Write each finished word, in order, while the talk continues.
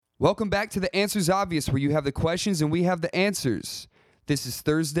Welcome back to The Answer's Obvious, where you have the questions and we have the answers. This is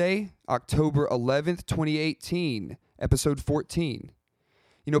Thursday, October 11th, 2018, episode 14.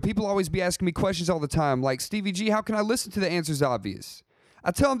 You know, people always be asking me questions all the time, like, Stevie G, how can I listen to The Answer's Obvious? I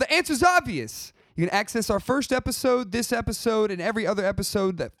tell them the answer's obvious. You can access our first episode, this episode, and every other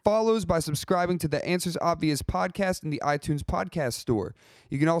episode that follows by subscribing to the Answers Obvious podcast in the iTunes podcast store.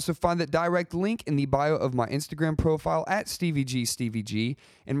 You can also find that direct link in the bio of my Instagram profile at StevieG,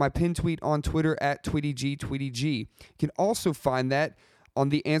 and my pin tweet on Twitter at TweetyG. You can also find that on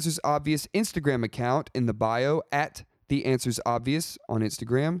the Answers Obvious Instagram account in the bio at the Answers Obvious on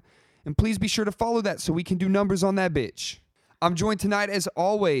Instagram. And please be sure to follow that so we can do numbers on that bitch. I'm joined tonight, as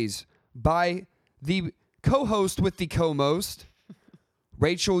always, by the co-host with the co-most,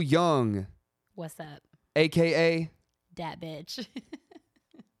 Rachel Young. What's up? A.K.A. Dat bitch.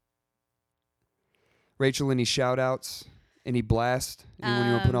 Rachel, any shout-outs? Any blast? Anyone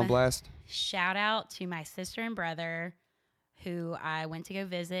you want to put on blast? Shout out to my sister and brother who I went to go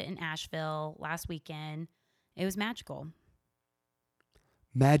visit in Asheville last weekend. It was magical.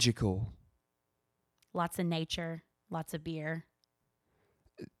 Magical. Lots of nature, lots of beer.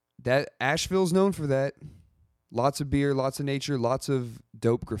 That Asheville's known for that. Lots of beer, lots of nature, lots of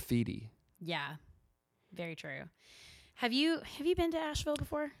dope graffiti. Yeah, very true. Have you been to Asheville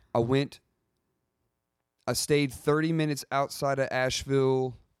before? I stayed 30 minutes outside of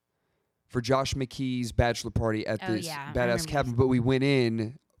Asheville for Josh McKee's bachelor party at this badass cabin, but we went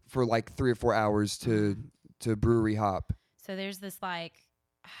in for like 3 or 4 hours to Brewery Hop. So there's this, like,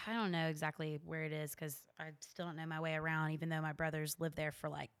 I don't know exactly where it is because I still don't know my way around, even though my brothers lived there for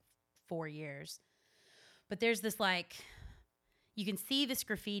like 4 years. But there's this, like, you can see this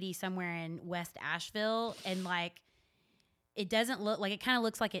graffiti somewhere in West Asheville, and like it doesn't look like, it kind of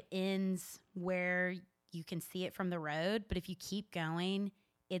looks like it ends where you can see it from the road, but if you keep going,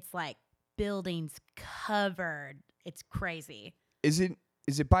 it's like buildings covered. It's crazy. Is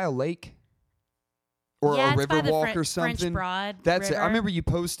it by a lake? Or yeah, a river walk or French something? Broad That's River. it. I remember you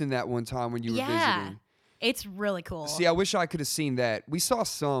posting that one time when you were visiting. It's really cool. See, I wish I could have seen that. We saw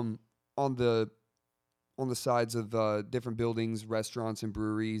some on the sides of different buildings, restaurants, and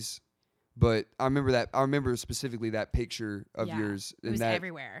breweries. But I remember that. I remember specifically that picture of yours. It was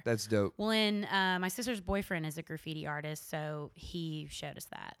everywhere. That's dope. Well, and my sister's boyfriend is a graffiti artist, so he showed us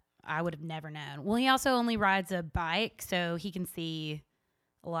that. I would have never known. Well, he also only rides a bike, so he can see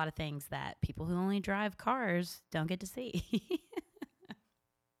a lot of things that people who only drive cars don't get to see.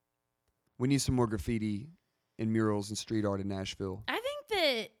 We need some more graffiti and murals and street art in Nashville. I think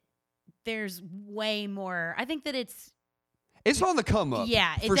that there's way more. I think that it's on the come up.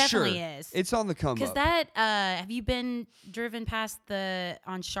 Yeah, it definitely is. It's on the come up. Because that, have you been driven past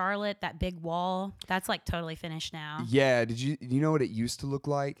on Charlotte, that big wall? That's like totally finished now. Yeah. Do you know what it used to look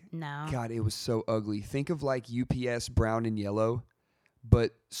like? No. God, it was so ugly. Think of like UPS brown and yellow,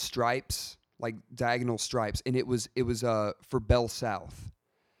 but stripes, like diagonal stripes. And it was for Bell South.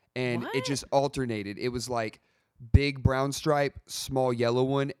 And It just alternated. It was like big brown stripe, small yellow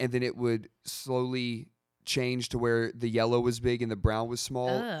one, and then it would slowly change to where the yellow was big and the brown was small.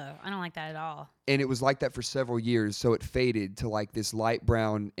 Ugh, I don't like that at all. And it was like that for several years, so it faded to like this light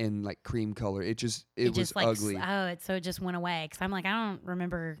brown and like cream color. It was like, ugly. So it just went away. Because I'm like, I don't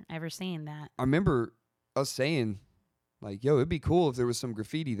remember ever seeing that. I remember us saying, like, yo, it'd be cool if there was some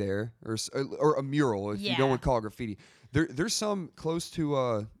graffiti there, or a mural, if you don't want to call it graffiti. There's some close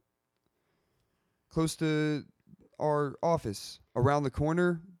to our office. Around the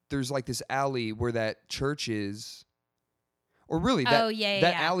corner, there's like this alley where that church is. Or really, that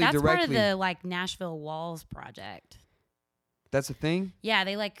alley That's directly. part of the like Nashville Walls project. That's a thing? Yeah,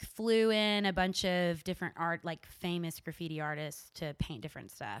 they like flew in a bunch of different like famous graffiti artists to paint different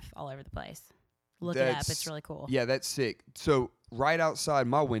stuff all over the place. Look it up. It's really cool. Yeah, that's sick. So right outside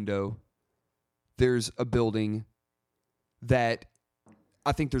my window, there's a building that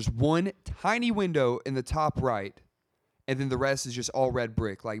I think there's one tiny window in the top right, and then the rest is just all red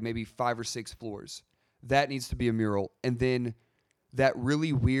brick, like maybe 5 or 6 floors. That needs to be a mural. And then that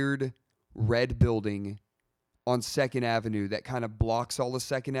really weird red building on 2nd Avenue that kind of blocks all of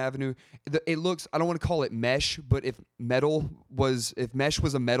 2nd Avenue. It looks, I don't want to call it mesh, but if mesh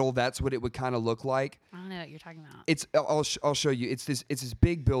was a metal, that's what it would kind of look like. I don't know what you're talking about. I'll show you. It's this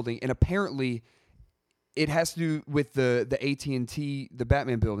big building, and apparently it has to do with the AT&T, the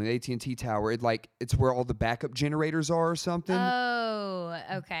Batman building, the AT&T tower. It's where all the backup generators are or something. Oh,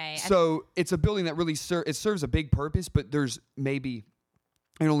 okay. So it's a building that really serves a big purpose, but there's maybe,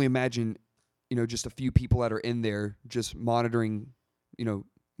 I can only imagine, just a few people that are in there just monitoring,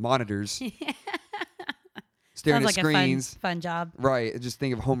 monitors. staring Sounds at like screens. a fun job. Right. Just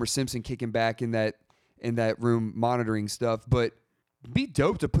think of Homer Simpson kicking back in that room monitoring stuff. But be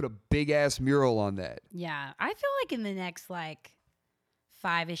dope to put a big ass mural on that. Yeah, I feel like in the next like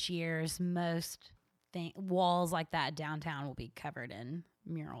 5-ish years, most walls like that downtown will be covered in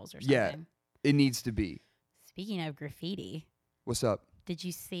murals or something. Yeah, it needs to be. Speaking of graffiti, What's up? did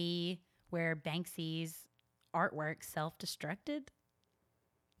you see where Banksy's artwork self-destructed?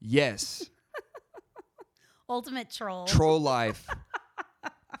 Yes. Ultimate troll. Troll life.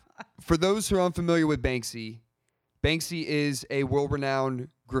 For those who are unfamiliar with Banksy, Banksy is a world-renowned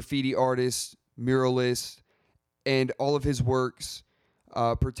graffiti artist, muralist, and all of his works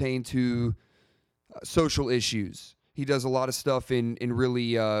pertain to social issues. He does a lot of stuff in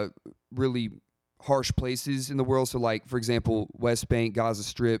really harsh places in the world. So, like, for example, West Bank, Gaza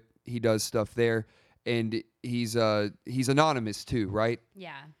Strip, he does stuff there. And he's anonymous too, right?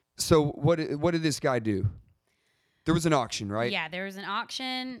 Yeah. So what did this guy do? There was an auction, right? Yeah, there was an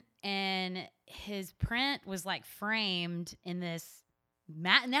auction, and his print was like framed in this.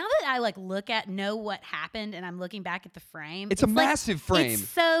 Now that I know what happened, and I'm looking back at the frame, it's a massive frame. It's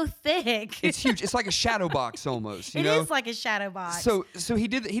so thick. It's huge. It's like a shadow box almost. You know? It is like a shadow box. So he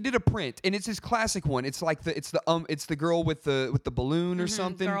did a print, and it's his classic one. It's like the girl with the balloon or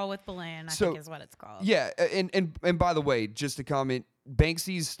something. Girl with balloon, I think is what it's called. Yeah, and by the way, just to comment,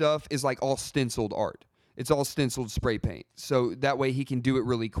 Banksy's stuff is like all stenciled art. It's all stenciled spray paint. So that way he can do it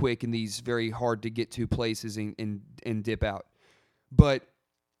really quick in these very hard to get to places and dip out. But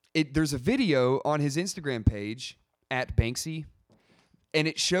there's a video on his Instagram page at Banksy, and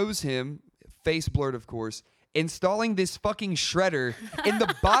it shows him, face blurred of course, installing this fucking shredder in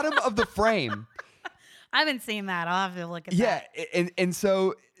the bottom of the frame. I haven't seen that. I'll have to look at that. Yeah, and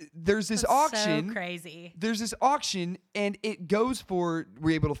so there's this auction. So crazy. There's this auction, and it goes for.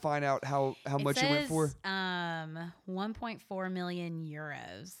 We're able to find out how much it went for. 1.4 million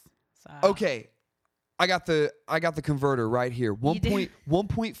euros. So. Okay, I got the converter right here.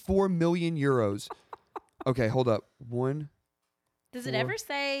 1.4 million euros. Okay, hold up. Does it ever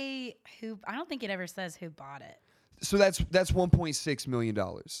say who? I don't think it ever says who bought it. So that's $1.6 million.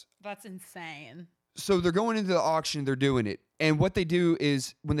 That's insane. So they're going into the auction, they're doing it. And what they do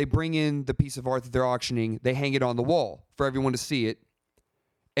is when they bring in the piece of art that they're auctioning, they hang it on the wall for everyone to see it.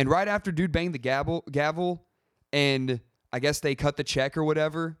 And right after dude banged the gavel, and I guess they cut the check or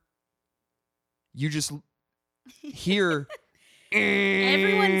whatever, you just hear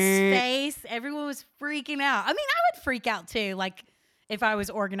everyone's face. Everyone was freaking out. I mean, I would freak out too, like if I was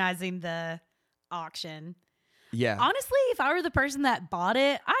organizing the auction. Yeah. Honestly, if I were the person that bought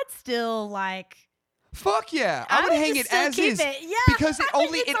it, I'd still like... Fuck yeah. I would hang it as is. Yeah, because it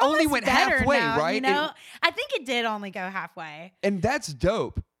only went halfway, now, right? You know? I think it did only go halfway. And that's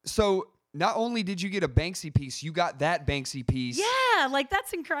dope. So not only did you get a Banksy piece, you got that Banksy piece. Yeah, like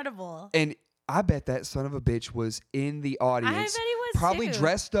that's incredible. And I bet that son of a bitch was in the audience. I bet he was probably too.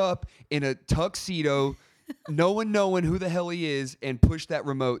 Dressed up in a tuxedo, knowing who the hell he is, and pushed that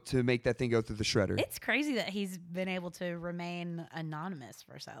remote to make that thing go through the shredder. It's crazy that he's been able to remain anonymous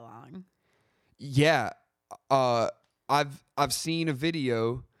for so long. Yeah, I've seen a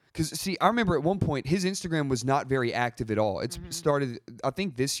video because see, I remember at one point his Instagram was not very active at all. It's started, I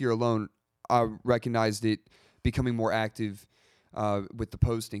think this year alone, I recognized it becoming more active with the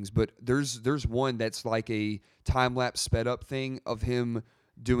postings. But there's one that's like a time lapse sped up thing of him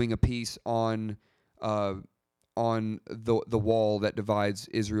doing a piece on the wall that divides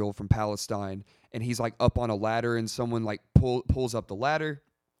Israel from Palestine, and he's like up on a ladder, and someone like pulls up the ladder.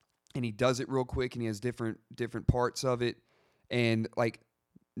 And he does it real quick, and he has different parts of it. And, like,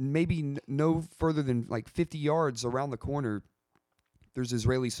 maybe no further than, like, 50 yards around the corner, there's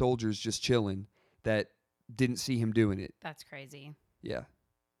Israeli soldiers just chilling that didn't see him doing it. That's crazy. Yeah.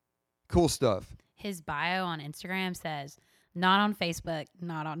 Cool stuff. His bio on Instagram says, not on Facebook,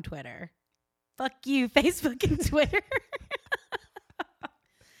 not on Twitter. Fuck you, Facebook and Twitter.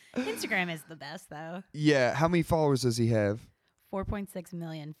 Instagram is the best, though. Yeah. How many followers does he have? 4.6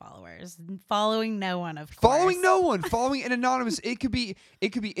 million followers. Following no one, of course. Following no one. Following an anonymous. It could be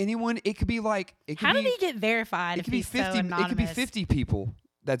anyone. It could be like. How did he get verified? It could be 50. It could be 50 people.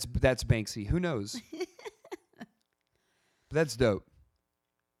 That's Banksy. Who knows? That's dope.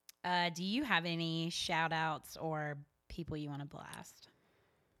 Do you have any shout outs or people you want to blast?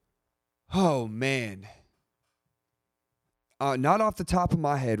 Oh man. Not off the top of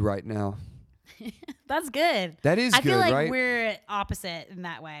my head right now. That's good. That is good, right? I feel like we're opposite in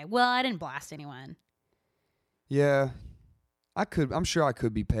that way. Well, I didn't blast anyone. Yeah. I'm sure I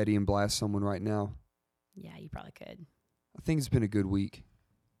could be petty and blast someone right now. Yeah, you probably could. I think it's been a good week.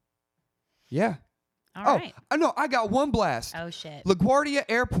 Yeah. All Oh, right. I know. I got one blast. Oh, shit. LaGuardia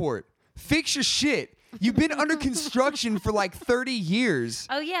Airport. Fix your shit. You've been under construction for like 30 years.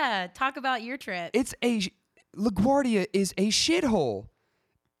 Oh, yeah. Talk about your trip. LaGuardia is a shithole.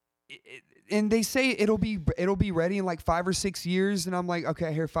 And they say it'll be ready in like 5 or 6 years, and I'm like, okay,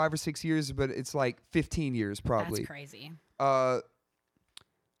 I hear 5 or 6 years, but it's like 15 years probably. That's crazy.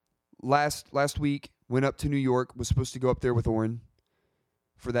 Last week went up to New York. Was supposed to go up there with Oren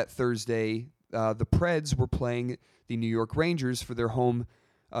for that Thursday. The Preds were playing the New York Rangers for their home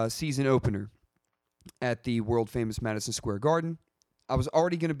season opener at the world famous Madison Square Garden. I was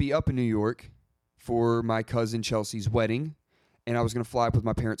already going to be up in New York for my cousin Chelsea's wedding, and I was going to fly up with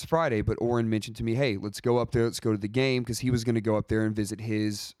my parents Friday, but Oren mentioned to me, hey, let's go up there, let's go to the game, because he was going to go up there and visit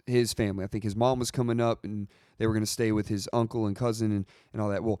his family. I think his mom was coming up, and they were going to stay with his uncle and cousin and all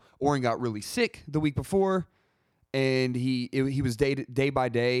that. Well, Oren got really sick the week before, and he was day by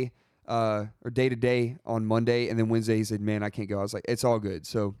day, or day to day on Monday, and then Wednesday he said, man, I can't go. I was like, it's all good.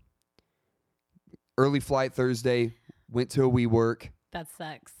 So early flight Thursday, went to a WeWork. That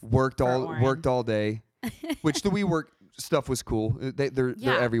sucks. Worked all day, which the WeWork stuff was cool. They're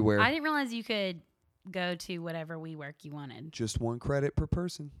everywhere. I didn't realize you could go to whatever WeWork you wanted. Just 1 credit per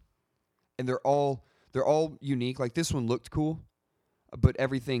person, and they're all unique. Like this one looked cool, but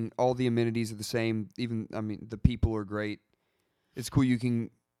everything, all the amenities are the same. Even the people are great. It's cool. You can,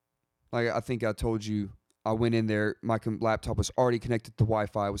 like I think I told you, I went in there. My laptop was already connected to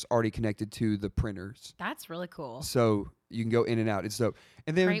Wi-Fi. Was already connected to the printers. That's really cool. So you can go in and out. It's dope.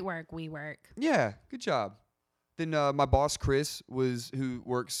 And then great work, WeWork. Yeah, good job. Then my boss Chris who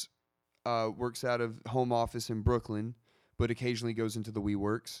works out of home office in Brooklyn, but occasionally goes into the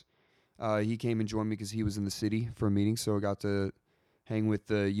WeWorks. He came and joined me because he was in the city for a meeting, so I got to hang with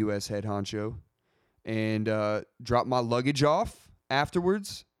the U.S. head honcho and drop my luggage off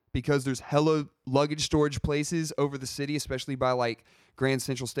afterwards because there's hella luggage storage places over the city, especially by like Grand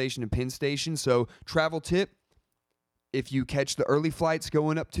Central Station and Penn Station. So travel tip, if you catch the early flights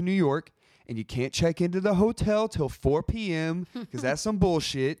going up to New York, and you can't check into the hotel till 4 p.m. because that's some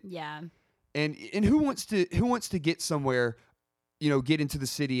bullshit. Yeah. And who wants to get somewhere, get into the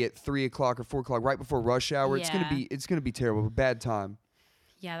city at 3 o'clock or 4 o'clock right before rush hour? Yeah. It's gonna be terrible. Bad time.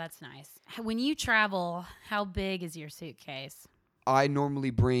 Yeah, that's nice. When you travel, how big is your suitcase? I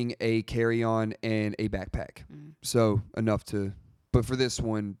normally bring a carry-on and a backpack, so enough to. But for this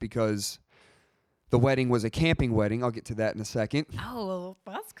one, because the wedding was a camping wedding. I'll get to that in a second. Oh,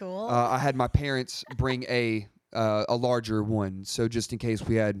 that's cool. I had my parents bring a larger one, so just in case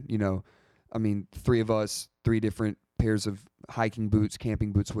we had, 3 of us, 3 different pairs of hiking boots,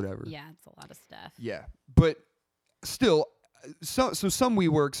 camping boots, whatever. Yeah, it's a lot of stuff. Yeah, but still, so some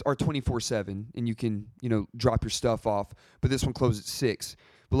WeWorks are 24/7, and you can, drop your stuff off. But this one closed at 6.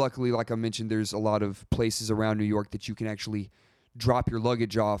 But luckily, like I mentioned, there's a lot of places around New York that you can actually drop your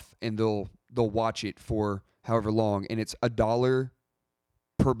luggage off, and they'll watch it for however long, and it's $1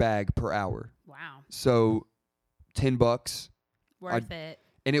 per bag per hour. Wow. So $10. Worth it.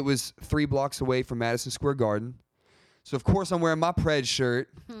 And it was 3 blocks away from Madison Square Garden. So of course I'm wearing my Pred shirt,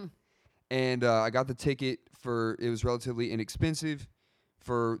 and I got the ticket it was relatively inexpensive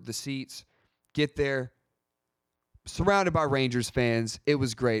for the seats. Get there, surrounded by Rangers fans. It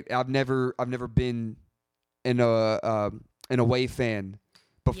was great. I've never been an away fan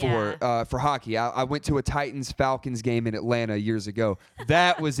before for hockey. I went to a Titans-Falcons game in Atlanta years ago.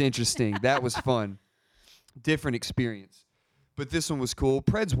 That was interesting. That was fun. Different experience. But this one was cool.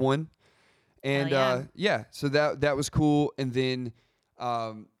 Preds won. And so that was cool. And then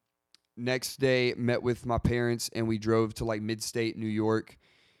next day met with my parents, and we drove to like mid-state New York.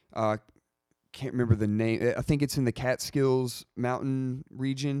 Can't remember the name. I think it's in the Catskills mountain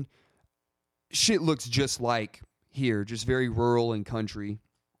region. Shit looks just like here, just very rural and country,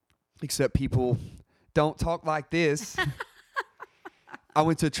 except people don't talk like this. I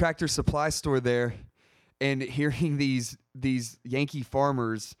went to a Tractor Supply store there, and hearing these Yankee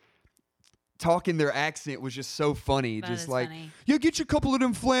farmers talking their accent was just so funny. That just is like, funny. yeah, get you a couple of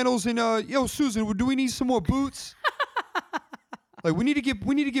them flannels, and yo, Susan, do we need some more boots? Like we need to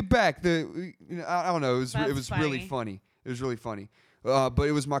get back. I don't know. It was really funny. It was really funny. But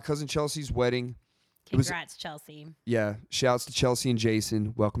it was my cousin Chelsea's wedding. Congrats, Chelsea. Yeah, shouts to Chelsea and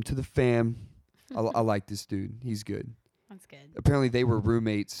Jason. Welcome to the fam. I like this dude. He's good. That's good. Apparently, they were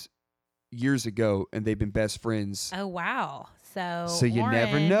roommates years ago, and they've been best friends. Oh, wow. So you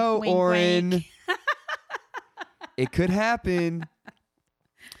never Oren, know, wink, Oren. wink. It could happen.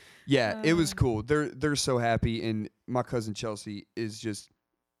 Yeah, it was cool. They're so happy, and my cousin Chelsea is just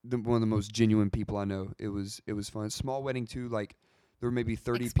one of the most genuine people I know. It was fun. Small wedding too, like There were maybe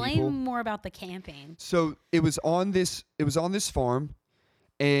 30 Explain people. more about the camping. So it was on this farm,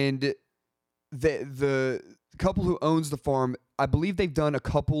 and the couple who owns the farm, I believe they've done a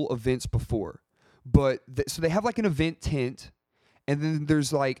couple events before, but so they have like an event tent, and then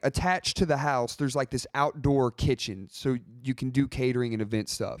there's like attached to the house, there's like this outdoor kitchen, so you can do catering and event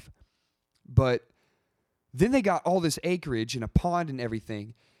stuff. But then they got all this acreage and a pond and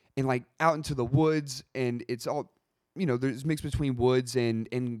everything, and like out into the woods, and it's all, there's mixed between woods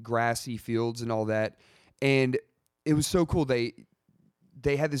and grassy fields and all that. And it was so cool. They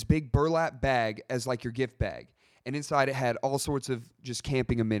had this big burlap bag as like your gift bag. And inside it had all sorts of just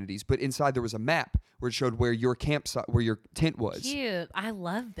camping amenities. But inside there was a map where it showed where your campsite, where your tent was. Cute. I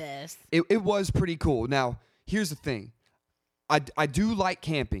love this. It was pretty cool. Now, here's the thing. I do like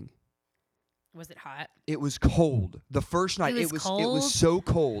camping. Was it hot? It was cold. The first night, It was cold? It was so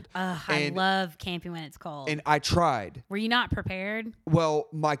cold. I love camping when it's cold. And I tried. Were you not prepared? Well,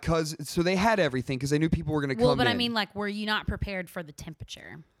 my cousin, so they had everything because they knew people were going to come in. Well, but I mean, like, were you not prepared for the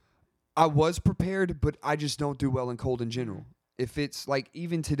temperature? I was prepared, but I just don't do well in cold in general. If it's like,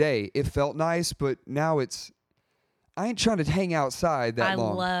 even today, it felt nice, but now I ain't trying to hang outside that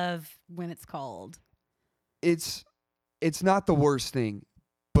long. I love when it's cold. It's not the worst thing.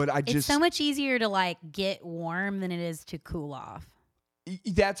 But it's so much easier to like get warm than it is to cool off.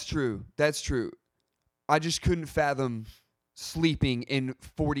 That's true. That's true. I just couldn't fathom sleeping in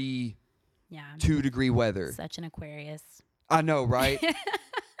 42 degree weather. Such an Aquarius. I know, right?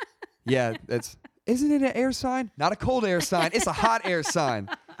 Yeah, isn't it an air sign? Not a cold air sign. It's a hot air sign.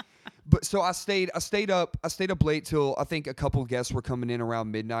 But so I stayed up late till I think a couple guests were coming in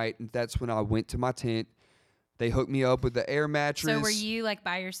around midnight, and that's when I went to my tent. They hooked me up with the air mattress. So were you like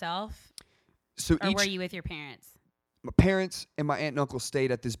by yourself? Or were you with your parents? My parents and my aunt and uncle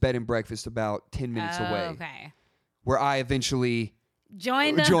stayed at this bed and breakfast about 10 minutes away. Okay. Where I eventually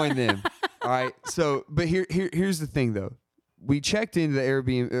joined them. All right. So, but here's the thing though. We checked into the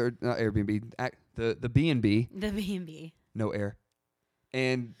Airbnb, or not Airbnb, the B&B. The B&B. No air.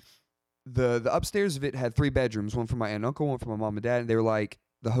 And the upstairs of it had 3 bedrooms, one for my aunt and uncle, one for my mom and dad. And they were like,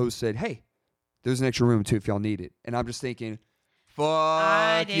 the host said, hey, there's an extra room too if y'all need it. And I'm just thinking,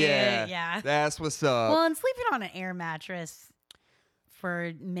 fuck yeah. That's what's up. Well, and sleeping on an air mattress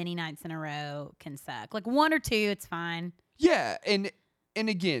for many nights in a row can suck. Like 1 or 2, it's fine. Yeah, and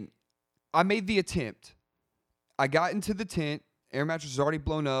again, I made the attempt. I got into the tent. Air mattress was already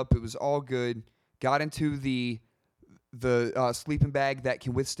blown up. It was all good. Got into the sleeping bag that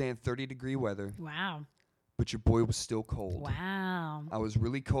can withstand 30-degree weather. Wow. But your boy was still cold. Wow. I was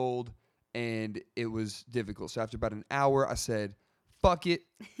really cold. And it was difficult. So after about an hour, I said, fuck it.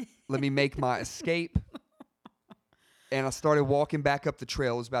 Let me make my escape. And I started walking back up the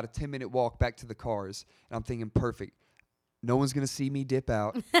trail. It was about a 10-minute walk back to the cars. And I'm thinking, perfect. No one's going to see me dip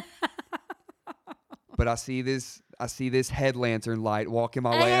out. But I see this head lantern light walking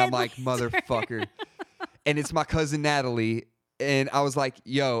my way. And I'm like, motherfucker. And it's my cousin Natalie. And I was like,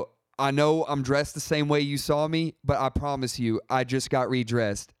 yo, I know I'm dressed the same way you saw me, but I promise you, I just got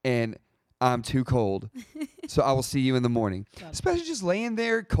redressed. And I'm too cold. So I will see you in the morning. Especially just laying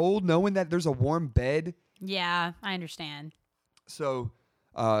there cold, knowing that there's a warm bed. Yeah, I understand. So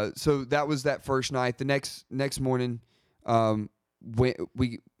that was that first night. The next morning, we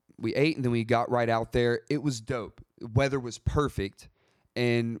ate and then we got right out there. It was dope. Weather was perfect.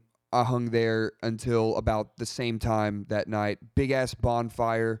 And I hung there until about the same time that night. Big ass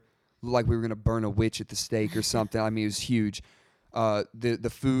bonfire. Looked like we were going to burn a witch at the stake or something. I mean, it was huge.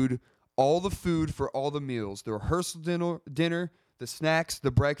 The food... All the food for all the meals, the rehearsal dinner, the snacks, the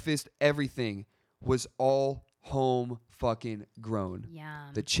breakfast, everything was all home fucking grown. Yum.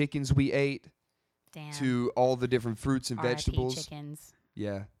 The chickens we ate, Damn. to all the different fruits and R.I.P. vegetables. chickens.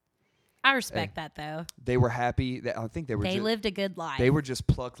 Yeah. I respect that though. They were happy. I think they lived a good life. They were just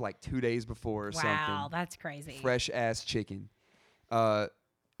plucked like 2 days before or something. Wow, that's crazy. Fresh ass chicken. And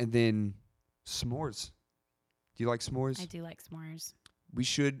then s'mores. Do you like s'mores? I do like s'mores. We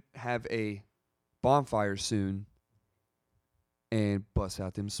should have a bonfire soon and bust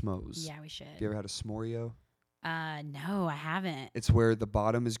out them s'mores. Yeah, we should. Have you ever had a s'moreo? No, I haven't. It's where the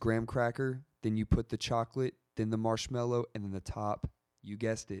bottom is graham cracker, then you put the chocolate, then the marshmallow, and then the top, you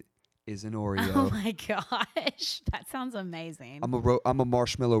guessed it, is an Oreo. Oh my gosh, that sounds amazing. I'm a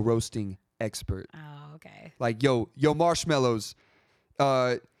marshmallow roasting expert. Oh, okay. Like, yo marshmallows.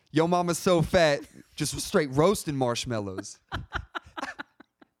 Yo mama's so fat, just straight roasting marshmallows.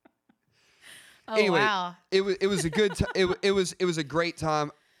 Oh, anyway, wow. It was a good it was a great time.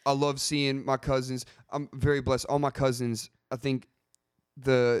 I love seeing my cousins. I'm very blessed. All my cousins, I think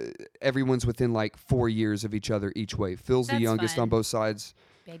everyone's within like 4 years of each other each way. Phil's the That's youngest fun. on both sides.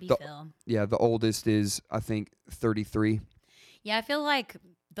 Baby The- Phil. Yeah, the oldest is I think 33. Yeah, I feel like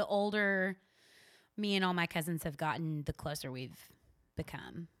the older me and all my cousins have gotten, the closer we've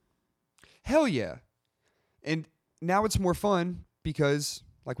become. Hell yeah. And now it's more fun because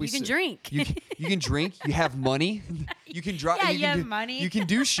like we You can said, drink. you can drink, you have money, you can drive, Yeah, you you can have do, money. you can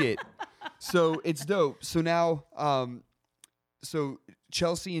do shit. So it's dope. So now so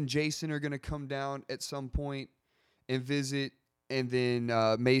Chelsea and Jason are going to come down at some point and visit, and then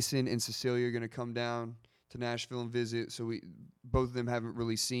Mason and Cecilia are going to come down to Nashville and visit. So both of them haven't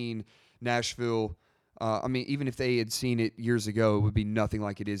really seen Nashville. I mean, even if they had seen it years ago, it would be nothing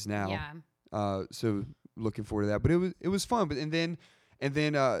like it is now. Yeah. So looking forward to that. But it was fun. But and then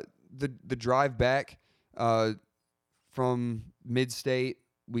the drive back from Mid-State,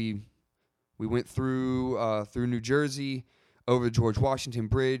 we went through New Jersey, over the George Washington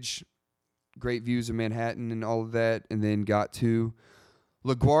Bridge, great views of Manhattan and all of that, and then got to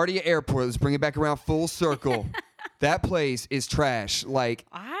LaGuardia Airport. Let's bring it back around full circle. That place is trash. Like,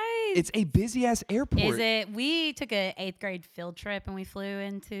 it's a busy-ass airport. Is it? We took a 8th grade field trip and we flew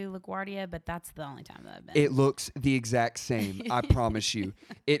into LaGuardia, but that's the only time that I've been. It looks the exact same. I promise you.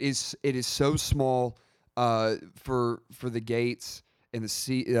 It is so small for the gates and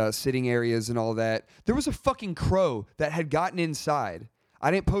the sitting areas and all that. There was a fucking crow that had gotten inside.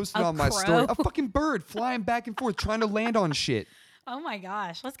 I didn't post it on my story. A fucking bird flying back and forth trying to land on shit. Oh my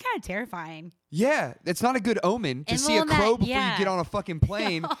gosh, that's kind of terrifying. Yeah, it's not a good omen to see a crow before you get on a fucking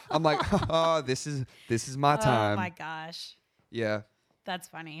plane. I'm like, oh, this is my time. Oh my gosh. Yeah. That's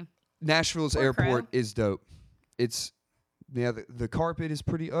funny. Nashville's Poor airport crow. is dope. It's the carpet is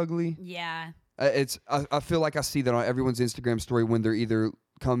pretty ugly. Yeah. I feel like I see that on everyone's Instagram story when they're either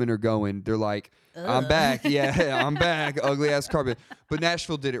coming or going. They're like, I'm Ugh. back. Yeah, I'm back. Ugly ass carpet. But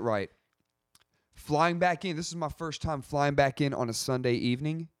Nashville did it right. Flying back in. This is my first time flying back in on a Sunday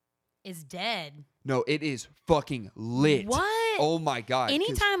evening. Is dead. No, it is fucking lit. What? Oh my God. 'Cause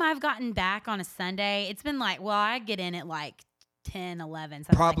Anytime I've gotten back on a Sunday, it's been like, well, I get in at like 10, 11,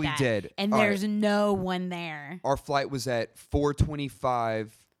 something Probably like that. dead. And All right. there's no one there. Our flight was at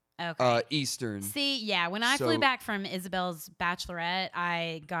 4:25 Okay. Eastern. See, yeah, when I So- flew back from Isabel's bachelorette,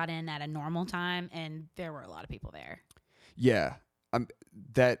 I got in at a normal time, and there were a lot of people there. Yeah.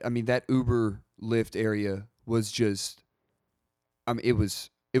 That Uber Lyft area was just, it was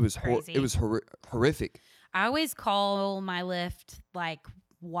Crazy. horrific. I always call my Lyft like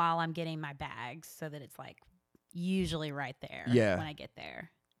while I'm getting my bags, so that it's like usually right there. Yeah. When I get there.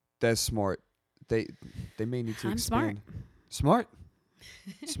 That's smart. They may need to I'm smart. expand. Smart.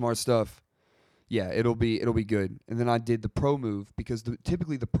 Smart stuff. Yeah, it'll be good. And then I did the pro move because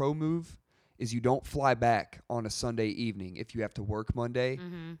typically the pro move is you don't fly back on a Sunday evening if you have to work Monday.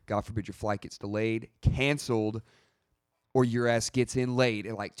 Mm-hmm. God forbid your flight gets delayed, canceled, or your ass gets in late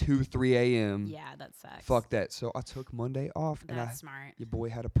at like 2, 3 a.m. Yeah, that sucks. Fuck that. So I took Monday off, and That's smart. your boy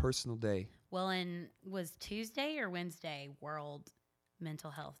had a personal day. Well, and was Tuesday or Wednesday World Mental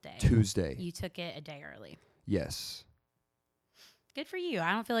Health Day? Tuesday. You took it a day early. Yes. Good for you.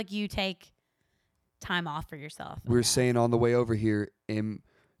 I don't feel like you take time off for yourself. We were enough. saying on the way over here, in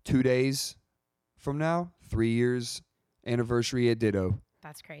 2 days from now, 3 years anniversary at Ditto.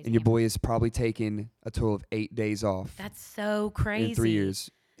 That's crazy. And your boy is probably taking a total of 8 days off That's so crazy. in 3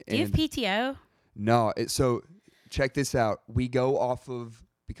 years. Do you have PTO? No. So check this out. We go off of,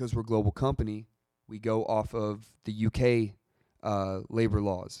 because we're a global company, we go off of the UK labor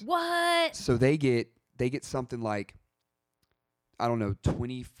laws. What? So they get something like, I don't know,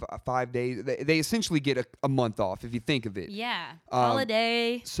 25 days. They essentially get a month off if you think of it. Yeah.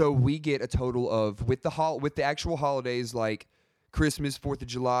 Holiday. So we get a total of, with the actual holidays like Christmas, 4th of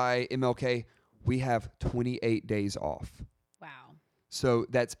July, MLK, we have 28 days off. Wow. So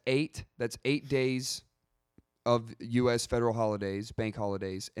that's 8 days of US federal holidays, bank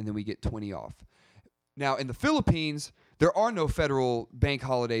holidays, and then we get 20 off. Now in the Philippines, there are no federal bank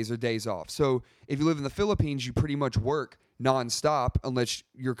holidays or days off. So if you live in the Philippines, you pretty much work nonstop unless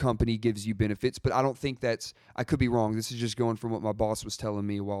your company gives you benefits. But I don't think I could be wrong. This is just going from what my boss was telling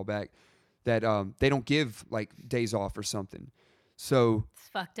me a while back, that they don't give like days off or something. So It's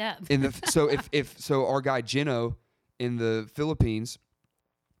fucked up. so our guy Gino in the Philippines,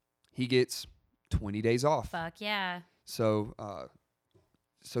 he gets 20 days off. Fuck yeah. So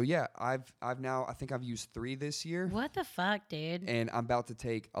yeah, I think I've used 3 this year. What the fuck, dude? And I'm about to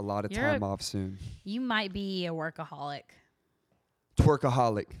take a lot of You're time off soon. You might be a workaholic.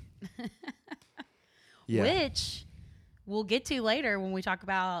 Twerkaholic. Yeah. Which we'll get to later when we talk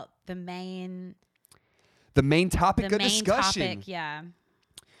about the main The main topic of discussion. topic. Yeah.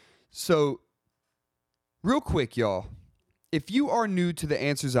 So, real quick, y'all. If you are new to The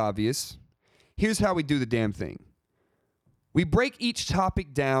Answer's Obvious, here's how we do the damn thing. We break each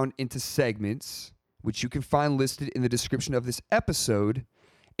topic down into segments, which you can find listed in the description of this episode,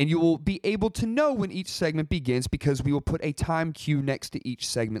 and you will be able to know when each segment begins because we will put a time cue next to each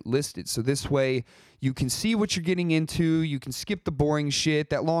segment listed. So this way, you can see what you're getting into. You can skip the boring shit,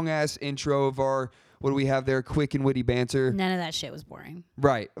 that long-ass intro of our, what do we have there, quick and witty banter. None of that shit was boring.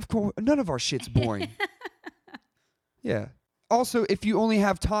 Right. Of course, none of our shit's boring. Yeah. Also, if you only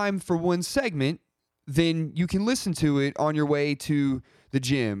have time for one segment, then you can listen to it on your way to the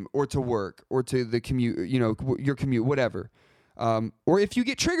gym or to work or to the commute, your commute, whatever. Or if you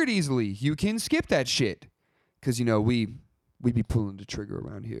get triggered easily, you can skip that shit. Because, we be pulling the trigger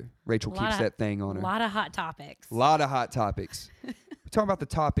around here. Rachel keeps that thing on her. A lot of hot topics. A lot of hot topics. We're talking about the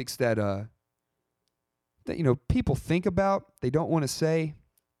topics that people think about, they don't want to say.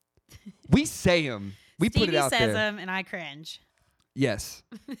 We say them. We Stevie put it out there. says them, and I cringe. Yes.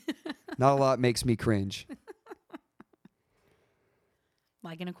 Not a lot makes me cringe.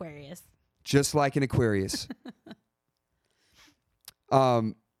 Like an Aquarius. Just like an Aquarius.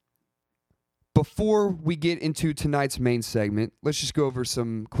 Before we get into tonight's main segment, let's just go over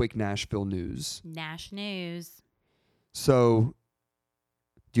some quick Nashville news. Nash news. So,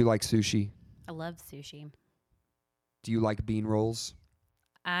 do you like sushi? I love sushi. Do you like bean rolls?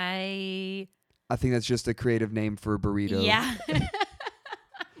 I think that's just a creative name for a burrito. Yeah.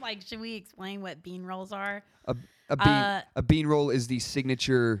 Like, should we explain what bean rolls are? A bean roll is the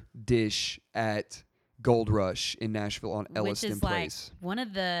signature dish at Gold Rush in Nashville on Elliston Place. Like one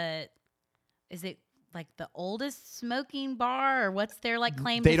of the, is it like the oldest smoking bar, or what's their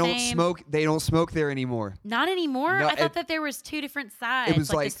claim to fame? They don't smoke there anymore. Not anymore? No, I thought that there was two different sides. It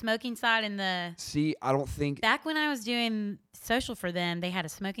was like the smoking side and the... See, I don't think... Back when I was doing social for them, they had a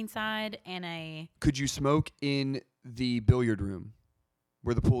smoking side and a... Could you smoke in the billiard room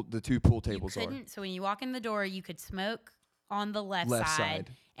where the two pool tables are? So when you walk in the door, you could smoke on the left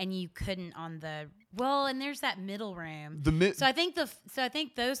side. And you couldn't on the and there's that middle room. So I think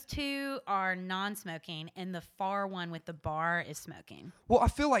those two are non-smoking, and the far one with the bar is smoking. Well, I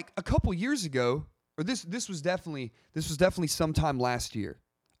feel like a couple years ago, or this was definitely sometime last year.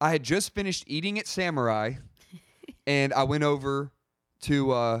 I had just finished eating at Samurai, and I went over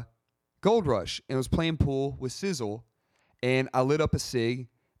to Gold Rush and was playing pool with Sizzle, and I lit up a cig,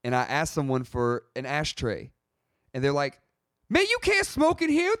 and I asked someone for an ashtray, and they're like, "Man, you can't smoke in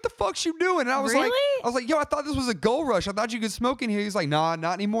here. What the fuck's you doing?" And I was like, "Yo, I thought this was a Gold Rush. I thought you could smoke in here." He's like, "Nah,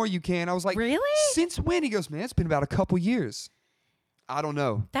 not anymore. You can." I was like, "Really? Since when?" He goes, "Man, it's been about a couple years." I don't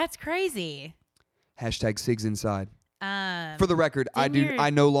know. That's crazy. Hashtag cigs inside. For the record, I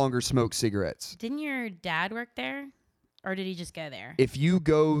no longer smoke cigarettes. Didn't your dad work there, or did he just go there? If you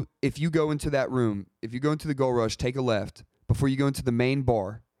go into that room, if you go into the Gold Rush, take a left before you go into the main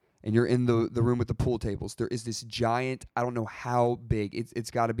bar. And you're in the room with the pool tables. There is this giant, I don't know how big, it's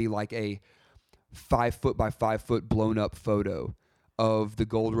got to be like a 5 foot by 5 foot blown up photo of the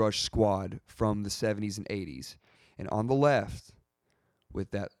Gold Rush squad from the 70s and 80s. And on the left, with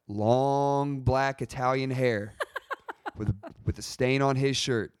that long black Italian hair, with a stain on his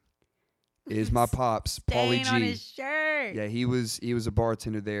shirt, is my pops, Paulie G. Stain on his shirt. Yeah, he was a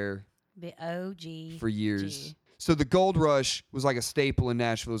bartender there. The OG. For years. So the Gold Rush was like a staple in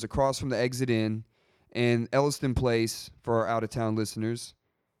Nashville. It was across from the Exit Inn and Elliston Place for our out-of-town listeners.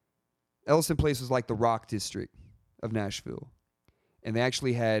 Elliston Place was like the rock district of Nashville. And they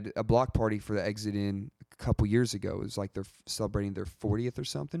actually had a block party for the Exit Inn a couple years ago. It was like they're celebrating their 40th or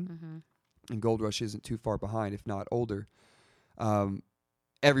something. Mm-hmm. And Gold Rush isn't too far behind, if not older.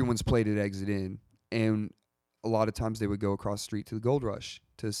 Everyone's played at Exit Inn. And a lot of times they would go across the street to the Gold Rush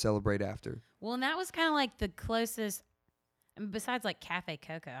to celebrate after. Well, and that was kind of like the closest, besides like Cafe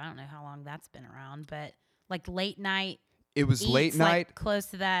Coco. I don't know how long that's been around, but like late night. It was late night. Like close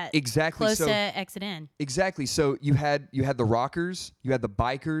to that. Exactly. Close to Exit Inn. Exactly. So you had the rockers, you had the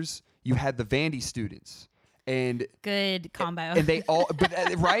bikers, you had the Vandy students. And good combo. And they all,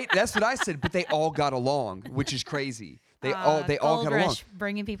 right? That's what I said. But they all got along, which is crazy. They all got along,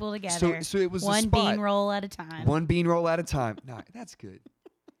 bringing people together. So it was one bean roll at a time. One bean roll at a time. No, that's good.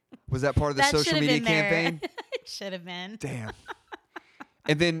 Was that part of the social media campaign? It should have been. Damn.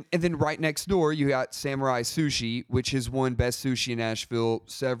 And then right next door you got Samurai Sushi, which has won best sushi in Nashville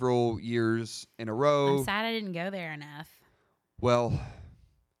several years in a row. I'm sad I didn't go there enough. Well,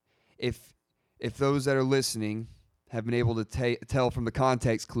 if those that are listening have been able to tell from the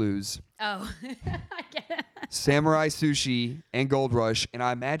context clues. Oh, I get it. Samurai Sushi and Gold Rush, and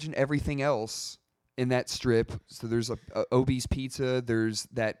I imagine everything else in that strip. So there's a Obie's Pizza. There's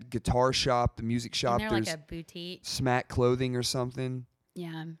that guitar shop, the music shop. Isn't there like a boutique? Smack Clothing or something.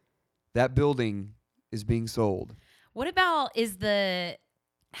 Yeah. That building is being sold. What about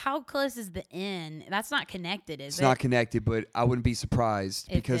how close is the inn? That's not connected, is it? It's not connected, but I wouldn't be surprised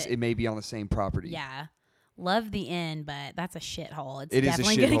If because it may be on the same property. Yeah. Love the inn, but that's a shithole. It's It is a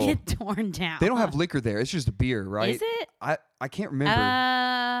definitely going to shithole. get torn down. They don't have liquor there. It's just a beer, right? Is it? I can't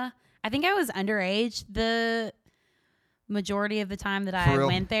remember. I think I was underage the majority of the time that For I real?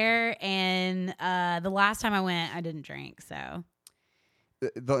 went there, and the last time I went, I didn't drink. So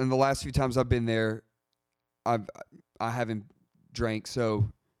In the last few times I've been there, I haven't drank,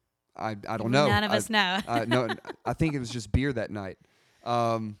 so I don't know. None of us know. No, I think it was just beer that night.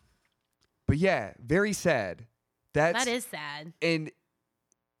 But yeah, very sad. That is sad. And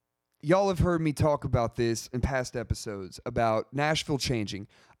y'all have heard me talk about this in past episodes about Nashville changing.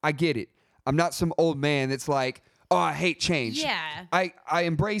 I get it. I'm not some old man that's like, oh, I hate change. Yeah. I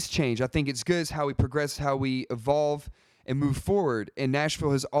embrace change. I think it's good. It's how we progress, how we evolve and move forward. And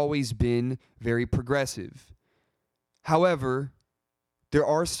Nashville has always been very progressive. However, there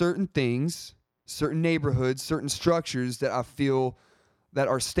are certain things, certain neighborhoods, certain structures that I feel that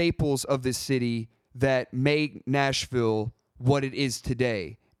are staples of this city that make Nashville what it is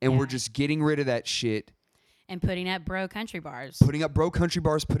today. And we're just getting rid of that shit. And putting up bro country bars. Putting up bro country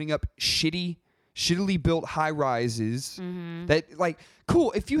bars, putting up shittily built high rises. Mm-hmm. That, like,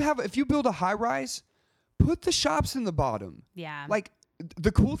 cool. If you build a high rise, put the shops in the bottom. Yeah. Like,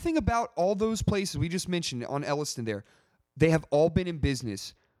 the cool thing about all those places we just mentioned on Elliston there, they have all been in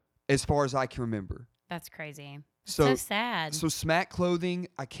business as far as I can remember. That's crazy. So sad. So Smack Clothing,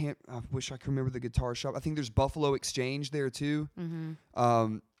 I wish I could remember the guitar shop. I think there's Buffalo Exchange there too.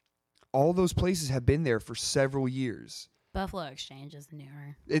 Mm-hmm. All those places have been there for several years. Buffalo Exchange is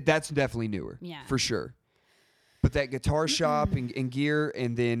newer. That's definitely newer. Yeah. For sure. But that guitar shop and gear,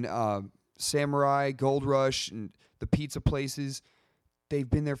 and then Samurai, Gold Rush, and the pizza places, they've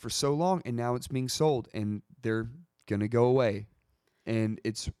been there for so long, and now it's being sold, and they're going to go away. And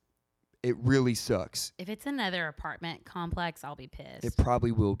it really sucks. If it's another apartment complex, I'll be pissed. It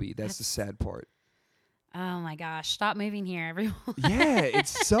probably will be. That's the sad part. Oh my gosh! Stop moving here, everyone. Yeah, it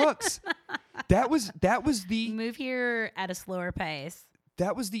sucks. That was the Move here at a slower pace.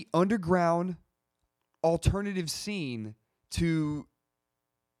 That was the underground alternative scene to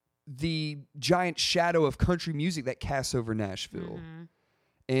the giant shadow of country music that casts over Nashville. Mm-hmm.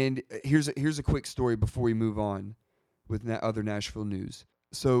 And here's a quick story before we move on with other Nashville news.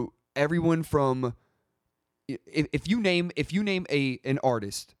 So everyone from if you name an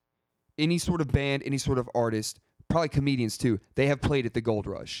artist, any sort of band, any sort of artist, probably comedians too, they have played at the Gold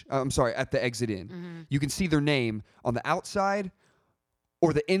Rush. At the Exit Inn. Mm-hmm. You can see their name on the outside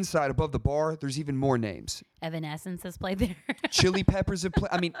or the inside above the bar. There's even more names. Evanescence has played there. Chili Peppers have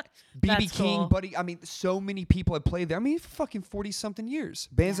played. I mean, B.B. King, cool. Buddy. I mean, so many people have played there. I mean, fucking 40-something years.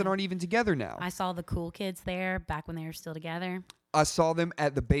 Bands that aren't even together now. I saw the Cool Kids there back when they were still together. I saw them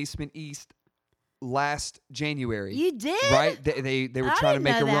at the Basement East last January. You did? Right? They were I trying to didn't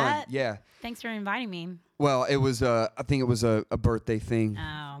make know a run. that. Yeah. Thanks for inviting me. Well, it was I think it was a birthday thing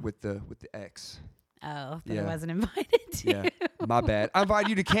with the ex. Oh, that Yeah. I wasn't invited to. Yeah. My bad. I invited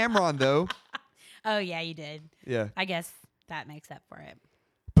you to Cameron though. Oh yeah, you did. Yeah. I guess that makes up for it.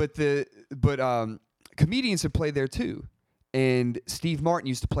 But comedians have played there too. And Steve Martin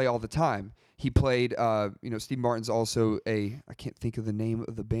used to play all the time. He played, Steve Martin's also I can't think of the name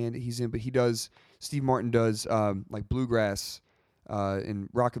of the band that he's in, but Steve Martin does like bluegrass and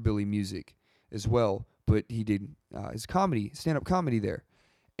rockabilly music as well. But he did his stand-up comedy there.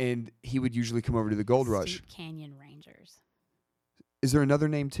 And he would usually come over to the Gold Rush. Steep Canyon Rangers. Is there another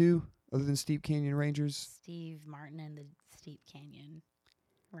name too, other than Steep Canyon Rangers? Steve Martin and the Steep Canyon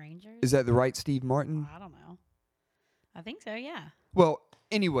Rangers? Is that the right Steve Martin? I don't know. I think so, yeah. Well,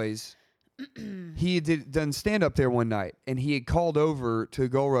 anyways, he had done stand-up there one night, and he had called over to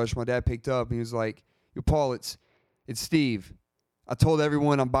Gold Rush. My dad picked up, and he was like, "Yo, Paul, it's Steve. I told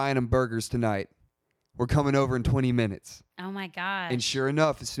everyone I'm buying them burgers tonight. We're coming over in 20 minutes." Oh, my gosh. And sure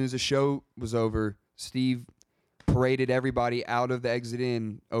enough, as soon as the show was over, Steve paraded everybody out of the Exit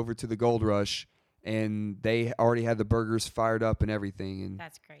Inn over to the Gold Rush, and they already had the burgers fired up and everything. And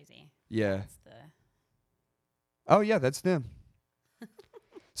That's crazy. yeah. Oh, yeah, that's them.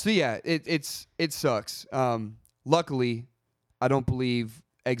 So, yeah, it sucks. Luckily, I don't believe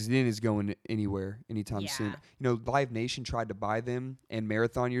Exit Inn is going anywhere anytime soon. You know, Live Nation tried to buy them and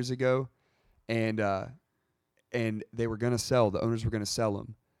Marathon years ago, and they were going to sell. The owners were going to sell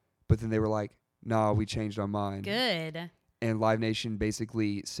them. But then they were like, nah, we changed our mind. Good. And Live Nation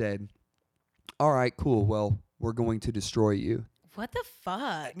basically said, All right, cool. Well, we're going to destroy you. What the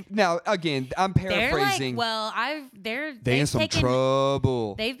fuck? Now, again, I'm paraphrasing. They in in some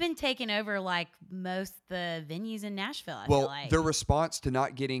trouble. They've been taking over like most the venues in Nashville. I Well, feel like. their response to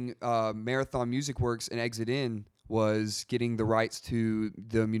not getting Marathon Music Works and Exit In was getting the rights to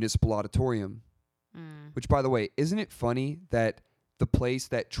the Municipal Auditorium. Which, by the way, isn't it funny that the place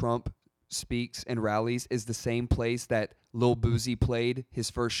that Trump speaks and rallies is the same place that Lil Boozy played his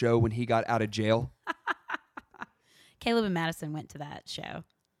first show when he got out of jail? Caleb and Madison went to that show.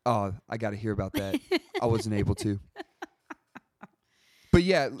 Oh, I got to hear about that. I wasn't able to. But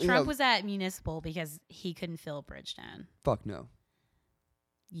yeah. Trump was at Municipal because he couldn't fill Bridgestone. Fuck no.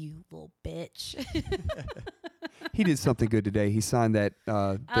 You little bitch. He did something good today. He signed that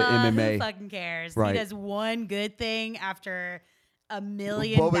the MMA. Who fucking cares? Right. He does one good thing after a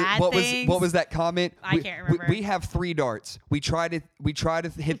million bad things. What was that comment? I can't remember. We have 3 darts. We try to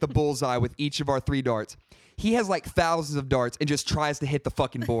hit the bullseye with each of our 3 darts. He has like thousands of darts and just tries to hit the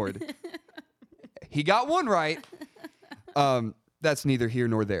fucking board. He got one right. That's neither here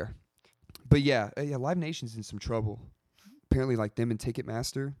nor there. But yeah, Live Nation's in some trouble. Apparently, like them and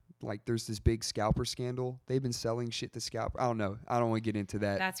Ticketmaster, like there's this big scalper scandal. They've been selling shit to scalper. I don't know. I don't want to get into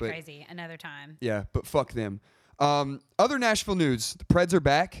that. That's crazy. Another time. Yeah, but fuck them. Other Nashville news. The Preds are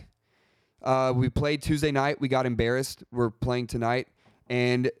back. We played Tuesday night. We got embarrassed. We're playing tonight.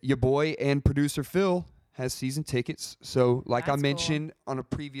 And your boy and producer Phil has season tickets. So like I mentioned on a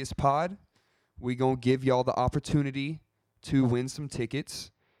previous pod, we going to give y'all the opportunity to win some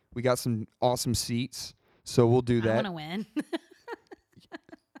tickets. We got some awesome seats. So we'll do that. I want to win.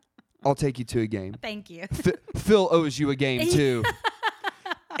 I'll take you to a game. Thank you. Phil owes you a game too.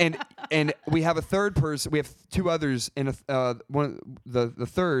 And we have a third person. We have 2 others, and the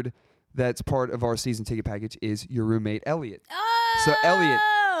third that's part of our season ticket package is your roommate Elliot. Oh! So Elliot,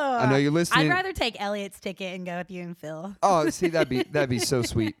 I know you're listening. I'd rather take Elliot's ticket and go with you and Phil. Oh, see, that'd be so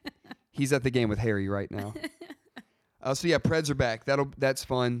sweet. He's at the game with Harry right now. So yeah, Preds are back. That's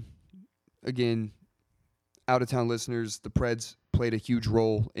fun. Again, out of town listeners, the Preds played a huge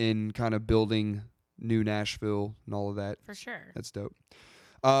role in kind of building new Nashville and all of that. For sure. That's dope.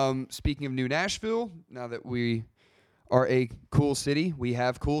 Speaking of new Nashville, now that we are a cool city, we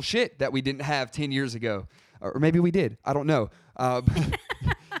have cool shit that we didn't have 10 years ago. Or maybe we did. I don't know.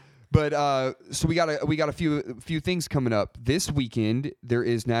 But so we got a few things coming up. This weekend, there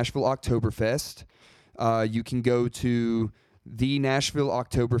is Nashville Oktoberfest. You can go to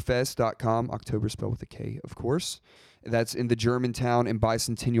thenashvilleoktoberfest.com. October spelled with a K, of course. That's in the Germantown and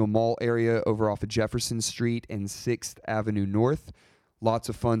Bicentennial Mall area over off of Jefferson Street and 6th Avenue North. Lots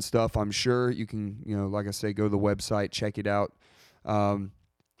of fun stuff, I'm sure. You can, like I say, go to the website, check it out. I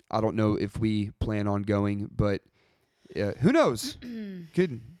don't know if we plan on going, but who knows?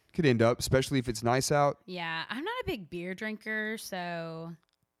 Could end up, especially if it's nice out. Yeah, I'm not a big beer drinker, so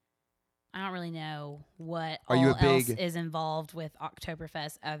I don't really know what else is involved with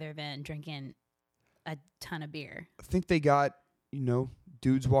Oktoberfest other than drinking a ton of beer. I think they got,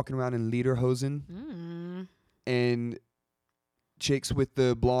 dudes walking around in lederhosen and chicks with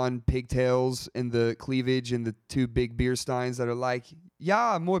the blonde pigtails and the cleavage and the 2 big beer steins that are like,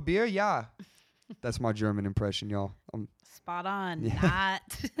 yeah, more beer, yeah. That's my German impression, y'all. Spot on. Yeah. Not.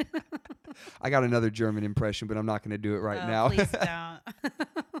 I got another German impression, but I'm not going to do it right now. Please don't.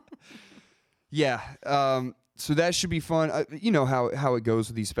 Yeah. So that should be fun. You know how it goes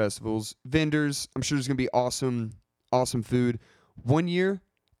with these festivals. Vendors, I'm sure there's going to be awesome food. One year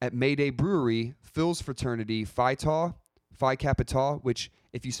at Mayday Brewery, Phil's fraternity, Phi Kappa Tau, which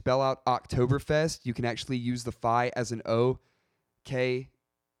if you spell out Oktoberfest, you can actually use the Phi as an O, K,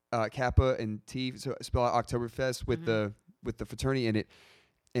 Kappa, and T. So spell out Oktoberfest with the fraternity in it.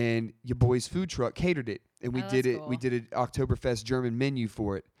 And your boy's food truck catered it. And we did it. Cool. We did an Oktoberfest German menu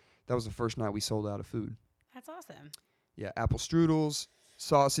for it. That was the first night we sold out of food. That's awesome. Yeah, apple strudels,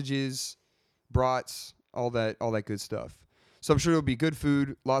 sausages, brats, all that good stuff. So I'm sure it'll be good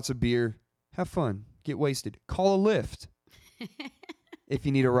food, lots of beer. Have fun, get wasted. Call a Lyft if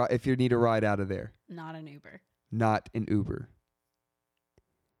you need a ride out of there. Not an Uber. Not an Uber.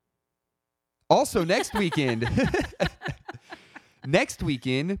 Also, next weekend,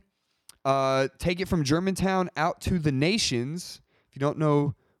 take it from Germantown out to the Nations. If you don't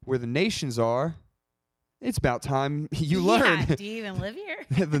know where the Nations are, it's about time you learn. Do you even live here?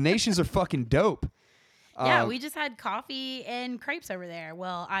 The Nations are fucking dope. Yeah, we just had coffee and crepes over there.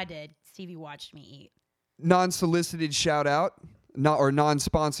 Well, I did. Stevie watched me eat. Non-solicited shout out,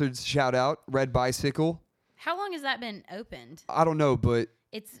 non-sponsored shout out, Red Bicycle. How long has that been opened? I don't know, but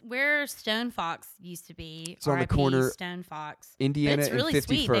It's where Stone Fox used to be. It's on the RIP corner, Stone Fox. Indiana But it's really and 51st.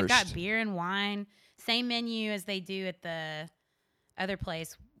 sweet. They've got beer and wine. Same menu as they do at the other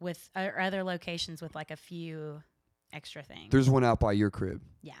place with or other locations with like a few extra things. There's one out by your crib.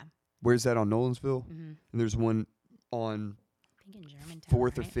 Yeah. Where's that, on Nolensville? Mm-hmm. And there's one on I think in Germantown,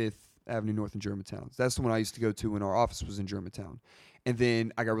 4th or right? 5th Avenue North in Germantown. That's the one I used to go to when our office was in Germantown. And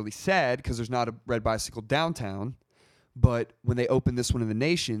then I got really sad because there's not a Red Bicycle downtown. But when they opened this one in the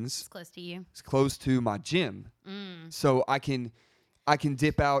Nations, It's close to you. it's close to my gym. Mm. So I can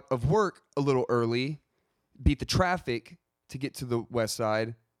dip out of work a little early, beat the traffic to get to the west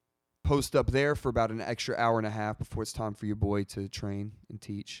side, post up there for about an extra hour and a half before it's time for your boy to train and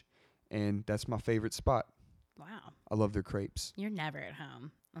teach. And that's my favorite spot. Wow. I love their crepes. You're never at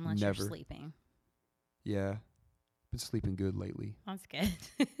home unless Never. you're sleeping. Yeah. Been sleeping good lately. That's good.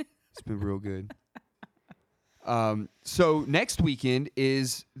 It's been real good. So next weekend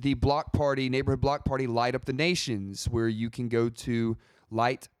is the neighborhood block party, Light Up the Nations, where you can go to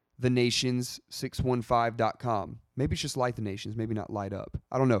lightthenations615.com. Maybe it's just Light the Nations, maybe not Light Up.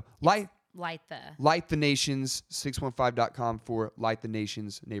 I don't know. Light the Nations615.com for Light the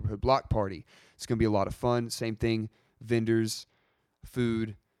Nations neighborhood block party. It's going to be a lot of fun. Same thing, vendors,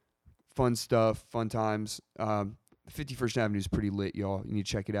 food, fun stuff, fun times. 51st Avenue is pretty lit, y'all. You need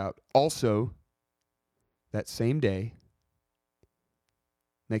to check it out. Also, that same day,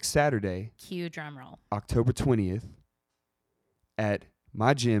 next Saturday, Cue drum roll. October 20th, at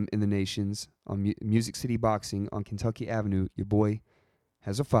my gym in the Nations on Music City Boxing on Kentucky Avenue, your boy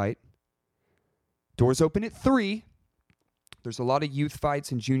has a fight. Doors open at 3. There's a lot of youth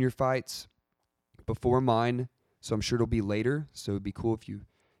fights and junior fights before mine, so I'm sure it'll be later. So it'd be cool if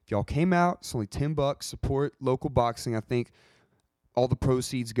y'all came out. It's only $10. Support local boxing. I think all the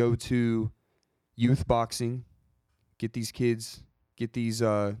proceeds go to youth boxing. Get these kids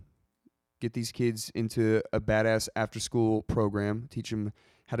into a badass after-school program. Teach them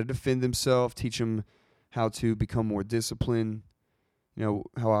how to defend themselves. Teach them how to become more disciplined. You know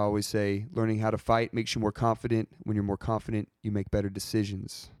how I always say, learning how to fight makes you more confident. When you're more confident, you make better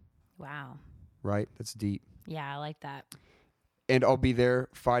decisions. Wow. Right? That's deep. Yeah, I like that. And I'll be there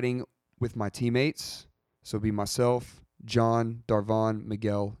fighting with my teammates. So it'll be myself, John, Darvon,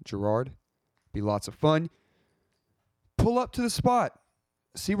 Miguel, Gerard. Be lots of fun. Pull up to the spot.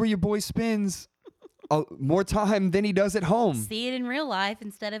 See where your boy spends more time than he does at home. See it in real life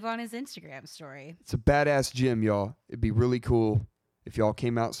instead of on his Instagram story. It's a badass gym, y'all. It'd be really cool if y'all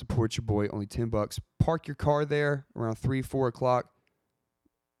came out and support your boy. Only $10. Park your car there around 3, 4 o'clock.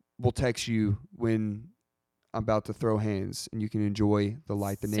 We'll text you when I'm about to throw hands, and you can enjoy the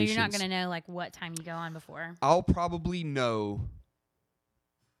Light the Nations. So you're not going to know like what time you go on before? I'll probably know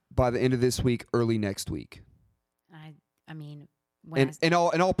by the end of this week, early next week. I mean, and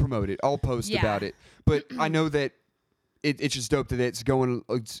I'll promote it. I'll post about it. But I know that it's just dope that it's going.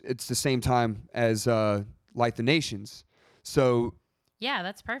 It's the same time as Light the Nations. So yeah,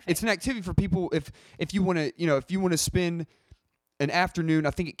 that's perfect. It's an activity for people if you want to spend an afternoon.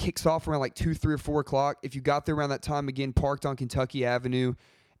 I think it kicks off around like 2, 3, or 4 o'clock. If you got there around that time, again, parked on Kentucky Avenue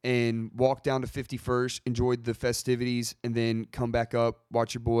and walked down to 51st, enjoyed the festivities, and then come back up,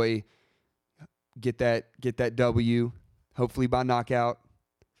 watch your boy get that W. Hopefully by knockout.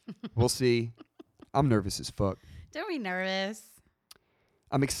 We'll see. I'm nervous as fuck. Don't be nervous.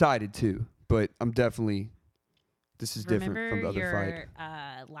 I'm excited too, but I'm definitely. This is different from the other fight. Remember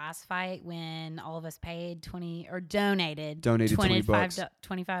your last fight when all of us paid 20 or donated $20.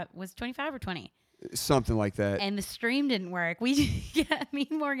 25 was 25 or 20? Something like that. And the stream didn't work. Me,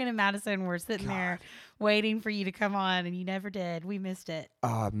 Morgan, and Madison were sitting there waiting for you to come on, and you never did. We missed it.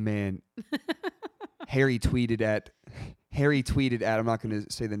 Oh man. Harry tweeted at. I'm not going to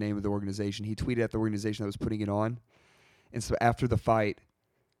say the name of the organization. He tweeted at the organization that was putting it on, and so after the fight,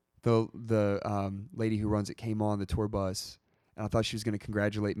 the lady who runs it came on the tour bus, and I thought she was going to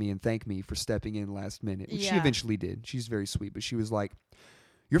congratulate me and thank me for stepping in last minute, which she eventually did. She's very sweet, but she was like,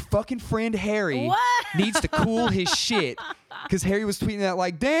 "Your fucking friend Harry needs to cool his shit." Because Harry was tweeting that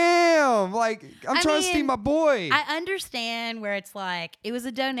like, damn, like, I'm trying to see my boy. I understand where it's like, it was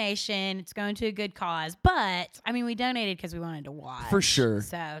a donation. It's going to a good cause. But, I mean, we donated because we wanted to watch. For sure.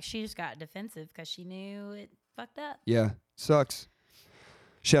 So she just got defensive because she knew it fucked up. Yeah, sucks.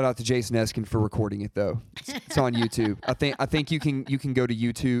 Shout out to Jason Eskin for recording it, though. It's on YouTube. I think you can go to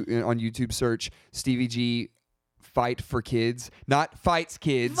YouTube, on YouTube, search Stevie G Fight for Kids, not Fights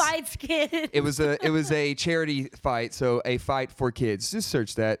Kids. Fights Kids. It was a charity fight, so a fight for kids. Just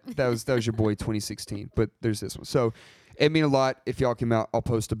search that. That was your boy 2016. But there's this one. So it mean a lot. If y'all came out, I'll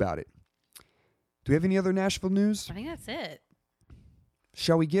post about it. Do we have any other Nashville news? I think that's it.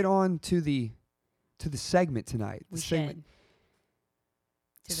 shall we get on to the segment tonight? We The should. segment.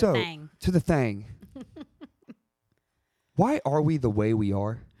 To So, the thing. to the thing. Why are we the way we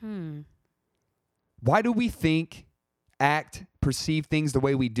are? Why do we think, act, perceive things the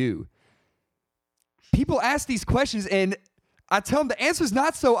way we do? People ask these questions, and I tell them the answer's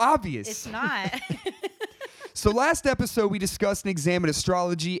not so obvious. It's not. So last episode, we discussed and examined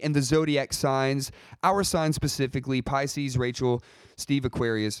astrology and the zodiac signs, our sign specifically, Pisces, Rachel, Steve,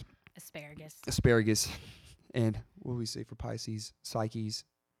 Aquarius. Asparagus. And what do we say for Pisces? Psyches?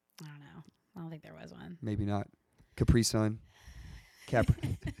 I don't know. I don't think there was one. Maybe not. Capri Sun.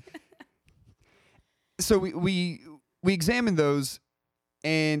 So we examined those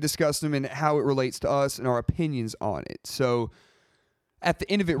and discussed them and how it relates to us and our opinions on it. So at the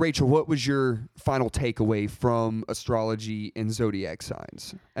end of it, Rachel, what was your final takeaway from astrology and zodiac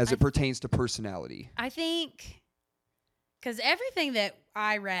signs as it pertains to personality? I think, because everything that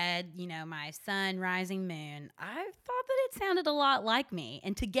I read, my sun, rising, moon, I thought that it sounded a lot like me.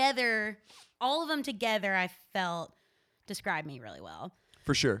 And together, all of them together, I felt described me really well.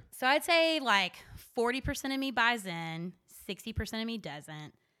 For sure. So I'd say like 40% of me buys in, 60% of me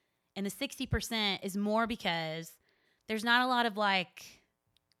doesn't. And the 60% is more because there's not a lot of like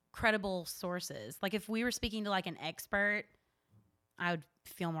credible sources. Like if we were speaking to like an expert, I would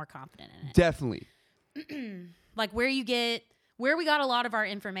feel more confident in it. Definitely. Like where we got a lot of our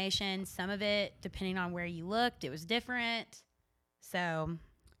information, some of it, depending on where you looked, it was different. So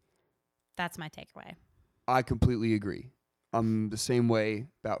that's my takeaway. I completely agree. I'm the same way,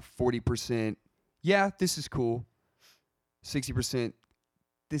 about 40%. Yeah, this is cool. 60%,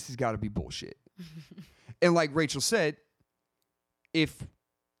 this has got to be bullshit. And like Rachel said, if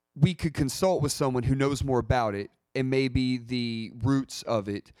we could consult with someone who knows more about it and maybe the roots of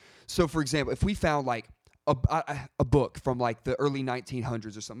it. So, for example, if we found like a book from like the early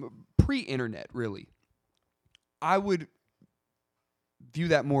 1900s or something, pre-internet, really, I would view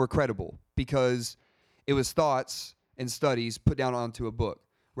that more credible because it was thoughts and studies put down onto a book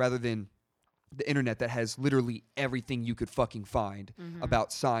rather than the internet that has literally everything you could fucking find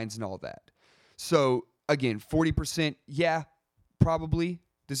about signs and all that. So again, 40%, yeah, probably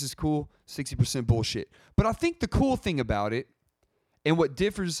this is cool. 60% bullshit. But I think the cool thing about it and what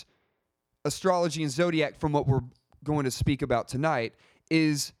differs astrology and zodiac from what we're going to speak about tonight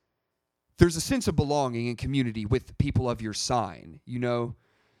is there's a sense of belonging and community with people of your sign. We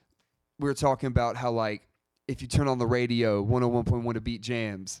were talking about how like if you turn on the radio, 101.1 to beat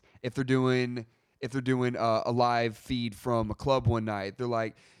jams, if they're doing a live feed from a club one night, they're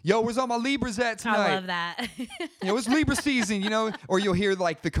like, yo, where's all my Libras at tonight? I love that. It's Libra season, or you'll hear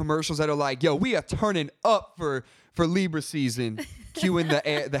like the commercials that are like, yo, we are turning up for Libra season,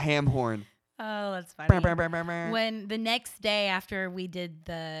 cueing the ham horn. Oh, that's funny. When the next day after we did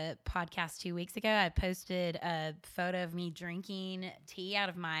the podcast 2 weeks ago, I posted a photo of me drinking tea out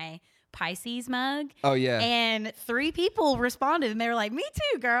of my Pisces mug. Oh yeah. And 3 people responded and they were like, me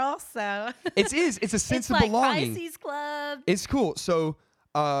too, girl. So it's a sense of like belonging. Pisces Club. It's cool. So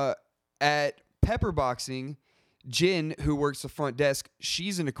at Pepper Boxing, Jen, who works the front desk,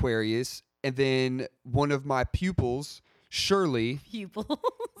 she's an Aquarius, and then one of my pupils, Shirley.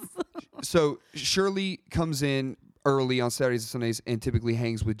 So Shirley comes in early on Saturdays and Sundays and typically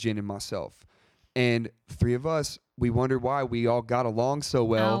hangs with Jen and myself. And 3 of us, we wondered why we all got along so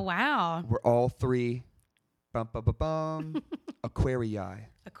well. Oh, wow. We're all 3 Aquarii.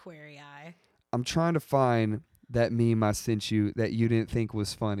 I'm trying to find that meme I sent you that you didn't think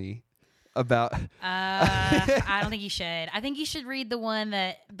was funny about. I don't think you should. I think you should read the one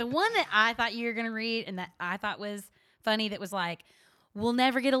that I thought you were going to read and that I thought was funny that was like, we'll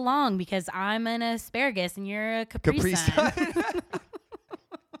never get along because I'm an asparagus and you're a Capri Sun.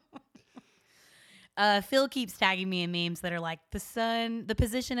 Phil keeps tagging me in memes that are like, the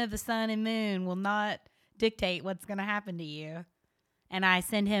position of the sun and moon will not dictate what's going to happen to you. And I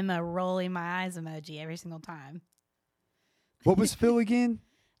send him a rolling my eyes emoji every single time. What was Phil again?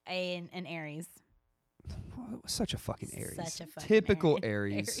 An Aries. Such a fucking Aries. Such a fucking typical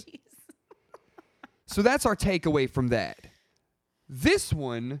Aries. So that's our takeaway from that. This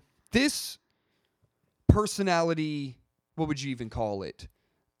personality, what would you even call it?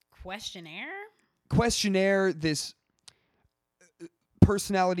 Questionnaire, this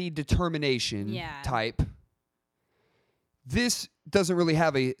personality determination type. This doesn't really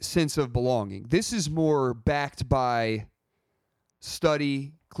have a sense of belonging. This is more backed by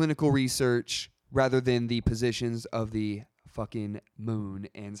study, clinical research, rather than the positions of the fucking moon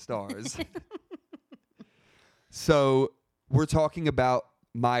and stars. So we're talking about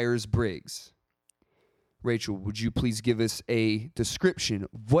Meyers-Briggs. Rachel, would you please give us a description?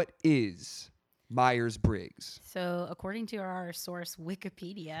 What is Myers-Briggs? So, according to our source,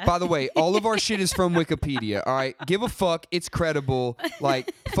 Wikipedia. By the way, all of our shit is from Wikipedia. All right, give a fuck. It's credible.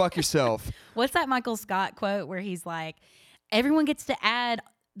 Like, fuck yourself. What's that Michael Scott quote where he's like, everyone gets to add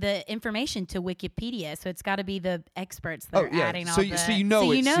the information to Wikipedia, so it's got to be the experts that are adding all the... So you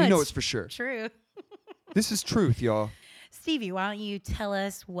know it's for sure. True. This is truth, y'all. Stevie, why don't you tell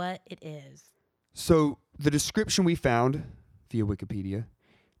us what it is? So the description we found via Wikipedia,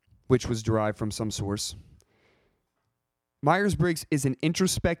 which was derived from some source, Myers-Briggs is an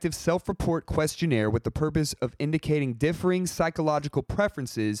introspective self-report questionnaire with the purpose of indicating differing psychological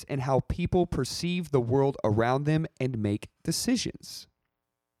preferences and how people perceive the world around them and make decisions.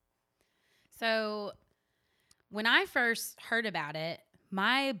 So when I first heard about it,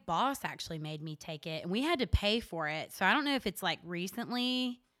 my boss actually made me take it, and we had to pay for it. So I don't know if it's like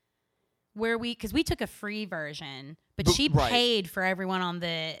recently because we took a free version, but she paid for everyone on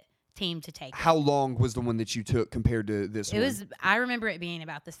the team to take it. How long was the one that you took compared to this one? I remember it being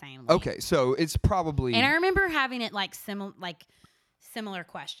about the same. Okay, so it's probably... And I remember having it like similar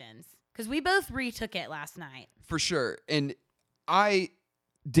questions because we both retook it last night. For sure. And I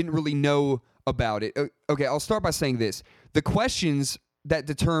didn't really know about it. Okay, I'll start by saying this. The questions that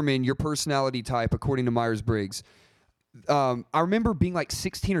determine your personality type, according to Myers-Briggs, I remember being like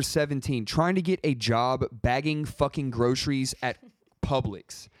 16 or 17, trying to get a job bagging fucking groceries at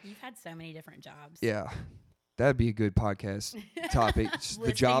Publix. You've had so many different jobs. Yeah. That'd be a good podcast topic.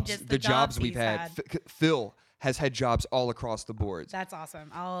 the jobs we've had. Phil has had jobs all across the board. That's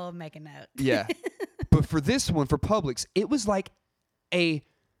awesome. I'll make a note. Yeah. But for this one, for Publix, it was like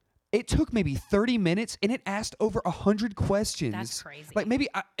it took maybe 30 minutes, and it asked over 100 questions. That's crazy. Like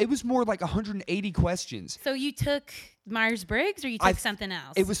it was more like 180 questions. So you took Myers-Briggs, or you took something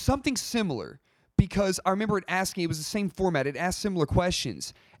else? It was something similar, because I remember it was the same format. It asked similar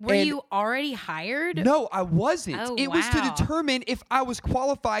questions. Were you already hired? No, I wasn't. Oh, it was to determine if I was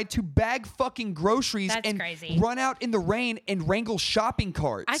qualified to bag fucking groceries run out in the rain and wrangle shopping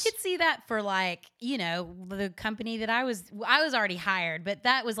carts. I could see that for the company that I was already hired, but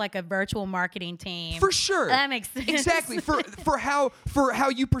that was like a virtual marketing team. For sure. That makes sense. Exactly. For how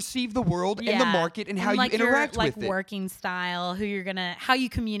you perceive the world and the market and how you interact with it. Like working style, how you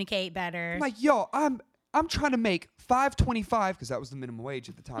communicate better. I'm like, yo, I'm trying to make $5.25 because that was the minimum wage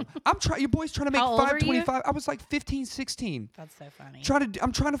at the time. Your boy's trying to make $5.25. I was like 15, 16. That's so funny.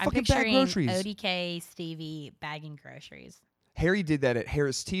 I'm trying to fucking bag groceries. ODK Stevie bagging groceries. Harry did that at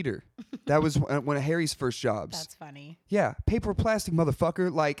Harris Teeter. That was one of Harry's first jobs. That's funny. Yeah, paper or plastic,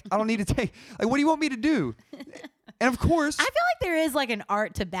 motherfucker. Like, I don't need to take. Like, what do you want me to do? And of course, I feel like there is like an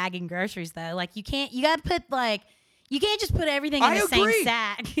art to bagging groceries though. Like you got to put like. You can't just put everything in the same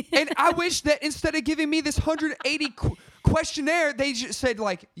sack. And I wish that instead of giving me this 180 questionnaire, they just said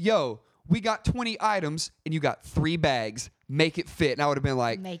like, yo, we got 20 items and you got 3 bags. Make it fit. And I would have been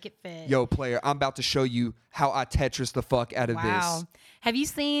like, make it fit. Yo, player, I'm about to show you how I Tetris the fuck out of this. Have you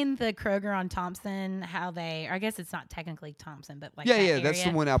seen the Kroger on Thompson, I guess it's not technically Thompson, but like Yeah, that's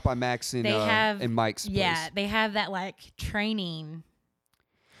the one out by Max and Mike's place. Yeah, they have that like training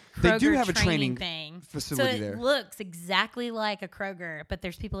Kroger they do have a training facility there. So it looks exactly like a Kroger, but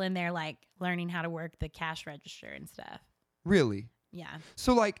there's people in there like learning how to work the cash register and stuff. Really? Yeah.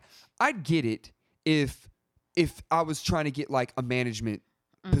 So like I'd get it if I was trying to get like a management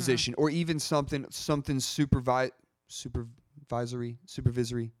position or even something supervisory.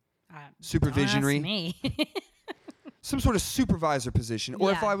 Me. Some sort of supervisor position,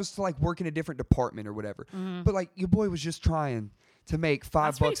 or if I was to like work in a different department or whatever. But like your boy was just trying to make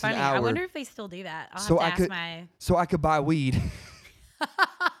 $5 an hour. I wonder if they still do that. I'll have to ask so I could buy weed.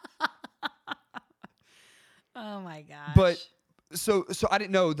 Oh my gosh. But so I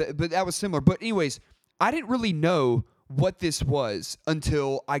didn't know that, but that was similar. But anyways, I didn't really know what this was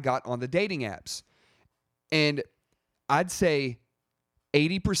until I got on the dating apps. And I'd say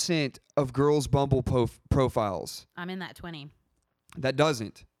 80% of girls' Bumble profiles. I'm in that 20. That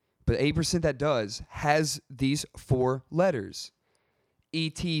doesn't. But 80% that does has these 4 letters.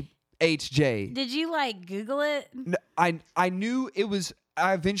 ETHJ. Did you like Google it? No, I knew it was.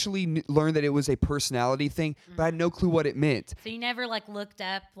 I eventually learned that it was a personality thing, but I had no clue what it meant. So you never like looked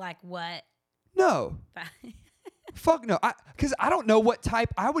up like what? No. Fuck no. Because I don't know what type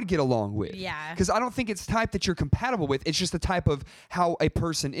I would get along with. Yeah. Because I don't think it's type that you're compatible with. It's just the type of how a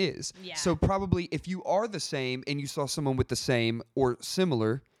person is. Yeah. So probably if you are the same and you saw someone with the same or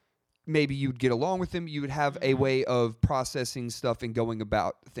similar, maybe you'd get along with them. You would have a way of processing stuff and going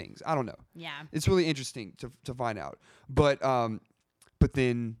about things. I don't know. Yeah. It's really interesting to find out. But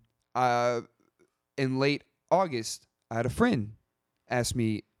then in late August, I had a friend ask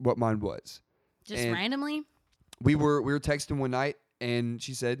me what mine was. Just And randomly? we were texting one night, and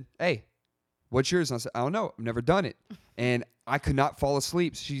she said, "Hey, what's yours?" And I said, "I don't know. I've never done it." And I could not fall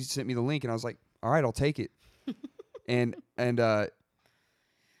asleep. She sent me the link, and I was like, "All right, I'll take it." and And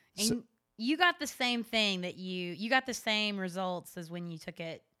you got the same thing that you got the same results as when you took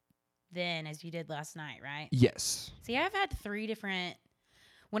it then as you did last night, right? yes. See, I've had 3 different.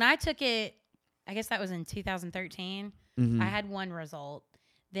 When I took it, I guess that was in 2013. Mm-hmm. I had one result.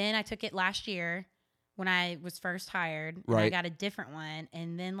 Then I took it last year when I was first hired, and I Right. got a different one.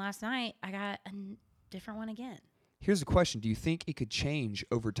 And then last night I got a different one again. Here's a question: do you think it could change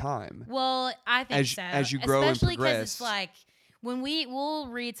over time? Well, I think so. As you grow and especially because progress. it's like when we'll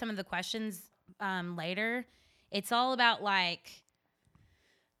read some of the questions later. It's all about like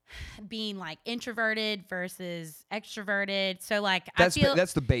being like introverted versus extroverted. So like I feel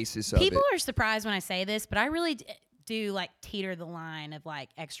That's the basis of it. people are surprised when I say this, but I really do like teeter the line of like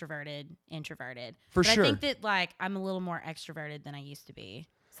extroverted, introverted. For but sure. I think that like I'm a little more extroverted than I used to be.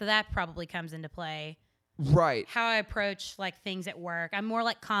 So that probably comes into play. Right. How I approach like things at work. I'm more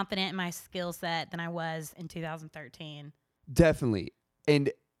like confident in my skill set than I was in 2013. Definitely.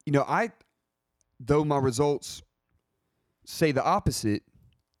 And though my results say the opposite,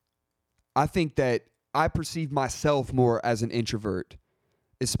 I think that I perceive myself more as an introvert,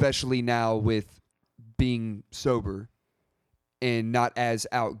 especially now with being sober and not as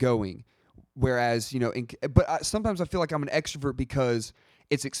outgoing. Whereas, sometimes I feel like I'm an extrovert because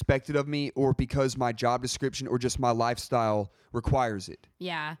it's expected of me, or because my job description or just my lifestyle requires it.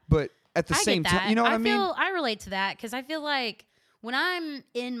 Yeah. But at the I same get that. time, you know what I mean? I relate to that because I feel like when I'm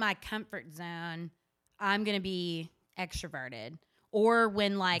in my comfort zone, I'm going to be extroverted. Or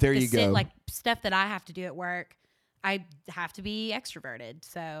when like There you go. like stuff that I have to do at work, I have to be extroverted.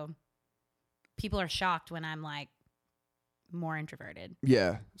 So people are shocked when I'm like more introverted.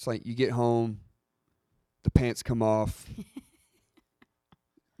 Yeah. It's like you get home, the pants come off,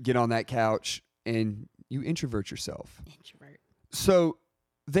 get on that couch, and you introvert yourself. Introvert. So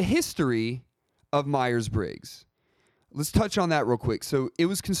the history of Meyers-Briggs. Let's touch on that real quick. So it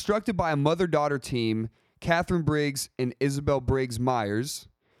was constructed by a mother-daughter team, Catherine Briggs and Isabel Briggs Myers,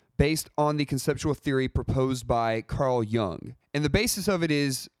 based on the conceptual theory proposed by Carl Jung. And the basis of it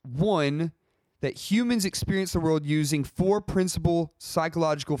is, 1, that humans experience the world using 4 principal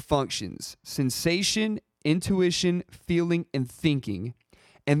psychological functions: sensation, intuition, feeling, and thinking.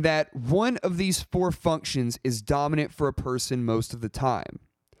 And that one of these 4 functions is dominant for a person most of the time.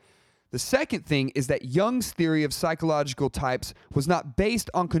 The second thing is that Jung's theory of psychological types was not based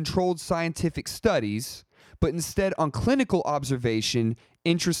on controlled scientific studies, but instead on clinical observation,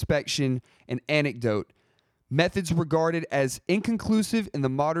 introspection, and anecdote, methods regarded as inconclusive in the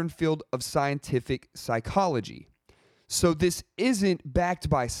modern field of scientific psychology. So this isn't backed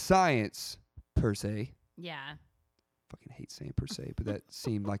by science, per se. Yeah, Fucking hate saying per se, but that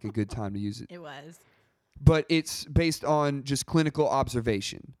seemed like a good time to use it. it was. But it's based on just clinical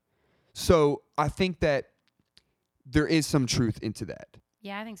observation. So I think that there is some truth into that.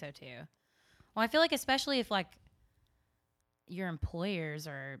 Yeah, I think so too. Well, I feel like especially if like your employers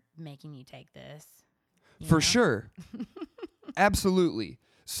are making you take this. For sure. Absolutely.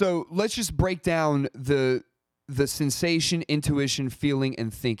 So let's just break down the sensation, intuition, feeling,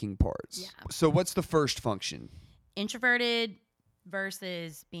 and thinking parts. Yeah. So what's the first function? Introverted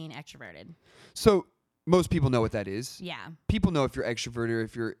versus being extroverted. So most people know what that is. Yeah. People know if you're extroverted or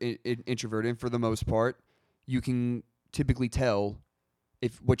if you're introverted. And for the most part, you can typically tell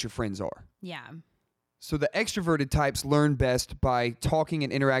what your friends are. Yeah. So the extroverted types learn best by talking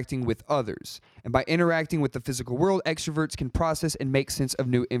and interacting with others. And by interacting with the physical world, extroverts can process and make sense of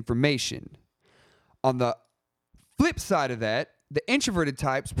new information. On the flip side of that, the introverted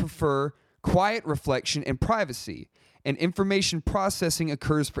types prefer quiet reflection and privacy. And information processing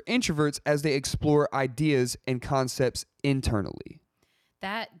occurs for introverts as they explore ideas and concepts internally.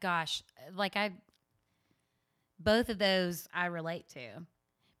 Both of those I relate to.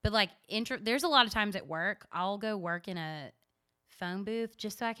 But like there's a lot of times at work, I'll go work in a phone booth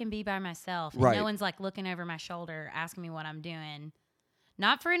just so I can be by myself. And Right. no one's like looking over my shoulder, asking me what I'm doing.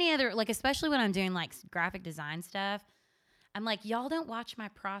 Not for any other, like especially when I'm doing like graphic design stuff. I'm like, y'all don't watch my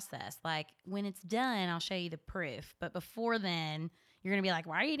process. Like when it's done, I'll show you the proof. But before then, you're going to be like,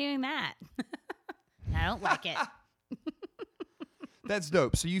 why are you doing that? And I don't like it. That's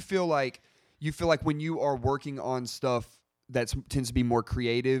dope. So you feel like when you are working on stuff that tends to be more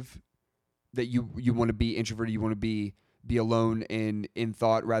creative, that you want to be introverted, you want to be alone and in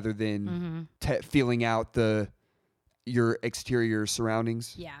thought rather than feeling out your exterior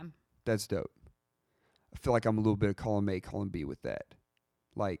surroundings. Yeah. That's dope. I feel like I'm a little bit of column A, column B with that.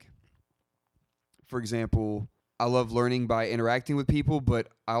 Like, for example, I love learning by interacting with people, but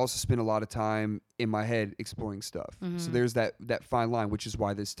I also spend a lot of time in my head exploring stuff. So there's that fine line, which is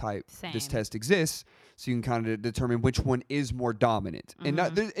why this test exists. So you can kind of determine which one is more dominant. And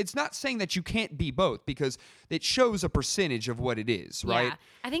it's not saying that you can't be both, because it shows a percentage of what it is, right? Yeah.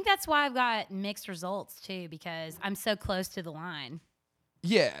 I think that's why I've got mixed results too, because I'm so close to the line.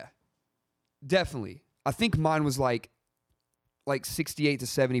 Yeah, definitely. I think mine was like 68 to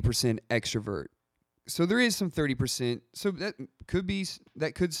 70% extrovert. So there is some 30%. So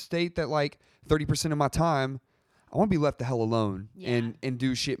that could state that like 30% of my time, I want to be left the hell alone and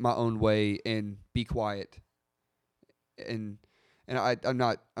do shit my own way and be quiet. And I'm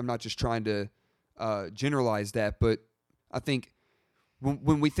not just trying to generalize that, but I think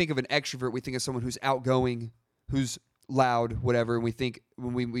when we think of an extrovert, we think of someone who's outgoing, who's loud, whatever. And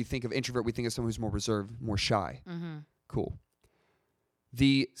when we think of introvert, we think of someone who's more reserved, more shy. Cool.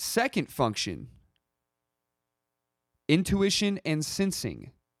 The second function, intuition and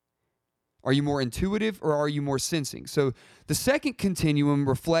sensing. Are you more intuitive or are you more sensing? So the second continuum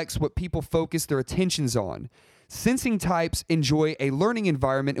reflects what people focus their attentions on. Sensing types enjoy a learning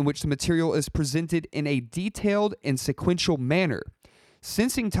environment in which the material is presented in a detailed and sequential manner.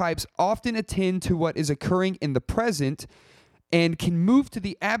 Sensing types often attend to what is occurring in the present and can move to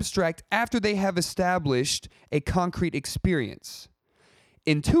the abstract after they have established a concrete experience.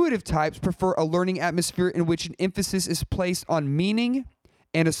 Intuitive types prefer a learning atmosphere in which an emphasis is placed on meaning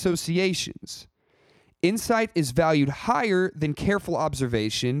and associations. Insight is valued higher than careful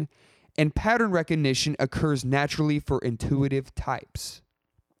observation, and pattern recognition occurs naturally for intuitive types.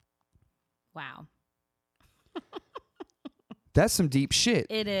 Wow. That's some deep shit.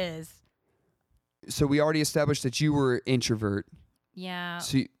 It is. So we already established that you were introvert. Yeah.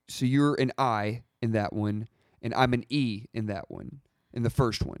 So you're an I in that one, and I'm an E in that one, in the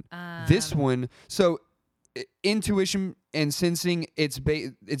first one. This one, so intuition and sensing, it's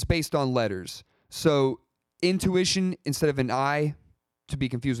based on letters. So intuition, instead of an I, to be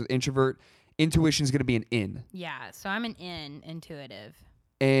confused with introvert, intuition is going to be an N. Yeah, so I'm an N, intuitive.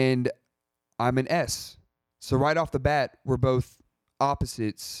 And I'm an S. So right off the bat, we're both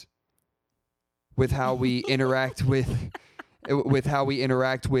opposites with how we interact with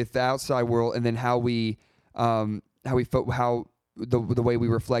the outside world, and then how the way we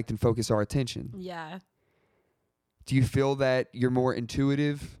reflect and focus our attention. Yeah. Do you feel that you're more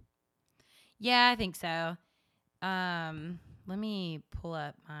intuitive? Yeah, I think so. Let me pull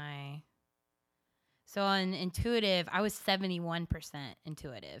up my... So on intuitive, I was 71%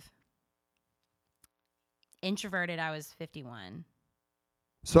 intuitive. Introverted, I was 51.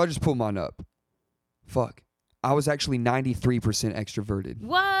 So I just pulled mine up. Fuck. I was actually 93% extroverted.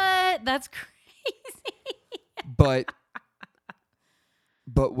 What? That's crazy. But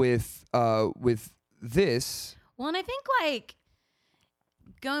with this... Well, and I think like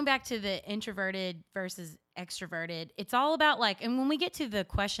going back to the introverted versus extroverted, it's all about like, and when we get to the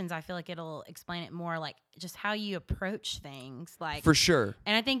questions, I feel like it'll explain it more, like just how you approach things. Like, for sure.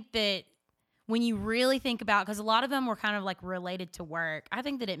 And I think that when you really think about, because a lot of them were kind of like related to work, I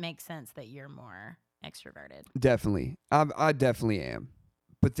think that it makes sense that you're more extroverted. Definitely. I definitely am.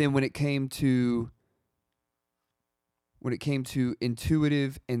 But then when it came to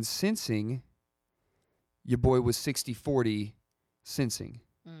intuitive and sensing, your boy was 60-40 sensing.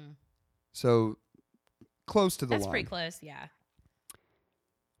 So close to the line. That's pretty close, yeah.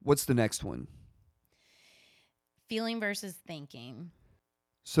 What's the next one? Feeling versus thinking.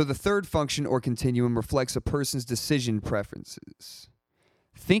 So the third function or continuum reflects a person's decision preferences.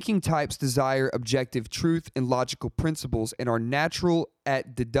 Thinking types desire objective truth and logical principles and are natural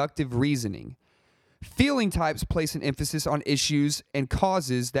at deductive reasoning. Feeling types place an emphasis on issues and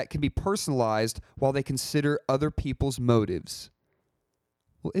causes that can be personalized while they consider other people's motives.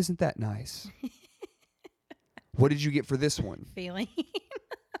 Well, isn't that nice? What did you get for this one? Feeling.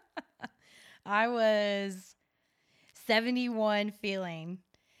 I was 71 feeling.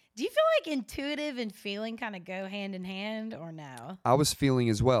 Do you feel like intuitive and feeling kind of go hand in hand or no? I was feeling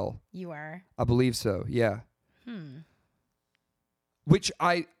as well. You are? I believe so, yeah. Which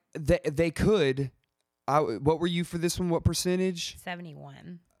they could... what were you for this one? What percentage?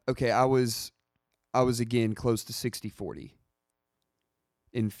 71. Okay, I was again close to 60-40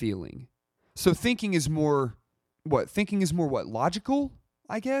 in feeling. So thinking is more logical,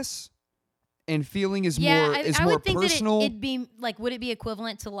 I guess, and feeling is more I would think personal. That it'd be like, would it be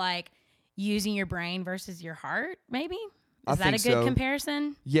equivalent to like using your brain versus your heart? Maybe is that a good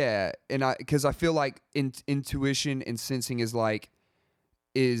comparison? Yeah, and because I feel like intuition and sensing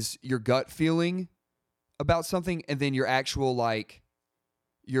is your gut feeling. about something, and then your actual, like,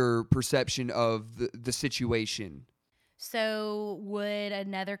 your perception of the situation. So would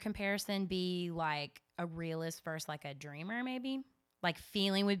another comparison be like a realist versus like a dreamer, maybe? Like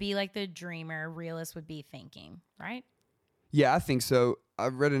feeling would be like the dreamer, realist would be thinking, right? Yeah, I think so.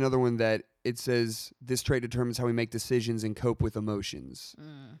 I've read another one that it says this trait determines how we make decisions and cope with emotions.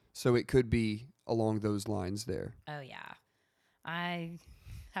 So it could be along those lines there. Oh, yeah. I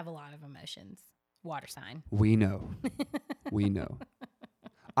have a lot of emotions. Water sign. We know. We know.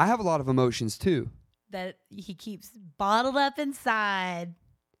 I have a lot of emotions too. That he keeps bottled up inside.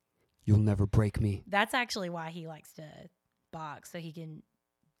 You'll never break me. That's actually why he likes to box, so he can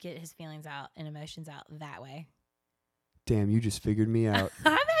get his feelings out and emotions out that way. Damn, you just figured me out.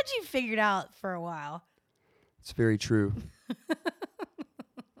 I've had you figured out for a while. It's very true.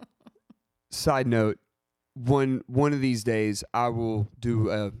 Side note, one of these days I will do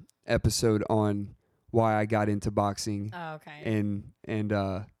a episode on why I got into boxing. Oh, okay.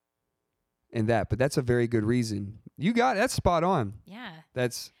 And that, but that's a very good reason. You got that's spot on. Yeah.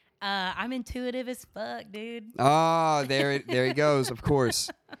 That's I'm intuitive as fuck, dude. There it goes, of course.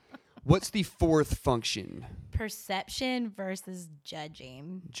 What's the fourth function? Perception versus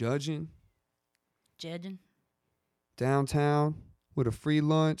judging. Judging. Downtown with a free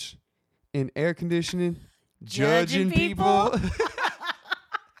lunch and air conditioning. Judging people.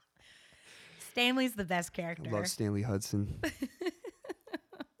 Stanley's the best character. I love Stanley Hudson.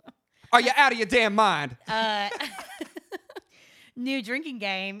 Are you out of your damn mind? New drinking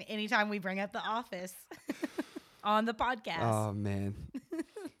game anytime we bring up The Office on the podcast. Oh, man.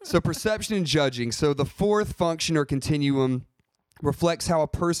 So perception and judging. So the fourth function or continuum reflects how a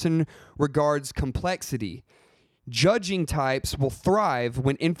person regards complexity. Judging types will thrive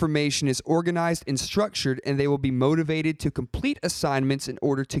when information is organized and structured, and they will be motivated to complete assignments in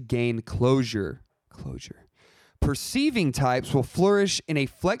order to gain closure. Perceiving types will flourish in a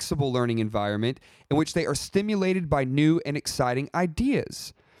flexible learning environment in which they are stimulated by new and exciting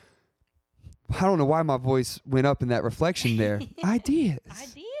ideas. I don't know why my voice went up in that reflection there. Ideas.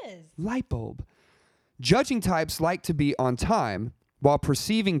 Light bulb. Judging types like to be on time, while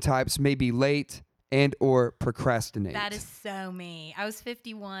perceiving types may be late and or procrastinate. That is so me. I was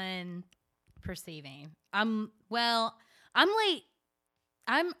 51 perceiving. I'm late.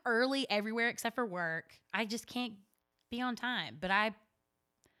 I'm early everywhere except for work. I just can't be on time, but I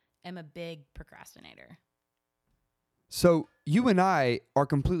am a big procrastinator. So you and I are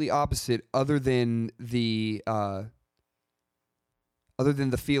completely opposite other than the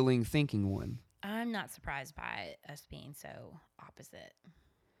feeling thinking one. I'm not surprised by us being so opposite.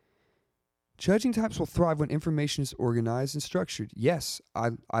 Judging types will thrive when information is organized and structured. Yes,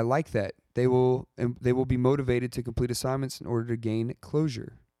 I like that. They will be motivated to complete assignments in order to gain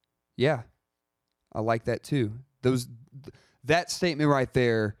closure. Yeah, I like that too. That statement right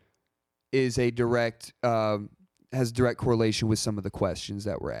there is a direct has direct correlation with some of the questions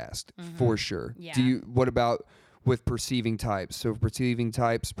that were asked for sure. Yeah. What about with perceiving types? So perceiving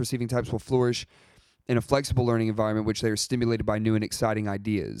types will flourish in a flexible learning environment which they are stimulated by new and exciting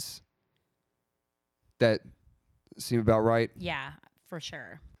ideas. That seem about right? Yeah, for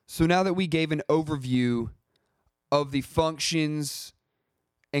sure. So now that we gave an overview of the functions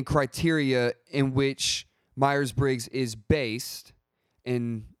and criteria in which Meyers-Briggs is based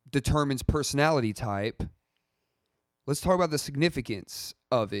and determines personality type, let's talk about the significance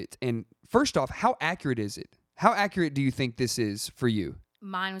of it. And first off, how accurate is it? How accurate do you think this is for you?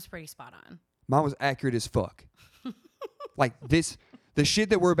 Mine was pretty spot on. Mine was accurate as fuck. Like this, the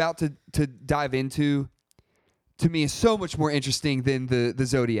shit that we're about to dive into, to me, is so much more interesting than the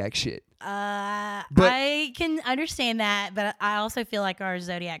Zodiac shit. I can understand that, but I also feel like our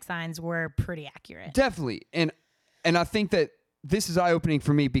Zodiac signs were pretty accurate. Definitely. And I think that this is eye-opening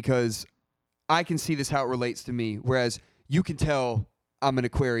for me because I can see this how it relates to me, whereas you can tell I'm an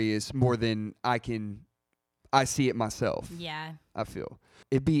Aquarius more than I see it myself. Yeah. I feel.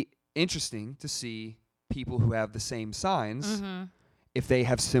 It'd be interesting to see people who have the same signs if they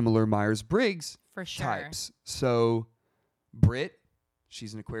have similar Myers-Briggs for sure. types. So Britt,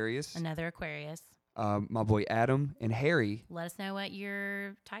 she's an Aquarius. Another Aquarius. My boy Adam and Harry. Let us know what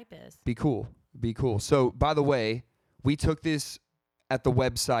your type is. Be cool. So, by the way, we took this at the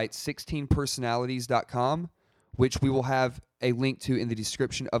website 16personalities.com, which we will have a link to in the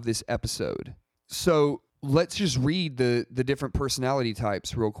description of this episode. So let's just read the different personality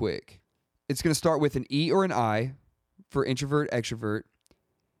types real quick. It's going to start with an E or an I for introvert, extrovert,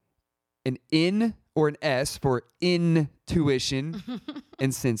 an N or an S for intuition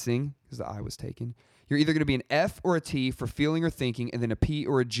and sensing, because the I was taken. You're either going to be an F or a T for feeling or thinking, and then a P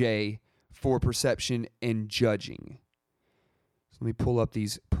or a J for perception and judging. So let me pull up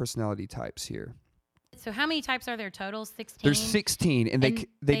these personality types here. So how many types are there total? 16? There's 16, and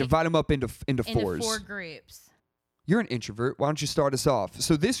they divide them up into fours. Into 4 groups. You're an introvert. Why don't you start us off?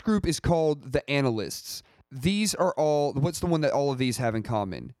 So this group is called the analysts. These are all, what's the one that all of these have in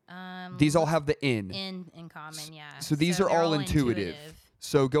common? These all have the N. In common, yeah. So these are all intuitive.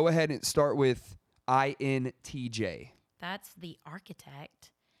 So go ahead and start with INTJ. That's the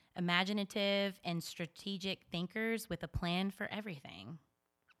architect, imaginative and strategic thinkers with a plan for everything.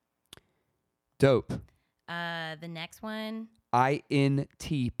 Dope. The next one.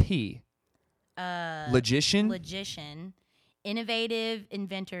 INTP. Logician. Innovative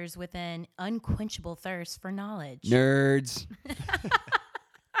inventors with an unquenchable thirst for knowledge. Nerds.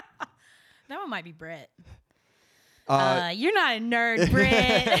 That one might be Britt. You're not a nerd,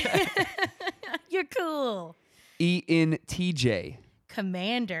 Britt. You're cool. ENTJ.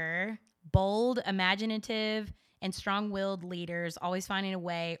 Commander, bold, imaginative, and strong-willed leaders, always finding a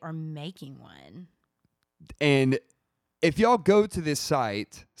way or making one. And if y'all go to this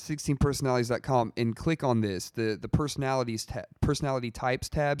site, 16personalities.com, and click on this, the personality types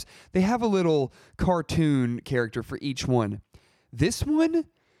tabs, they have a little cartoon character for each one. This one,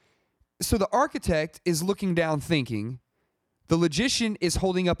 so the architect is looking down thinking. The logician is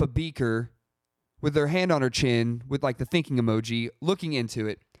holding up a beaker with their hand on her chin with like the thinking emoji, looking into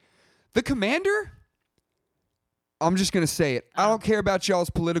it. The commander, I'm just going to say it. I don't care about y'all's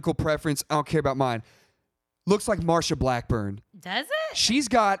political preference. I don't care about mine. Looks like Marsha Blackburn. Does it?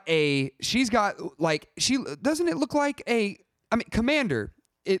 Doesn't it look like commander.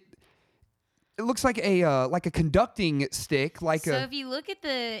 It looks like a conducting stick,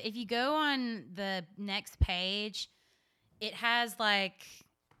 if you go on the next page, it has like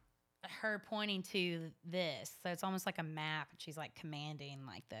her pointing to this. So it's almost like a map, and she's like commanding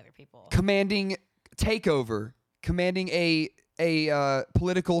like the other people. Commanding takeover. Commanding a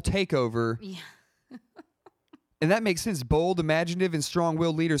political takeover. Yeah. And that makes sense. Bold, imaginative, and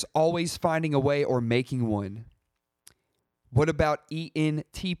strong-willed leaders always finding a way or making one. What about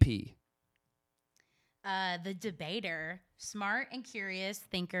ENTP? The debater, smart and curious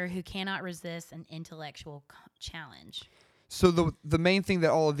thinker who cannot resist an intellectual challenge. So the main thing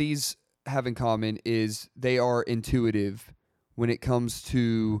that all of these have in common is they are intuitive when it comes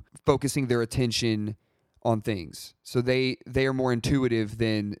to focusing their attention on things. So they are more intuitive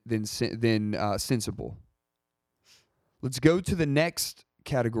than sensible. Let's go to the next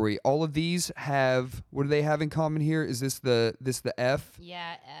category. All of these have, what do they have in common here? Is this the F?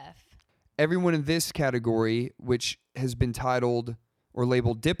 Yeah, F. Everyone in this category, which has been titled or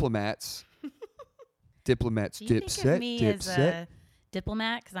labeled diplomats. Diplomats, Do you think of me as dipset. a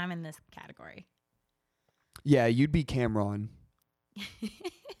diplomat? Because I'm in this category. Yeah, you'd be Cameron.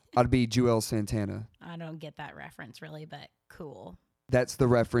 I'd be Joel Santana. I don't get that reference really, but cool. That's the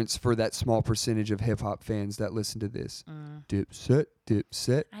reference for that small percentage of hip-hop fans that listen to this.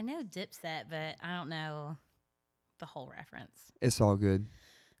 Dipset. I know Dipset, but I don't know the whole reference. It's all good.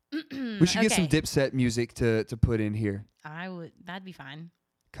 We should get some Dipset music to put in here. That'd be fine.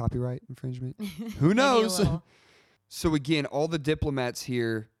 Copyright infringement? Who knows? So again, all the diplomats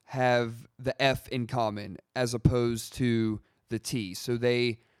here have the F in common as opposed to the T. So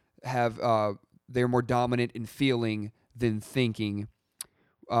they have they're more dominant in feeling than thinking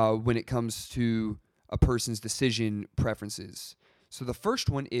when it comes to a person's decision preferences. So the first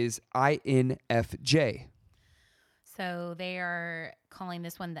one is INFJ. So they are calling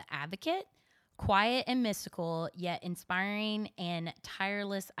this one the advocate, quiet and mystical, yet inspiring and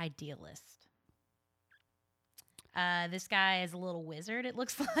tireless idealist. This guy is a little wizard, it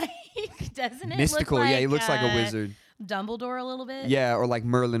looks like, doesn't it? Mystical, look like, yeah, he looks like a wizard. Dumbledore a little bit. Yeah, or like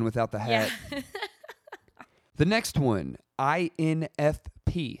Merlin without the hat. Yeah. The next one,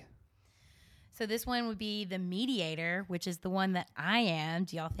 INFP. So this one would be the mediator, which is the one that I am.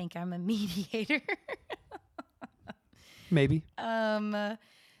 Do y'all think I'm a mediator? Maybe.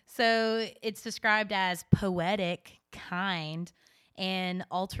 So it's described as poetic, kind, and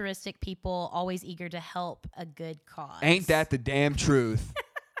altruistic people, always eager to help a good cause. Ain't that the damn truth?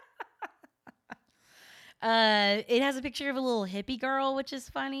 It has a picture of a little hippie girl, which is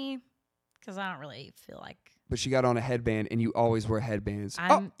funny because I don't really feel like. But she got on a headband, and you always wear headbands.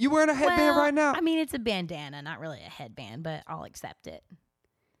 I'm, you wearing a headband right now? I mean, it's a bandana, not really a headband, but I'll accept it.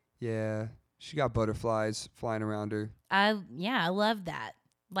 Yeah, she got butterflies flying around her. I love that.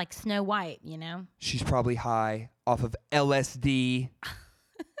 Like Snow White, you know? She's probably high off of LSD.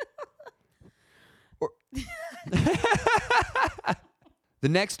 The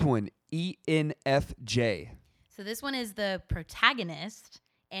next one, ENFJ. So this one is the protagonist,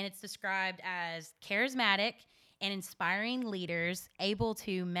 and it's described as charismatic and inspiring leaders able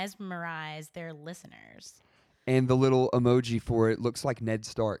to mesmerize their listeners. And the little emoji for it looks like Ned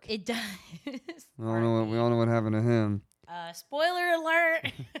Stark. It does. We all know what happened to him. Spoiler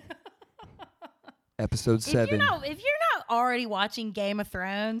alert. Episode 7. If you're not already watching Game of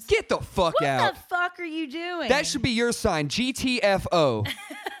Thrones, Get the fuck out. What the fuck are you doing? That should be your sign. GTFO.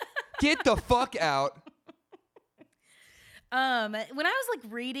 Get the fuck out. When I was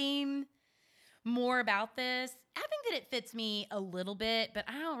like reading more about this, I think that it fits me a little bit, but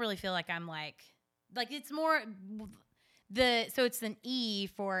I don't really feel like I'm like it's more so it's an E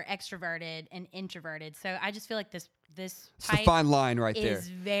for extroverted and introverted. So I just feel like this It's type the fine line right there. is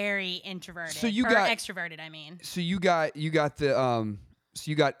very introverted. So you or got extroverted, I mean. So you got the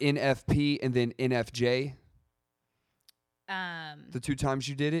so you got NFP and then NFJ. The 2 times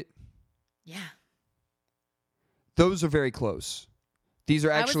you did it? Yeah. Those are very close. These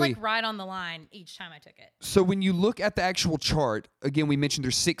are actually I was like right on the line each time I took it. So when you look at the actual chart, again, we mentioned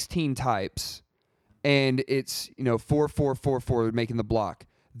there's 16 types, and it's 4, 4, 4, 4 making the block.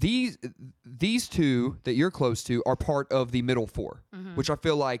 These 2 that you're close to are part of the middle 4, which I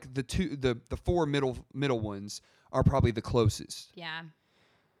feel like the 4 middle ones are probably the closest. Yeah.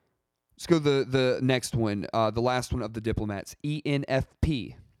 Let's go the next one, the last one of the diplomats,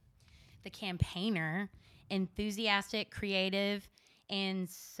 ENFP. The campaigner, enthusiastic, creative, and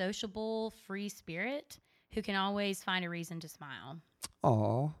sociable free spirit who can always find a reason to smile.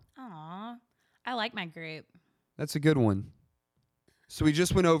 Aw. I like my group. That's a good one. So we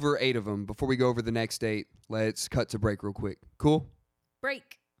just went over 8 of them. Before we go over the next 8, let's cut to break real quick. Cool?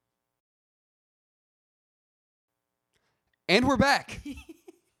 Break. And we're back.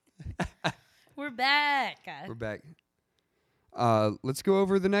 We're back. We're back. Let's go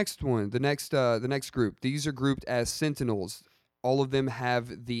over the next one. The next group. These are grouped as sentinels. All of them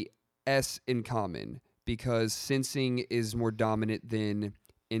have the S in common because sensing is more dominant than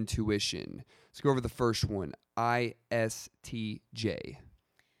intuition. Let's go over the first one. ISTJ.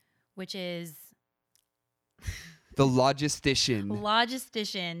 Which is the logistician.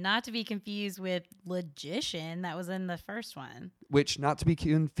 Logistician, not to be confused with logician that was in the first one. Which not to be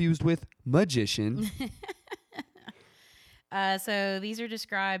confused with magician. So these are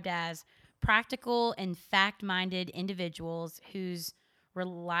described as practical and fact-minded individuals whose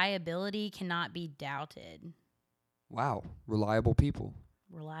reliability cannot be doubted. Wow, reliable people.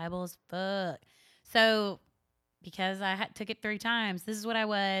 Reliable as fuck. So because I took it 3 times, this is what I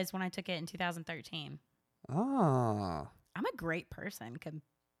was when I took it in 2013. Ah. I'm a great person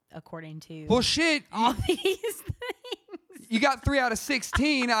according to well, shit. all these things. You got 3 out of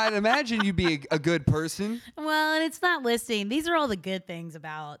 16. I'd imagine you'd be a good person. Well, and it's not listing. These are all the good things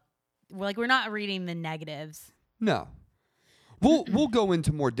about. We're not reading the negatives. No. We'll go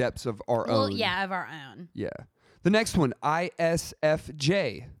into more depths of our own. Well, yeah, of our own. Yeah. The next one,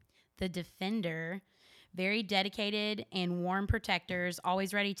 ISFJ. The defender, very dedicated and warm protectors,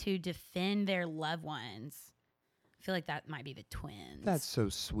 always ready to defend their loved ones. I feel like that might be the twins. That's so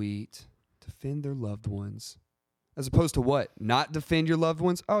sweet. Defend their loved ones. As opposed to what? Not defend your loved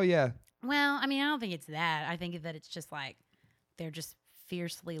ones? Oh, yeah. Well, I mean, I don't think it's that. I think that it's just like they're just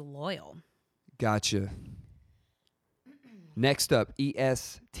fiercely loyal. Gotcha. Next up,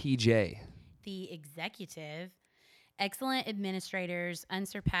 ESTJ. The executive, excellent administrators,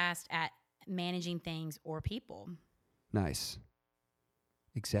 unsurpassed at managing things or people. Nice.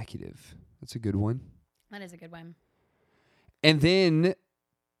 Executive. That's a good one. That is a good one. And then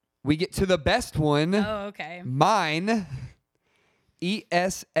we get to the best one. Oh, okay. Mine,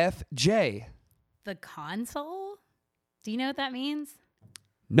 ESFJ. The console? Do you know what that means?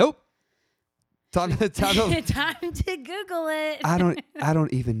 Nope. Time to Time to Google it. I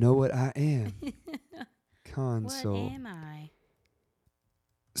don't even know what I am. Console. What am I?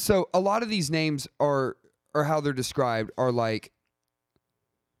 So a lot of these names are how they're described are like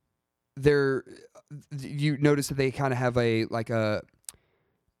you notice that they kind of have a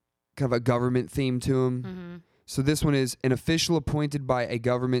government theme to them. Mm-hmm. So this one is an official appointed by a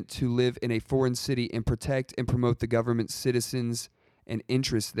government to live in a foreign city and protect and promote the government's citizens and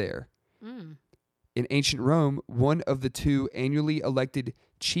interests there. Mm. In ancient Rome, one of the 2 annually elected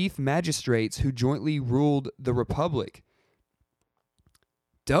chief magistrates who jointly ruled the republic.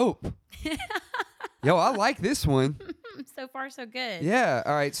 Dope. Yo, I like this one. So far, so good. Yeah.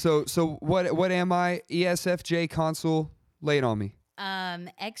 All right. So what am I? ESFJ console. Lay it on me.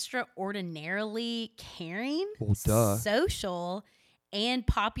 Extraordinarily caring, Well, duh. social, and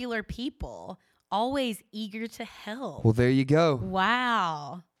popular people. Always eager to help. Well, there you go.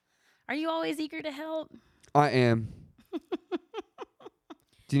 Wow. Are you always eager to help? I am.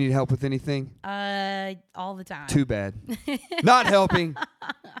 Do you need help with anything? All the time. Too bad. Not helping.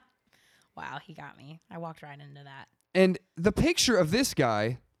 Wow, he got me. I walked right into that. And the picture of this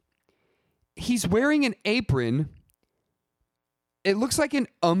guy, he's wearing an apron. It looks like an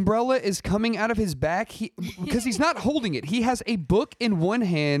umbrella is coming out of his back because he's not holding it. He has a book in one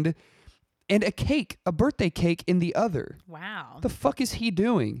hand and a birthday cake in the other. Wow. The fuck is he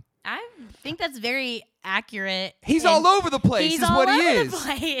doing? I think that's very accurate. He's all over the place, is what he is.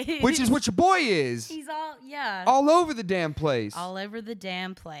 Place. Which is what your boy is. He's all all over the damn place. All over the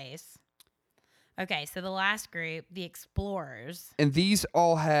damn place. Okay, so the last group, the explorers. And these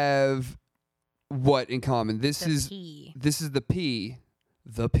all have what in common? This is the P.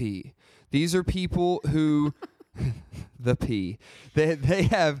 The P. These are people who the P. They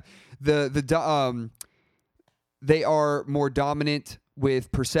have they are more dominant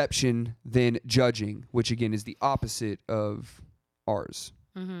with perception than judging, which again is the opposite of ours.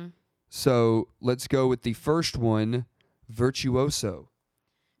 Mm-hmm. So let's go with the first one, virtuoso.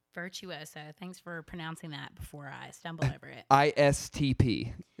 Virtuoso. Thanks for pronouncing that before I stumble over it.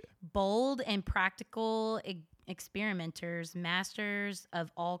 ISTP. Bold and practical experimenters, masters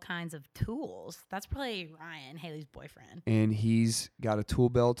of all kinds of tools. That's probably Ryan, Haley's boyfriend. And he's got a tool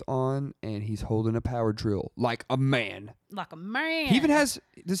belt on, and he's holding a power drill like a man. Like a man. He even has,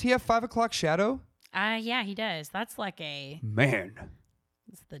 does he have 5 o'clock shadow? Yeah, he does. That's like a... Man.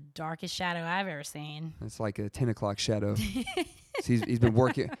 It's the darkest shadow I've ever seen. It's like a 10 o'clock shadow. He's been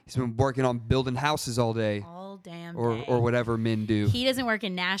working on building houses all day. All damn or day. Or whatever men do. He doesn't work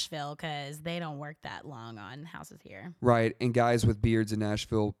in Nashville because they don't work that long on houses here. Right, and guys with beards in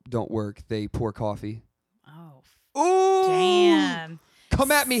Nashville don't work. They pour coffee. Oh. Ooh! Damn.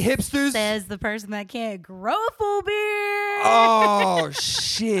 Come at me, hipsters. Says the person that can't grow a full beard. Oh,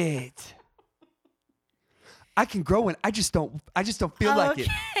 shit. I can grow one. I just don't feel like it.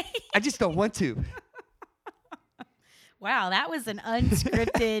 I just don't want to. Wow, that was an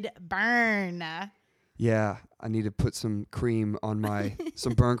unscripted burn. Yeah, I need to put some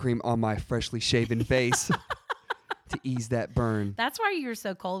burn cream on my freshly shaven face to ease that burn. That's why you were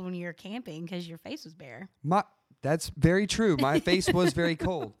so cold when you were camping, because your face was bare. That's very true. My face was very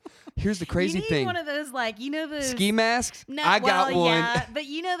cold. Here's the crazy you need thing. One of those, those ski masks. No, I got one. Yeah, but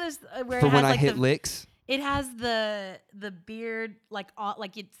you know those where for it has when I hit licks. It has the beard like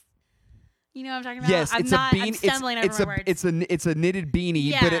it's. You know what I'm talking about? Yes, I'm stumbling over my words. It's a knitted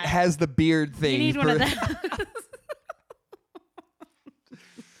beanie, but it has the beard thing. You need one of those.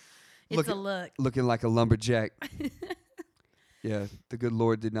 It's a look. Looking like a lumberjack. Yeah, the good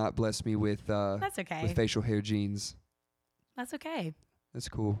Lord did not bless me with that's okay. with facial hair genes. That's okay. That's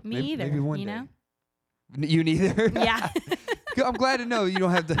cool. Me either. Maybe one day. Know? You neither? Yeah. I'm glad to know you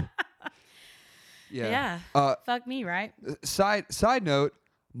don't have to. Yeah. Fuck me, right? Side note,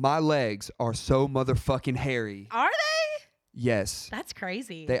 my legs are so motherfucking hairy. Are they? Yes. That's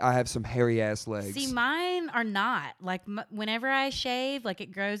crazy. I have some hairy ass legs. See, mine are not. Like whenever I shave, like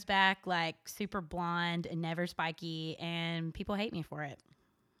it grows back like super blonde and never spiky, and people hate me for it.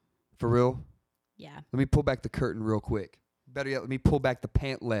 For real? Yeah. Let me pull back the curtain real quick. Better yet, let me pull back the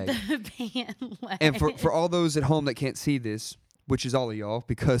pant leg. The pant leg. And for all those at home that can't see this, which is all of y'all,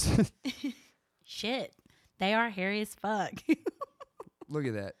 because shit, they are hairy as fuck. Look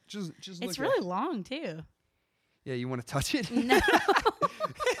at that. Just look. It's really long too. Yeah, you want to touch it? No.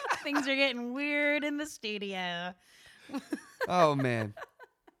 Things are getting weird in the studio. Oh man.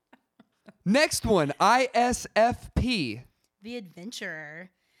 Next one, ISFP. The adventurer.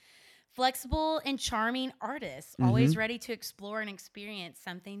 Flexible and charming artist, always ready to explore and experience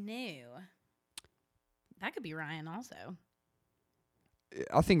something new. That could be Ryan also.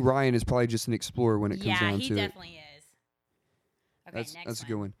 I think Ryan is probably just an explorer when it comes down to it. Yeah, he definitely is. Okay, that's a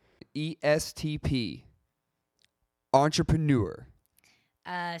good one. ESTP. Entrepreneur.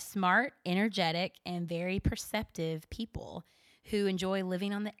 Smart, energetic, and very perceptive people who enjoy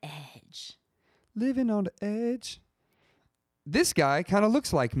living on the edge. Living on the edge. This guy kind of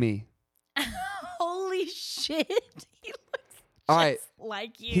looks like me. Holy shit. He looks all right.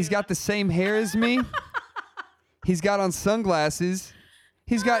 like you. He's got the same hair as me. He's got on sunglasses.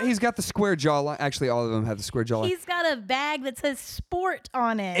 He's got the square jawline. Actually, all of them have the square jawline. He's got a bag that says sport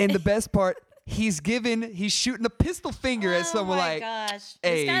on it. And the best part, he's shooting a pistol finger at someone like, gosh.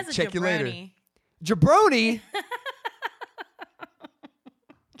 Hey, this guy's a check jabroni. you later. Jabroni?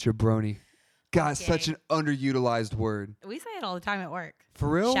 Jabroni. God, Okay. such an underutilized word. We say it all the time at work. For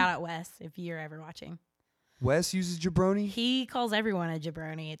real? Shout out Wes if you're ever watching. Wes uses jabroni? He calls everyone a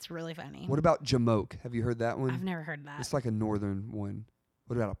jabroni. It's really funny. What about jamoke? Have you heard that one? I've never heard of that. It's like a northern one.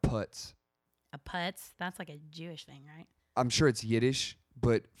 What about a putz? A putz? That's like a Jewish thing, right? I'm sure it's Yiddish.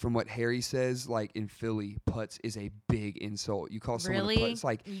 But from what Harry says, like in Philly, putz is a big insult. You call someone a Really? putz,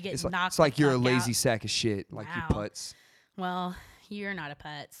 like You get it's knocked like the you're a fuck lazy out. sack of shit. Like you Wow. putz. Well, you're not a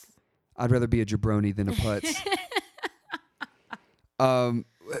putz. I'd rather be a jabroni than a putz.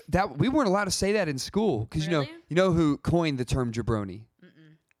 That we weren't allowed to say that in school because Really? you know who coined the term jabroni?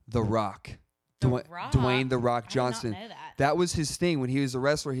 Mm-mm. The Rock. The Dwayne Rock? Dwayne The Rock I did Johnson. not know that. That was his thing. When he was a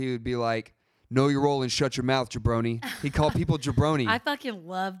wrestler, he would be like, "Know your role and shut your mouth, jabroni." He called people jabroni. I fucking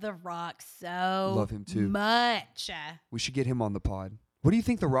love The Rock so Love him too. much. We should get him on the pod. What do you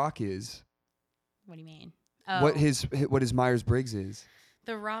think The Rock is? What do you mean? Oh, What his Meyers-Briggs is?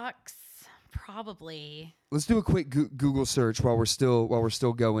 The Rock's probably. Let's do a quick Google search while we're still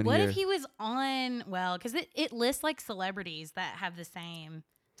going What here. if he was on? Well, because it lists like celebrities that have the same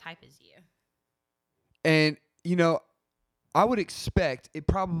type as you. And I would expect, it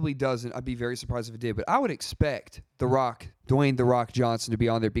probably doesn't. I'd be very surprised if it did, but I would expect The Rock, Dwayne The Rock Johnson, to be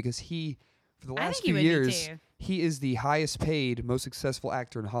on there because he, for the last few years, he is the highest paid, most successful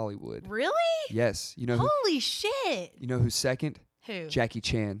actor in Hollywood. Really? Yes. Holy shit. You know who's second? Who? Jackie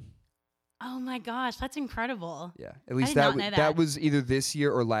Chan. Oh my gosh, that's incredible. Yeah. At least did not know that. was either this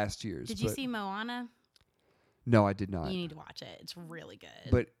year or last year's. Did you see Moana? No, I did not. You need to watch it. It's really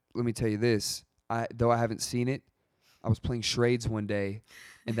good. But let me tell you this. Though I haven't seen it, I was playing charades one day,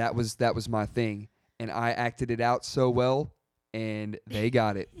 and that was my thing. And I acted it out so well, and they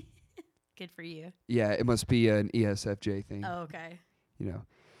got it. Good for you. Yeah, it must be an ESFJ thing. Oh, okay.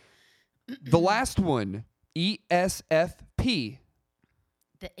 The last one, ESFP.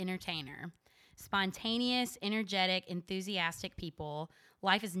 The entertainer. Spontaneous, energetic, enthusiastic people.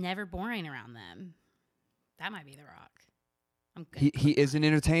 Life is never boring around them. That might be The Rock. I'm good. He is an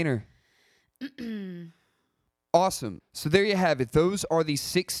entertainer. Awesome. So there you have it. Those are the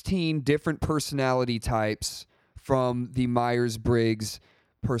 16 different personality types from the Meyers-Briggs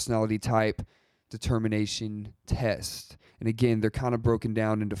personality type determination test. And again, they're kind of broken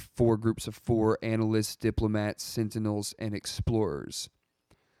down into 4 groups of 4: analysts, diplomats, sentinels, and explorers.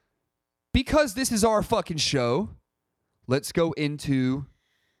 Because this is our fucking show, let's go into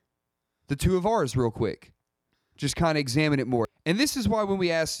the 2 of ours real quick. Just kind of examine it more. And this is why when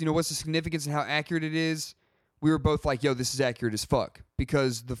we asked, what's the significance and how accurate it is, we were both like, yo, this is accurate as fuck.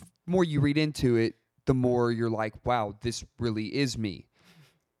 Because the more you read into it, the more you're like, wow, this really is me.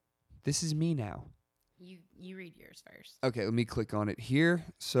 This is me now. You read yours first. Okay, let me click on it here.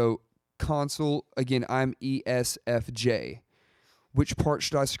 So console, again, I'm ESFJ. Which part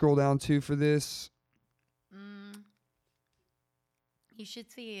should I scroll down to for this? You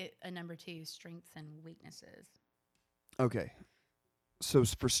should see a number 2, strengths and weaknesses. Okay. So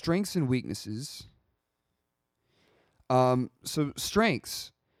for strengths and weaknesses, so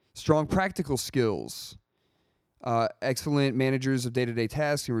strengths, strong practical skills, excellent managers of day-to-day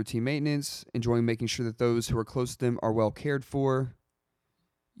tasks and routine maintenance, enjoying making sure that those who are close to them are well cared for.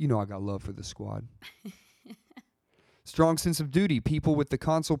 I got love for the squad. Strong sense of duty. People with the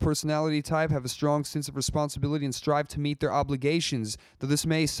console personality type have a strong sense of responsibility and strive to meet their obligations, though this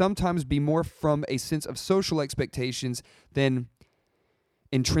may sometimes be more from a sense of social expectations than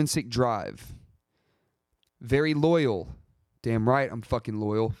intrinsic drive. Very loyal. Damn right, I'm fucking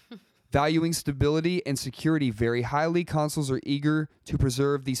loyal. Valuing stability and security very highly, consoles are eager to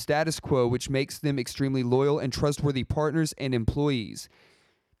preserve the status quo, which makes them extremely loyal and trustworthy partners and employees.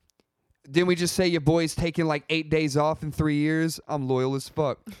 Didn't we just say your boy's taking like 8 days off in 3 years? I'm loyal as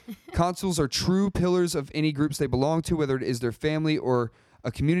fuck. Consuls are true pillars of any groups they belong to, whether it is their family or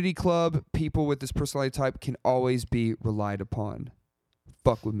a community club. People with this personality type can always be relied upon.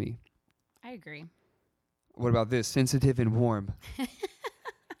 Fuck with me. I agree. What about this? Sensitive and warm.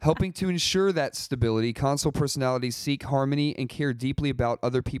 Helping to ensure that stability, console personalities seek harmony and care deeply about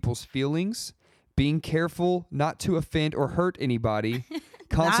other people's feelings. Being careful not to offend or hurt anybody.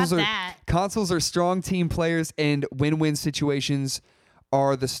 Consoles are strong team players, and win-win situations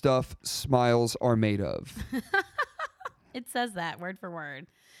are the stuff smiles are made of. It says that word for word.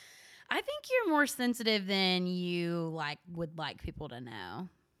 I think you're more sensitive than you would like people to know.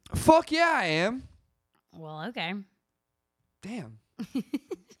 Fuck yeah, I am. Well, okay. Damn.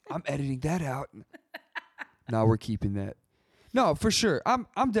 I'm editing that out. No, we're keeping that. No, for sure.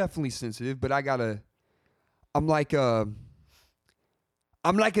 I'm definitely sensitive, but I'm like an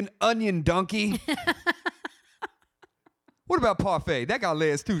onion donkey. What about parfait? That got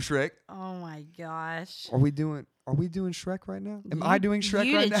legs too, Shrek. Oh my gosh. Are we doing Shrek right now? I doing Shrek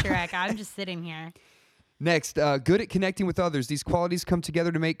right now? You did Shrek. I'm just sitting here. Next, good at connecting with others. These qualities come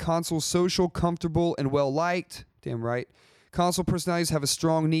together to make consoles social, comfortable, and well-liked. Damn right. Console personalities have a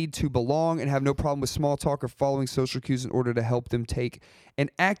strong need to belong and have no problem with small talk or following social cues in order to help them take an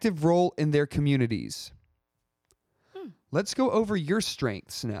active role in their communities. Let's go over your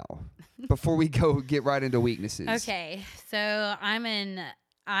strengths now before we go get right into weaknesses. Okay, so I'm an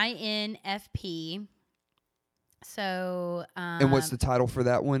INFP. So, and what's the title for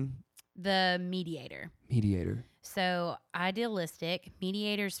that one? The mediator. Mediator. So, idealistic,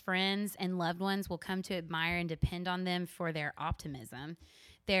 mediators' friends and loved ones will come to admire and depend on them for their optimism.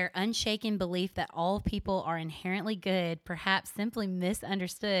 Their unshaken belief that all people are inherently good, perhaps simply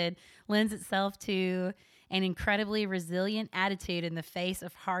misunderstood, lends itself to an incredibly resilient attitude in the face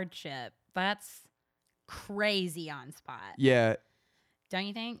of hardship. That's crazy on spot. Yeah. Don't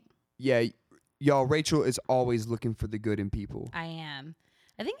you think? Yeah. Y'all, Rachel is always looking for the good in people. I am.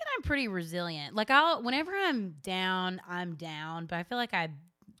 I think that I'm pretty resilient. Like whenever I'm down, but I feel like I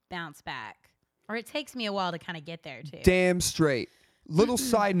bounce back. Or it takes me a while to kind of get there too. Damn straight. Little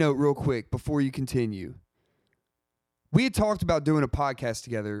side note real quick before you continue. We had talked about doing a podcast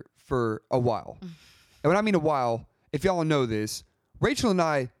together for a while. And when I mean a while, if y'all know this, Rachel and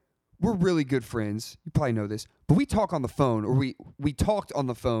I, we're really good friends. You probably know this. But we talk on the phone, or we talked on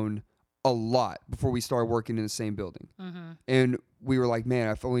the phone a lot before we started working in the same building. Mm-hmm. And we were like, man,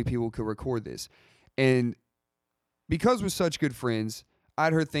 if only people could record this. And because we're such good friends,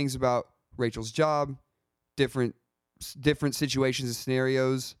 I'd heard things about Rachel's job, different situations and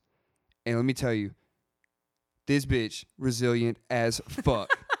scenarios. And let me tell you, this bitch, resilient as fuck.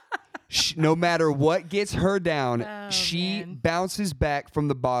 No matter what gets her down, she bounces back from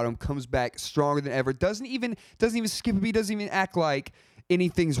the bottom, comes back stronger than ever. Doesn't even skip a beat, doesn't even act like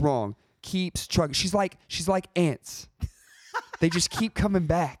anything's wrong. Keeps trucking. She's like ants. They just keep coming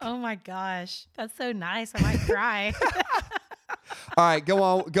back. Oh my gosh, that's so nice. I might cry. All right, go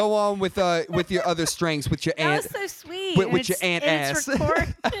on with your other strengths, with your ant. That was so sweet. With your ant ass.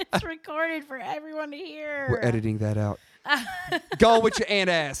 It's recorded for everyone to hear. We're editing that out. Go on with your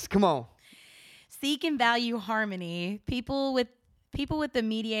ant ass. Come on. Seek and value harmony. People with the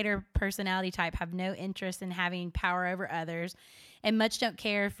mediator personality type have no interest in having power over others, and much don't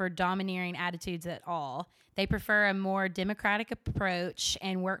care for domineering attitudes at all. They prefer a more democratic approach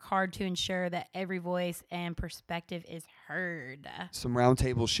and work hard to ensure that every voice and perspective is heard. Some round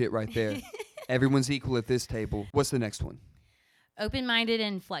table shit right there. Everyone's equal at this table. What's the next one? Open-minded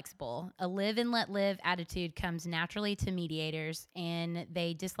and flexible. A live and let live attitude comes naturally to mediators, and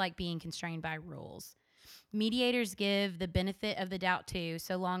they dislike being constrained by rules. Mediators give the benefit of the doubt too.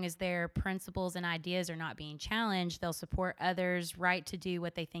 So long as their principles and ideas are not being challenged, they'll support others' right to do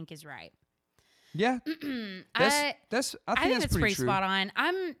what they think is right. Yeah, I think that's pretty true. Spot on.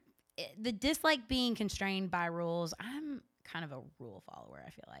 The dislike being constrained by rules. I'm kind of a rule follower, I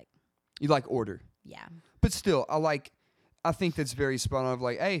feel like. You like order. Yeah. But still, I think that's very spot on of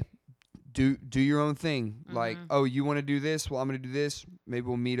like, hey, do your own thing. Mm-hmm. Like, oh, you want to do this? Well, I'm going to do this. Maybe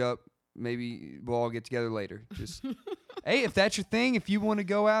we'll meet up. Maybe we'll all get together later. Just, hey, if that's your thing, if you want to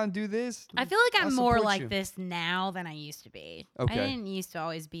go out and do this. I feel like I'm more like this now than I used to be. Okay. I didn't used to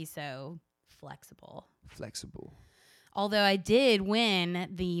always be so flexible. Although I did win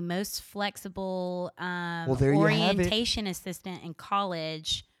the most flexible orientation assistant in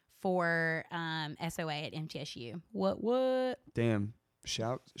college for SOA at MTSU. What? Damn.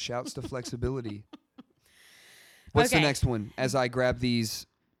 Shouts to flexibility. What's the next one? As I grab these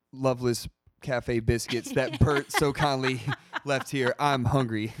Loveless Cafe biscuits that Bert so kindly left here. I'm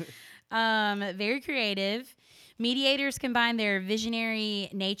hungry. Very creative. Mediators combine their visionary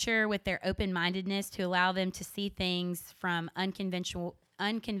nature with their open-mindedness to allow them to see things from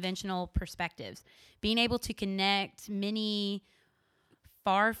unconventional perspectives. Being able to connect many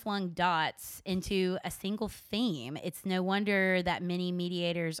far-flung dots into a single theme. It's no wonder that many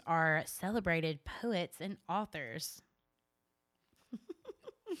mediators are celebrated poets and authors.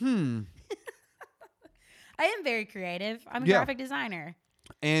 I am very creative. I'm a graphic designer.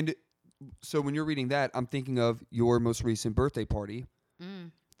 And so when you're reading that, I'm thinking of your most recent birthday party,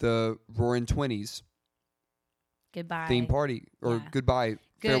 the Roaring 20s. Goodbye. Theme party. Or goodbye.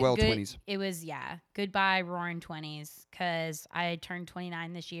 Farewell 20s. It was, goodbye Roaring 20s, because I turned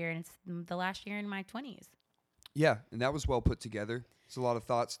 29 this year, and it's the last year in my 20s. Yeah, and that was well put together. It's a lot of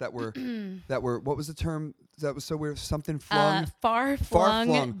thoughts that were, what was the term that was so weird? Something flung?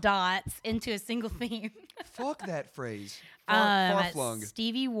 Far-flung dots into a single theme. Fuck that phrase. Far-flung.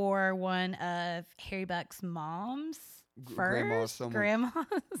 Stevie wore one of Harry Buck's mom's furs. Grandma's.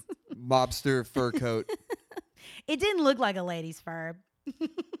 Mobster fur coat. It didn't look like a lady's fur.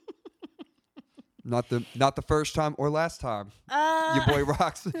 Not the first time or last time. Your boy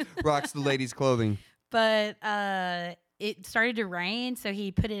rocks the ladies' clothing. But it started to rain, so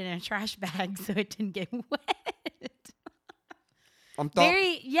he put it in a trash bag so it didn't get wet. I'm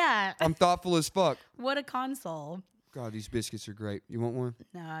thoughtful as fuck. What a console. God, these biscuits are great. You want one?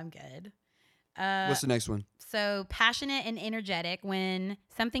 No, I'm good. What's the next one? So passionate and energetic. When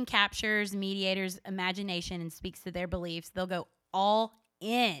something captures mediators' imagination and speaks to their beliefs, they'll go all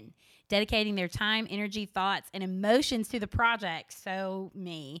in, dedicating their time, energy, thoughts, and emotions to the project. So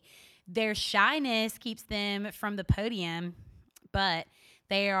me. Their shyness keeps them from the podium, but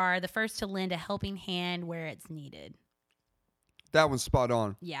they are the first to lend a helping hand where it's needed. That one's spot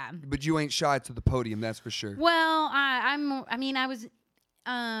on. Yeah. But you ain't shy to the podium, that's for sure. Well, I was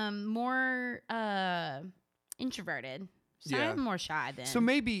more introverted. So Yeah. I'm more shy then. So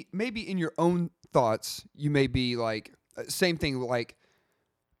maybe in your own thoughts, you may be like, same thing, like,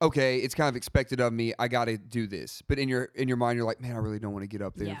 okay, it's kind of expected of me. I got to do this. But in your mind, you're like, man, I really don't want to get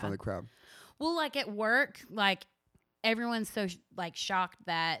up there in front of the crowd. Well, like at work, like everyone's so like shocked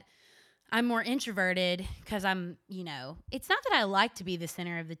that I'm more introverted because I'm, it's not that I like to be the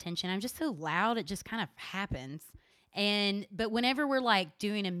center of the attention. I'm just so loud. It just kind of happens. But whenever we're like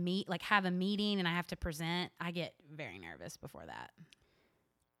doing have a meeting and I have to present, I get very nervous before that.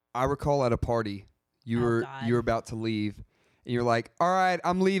 I recall at a party, you were about to leave. And you're like, all right,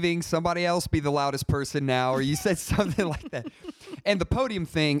 I'm leaving. Somebody else be the loudest person now. Or you said something like that. And the podium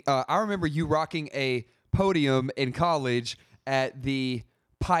thing, I remember you rocking a podium in college at the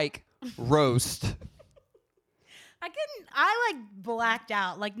Pike roast. I blacked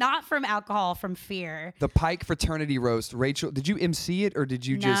out. Like not from alcohol, from fear. The Pike fraternity roast. Rachel, did you MC it or did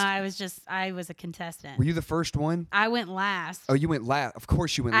you just? No, I was a contestant. Were you the first one? I went last. Oh, you went last. Of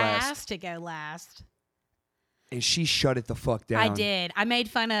course you went last. I asked to go last. And she shut it the fuck down. I did. I made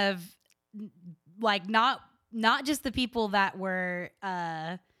fun of like not just the people that were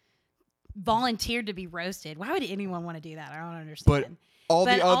volunteered to be roasted. Why would anyone want to do that? I don't understand. But all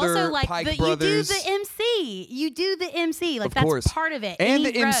the other also, like, Pike brothers. You do the MC. Like, of that's course. part of it. And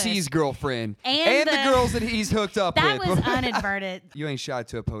Any the roast. MC's girlfriend. And the girls that he's hooked up that with. Was uninverted. You ain't shy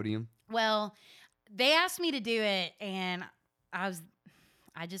to a podium. Well, they asked me to do it, and I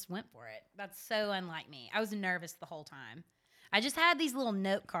just went for it. That's so unlike me. I was nervous the whole time. I just had these little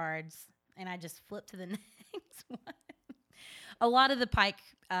note cards, and I just flipped to the next one. A lot of the Pike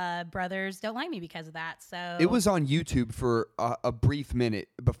brothers don't like me because of that. So it was on YouTube for a brief minute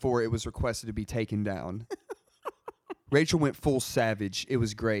before it was requested to be taken down. Rachel went full savage. It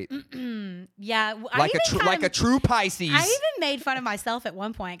was great. Yeah, like a true Pisces. I even made fun of myself at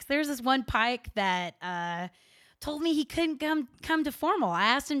one point because there's this one Pike that told me he couldn't come to formal. I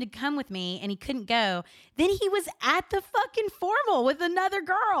asked him to come with me, and he couldn't go. Then he was at the fucking formal with another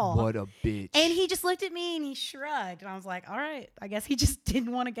girl. What a bitch. And he just looked at me, and he shrugged. And I was like, all right, I guess he just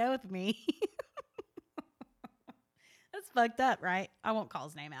didn't want to go with me. That's fucked up, right? I won't call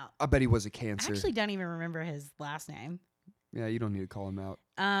his name out. I bet he was a Cancer. I actually don't even remember his last name. Yeah, you don't need to call him out.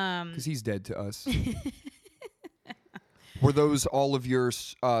 Because he's dead to us. Were those all of your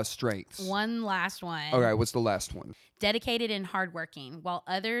strengths? One last one. All right, what's the last one? Dedicated and hardworking. While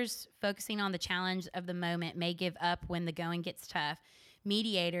others focusing on the challenge of the moment may give up when the going gets tough,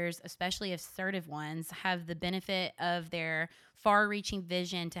 mediators, especially assertive ones, have the benefit of their far-reaching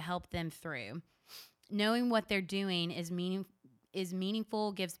vision to help them through. Knowing what they're doing is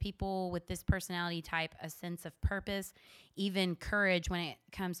meaningful, gives people with this personality type a sense of purpose, even courage when it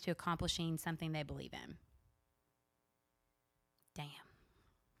comes to accomplishing something they believe in. Damn.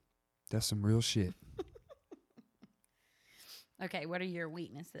 That's some real shit. Okay, what are your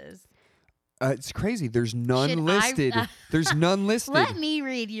weaknesses? It's crazy. There's none listed. There's none listed. Let me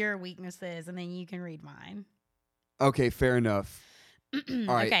read your weaknesses, and then you can read mine. Okay, fair enough. All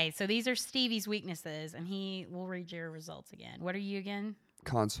right. Okay, so these are Stevie's weaknesses, and he will read your results again. What are you again?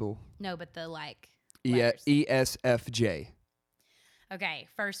 Console. No, but the letters. ESFJ. Okay,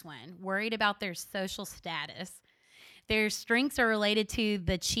 first one. Worried about their social status. Their strengths are related to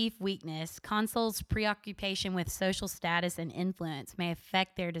the chief weakness. Console's preoccupation with social status and influence may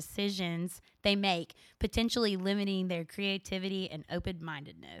affect their decisions they make, potentially limiting their creativity and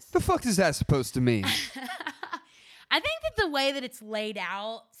open-mindedness. The fuck is that supposed to mean? I think that the way that it's laid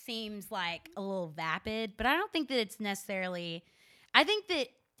out seems like a little vapid, but I don't think that it's necessarily... I don't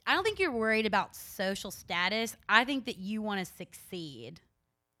think you're worried about social status. I think that you want to succeed.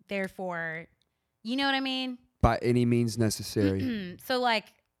 Therefore, you know what I mean? By any means necessary. So, I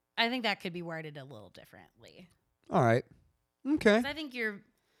think that could be worded a little differently. All right. Okay. I think you're...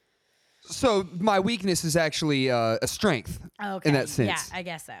 So, my weakness is actually a strength in that sense. Yeah, I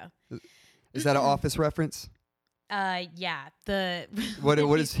guess so. Is that an Office reference? Yeah. What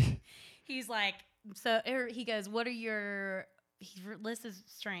is... He's like, he goes, what are your, he lists his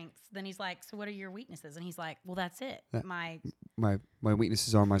strengths. Then he's like, so what are your weaknesses? And he's like, well, that's it. My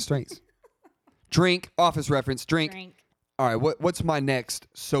weaknesses are my strengths. Drink, office reference, drink. All right, what's my next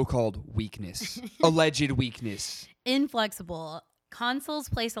so-called weakness? Alleged weakness. Inflexible. Consuls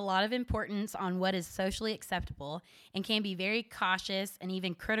place a lot of importance on what is socially acceptable and can be very cautious and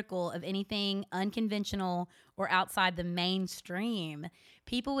even critical of anything unconventional or outside the mainstream.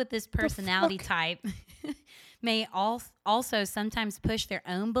 People with this personality type may also sometimes push their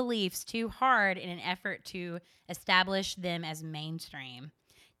own beliefs too hard in an effort to establish them as mainstream.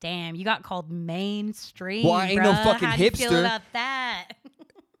 Damn, you got called mainstream. Well, I ain't no fucking How hipster. do you feel about that?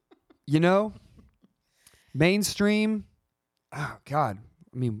 You know, mainstream. Oh God,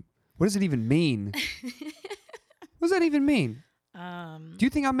 I mean, what does it even mean? What does that even mean? Do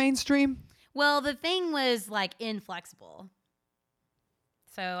you think I'm mainstream? Well, the thing was like inflexible,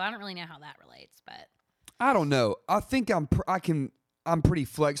 so I don't really know how that relates, but I don't know. I think I'm pretty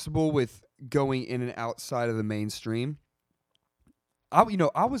flexible with going in and outside of the mainstream. I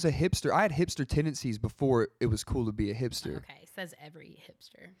was a hipster. I had hipster tendencies before it was cool to be a hipster. Okay, says every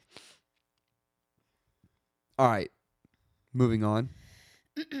hipster. All right, moving on.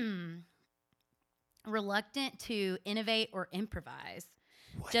 Reluctant to innovate or improvise.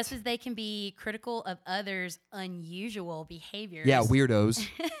 What? Just as they can be critical of others' unusual behaviors. Yeah, weirdos.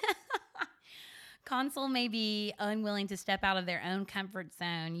 Consul may be unwilling to step out of their own comfort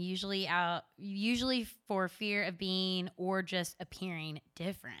zone, usually for fear of being or just appearing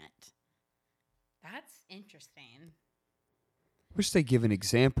different. That's interesting. Wish they give an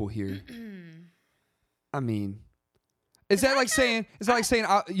example here. I mean, is that like saying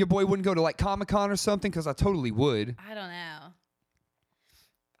your boy wouldn't go to like Comic-Con or something? Because I totally would. I don't know.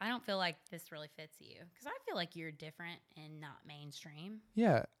 I don't feel like this really fits you because I feel like you're different and not mainstream.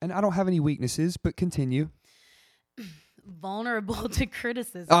 Yeah, and I don't have any weaknesses, but continue. Vulnerable to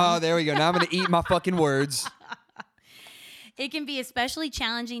criticism. Oh, there we go. Now I'm going to eat my fucking words. It can be especially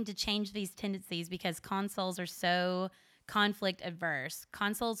challenging to change these tendencies because consuls are so conflict averse.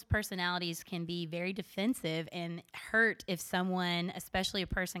 Consuls' personalities can be very defensive and hurt if someone, especially a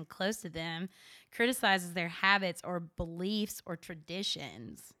person close to them, criticizes their habits or beliefs or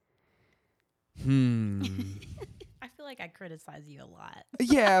traditions. I feel like I criticize you a lot.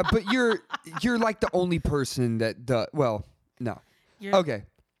 Yeah, but you're like the only person that does. Well, no. Okay.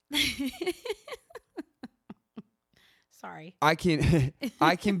 Sorry. I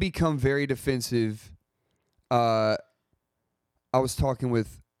can become very defensive. I was talking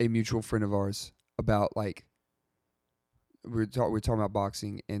with a mutual friend of ours about like we're talking about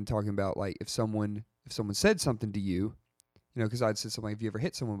boxing and talking about like if someone said something to you, because I'd said something like, have you ever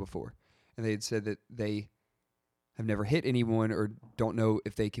hit someone before? And they had said that they have never hit anyone or don't know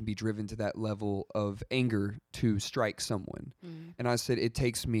if they can be driven to that level of anger to strike someone. And I said it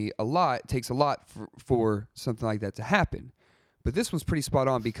takes a lot for something like that to happen. But this one's pretty spot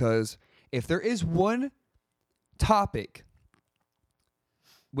on because if there is one topic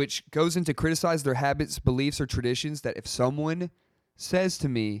which goes into criticize their habits, beliefs, or traditions that if someone says to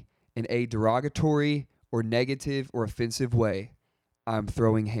me in a derogatory or negative or offensive way, I'm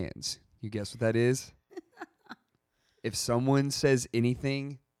throwing hands. You guess what that is? If someone says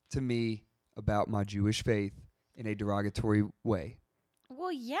anything to me about my Jewish faith in a derogatory way.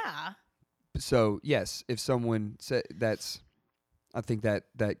 Well, yeah. So, yes, if someone said I think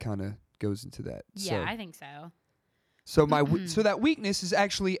that kind of goes into that. Yeah, I think so. So so that weakness is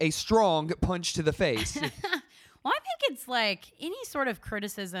actually a strong punch to the face. Well, I think it's like any sort of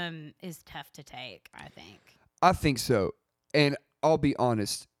criticism is tough to take, I think. I think so. And I'll be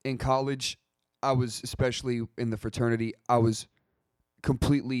honest, in college, I was, especially in the fraternity, I was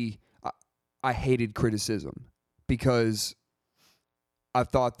completely, I hated criticism because I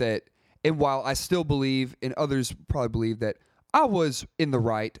thought that, and while I still believe, and others probably believe that I was in the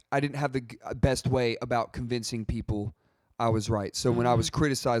right, I didn't have the best way about convincing people I was right. So when I was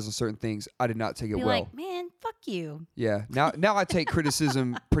criticized on certain things, I did not take it well. Like, man, fuck you. Yeah. Now I take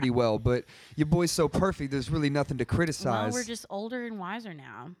criticism pretty well, but your boy's so perfect, there's really nothing to criticize. Well, we're just older and wiser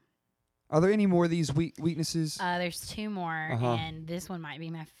now. Are there any more of these weaknesses? There's two more, and this one might be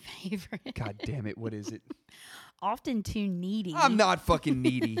my favorite. God damn it, what is it? Often too needy. I'm not fucking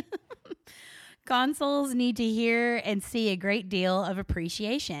needy. Consuls need to hear and see a great deal of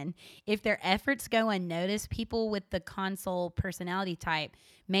appreciation. If their efforts go unnoticed, people with the consul personality type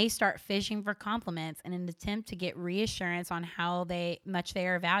may start fishing for compliments in an attempt to get reassurance on how much they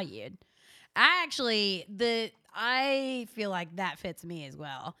are valued. I feel like that fits me as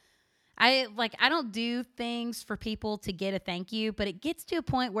well. I don't do things for people to get a thank you, but it gets to a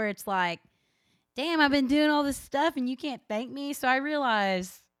point where it's like, damn, I've been doing all this stuff and you can't thank me. So I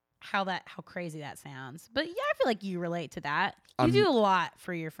realize how crazy that sounds. But yeah, I feel like you relate to that. You do a lot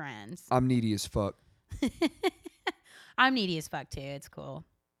for your friends. I'm needy as fuck. I'm needy as fuck too. It's cool.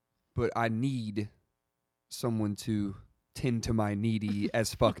 But I need someone to tend to my needy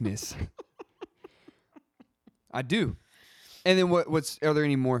as fuckness. I do. And then are there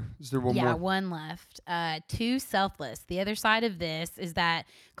any more? Is there one more? Yeah, one left. Too selfless. The other side of this is that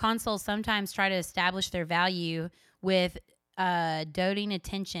consoles sometimes try to establish their value with doting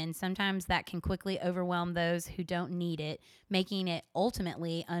attention. Sometimes that can quickly overwhelm those who don't need it, making it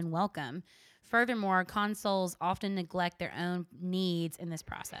ultimately unwelcome. Furthermore, consoles often neglect their own needs in this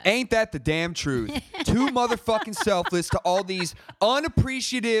process. Ain't that the damn truth? Too motherfucking selfless to all these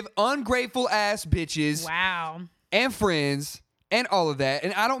unappreciative, ungrateful ass bitches. Wow. And friends and all of that.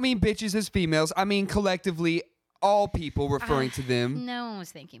 And I don't mean bitches as females. I mean collectively all people referring to them. No one was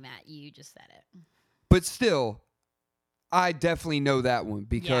thinking that. You just said it. But still, I definitely know that one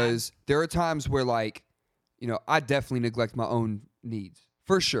because there are times where I definitely neglect my own needs.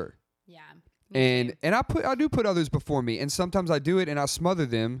 For sure. Yeah. And I do put others before me, and sometimes I do it and I smother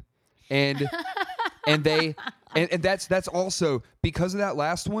them, and and that's also because of that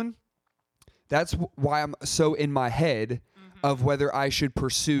last one. That's why I'm so in my head of whether I should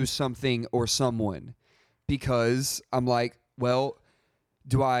pursue something or someone, because I'm like, well,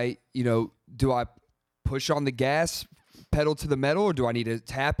 do I push on the gas pedal to the metal, or do I need to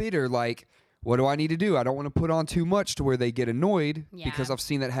tap it, or what do I need to do? I don't want to put on too much to where they get annoyed because I've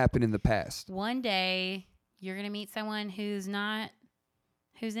seen that happen in the past. One day you're going to meet someone who's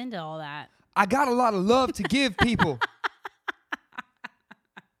into all that. I got a lot of love to give people.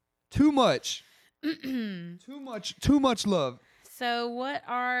 Too much. Too much love. So what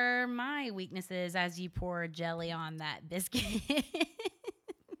are my weaknesses as you pour jelly on that biscuit?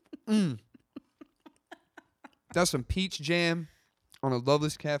 That's some peach jam on a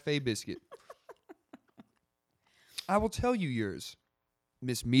Loveless Cafe biscuit. I will tell you yours,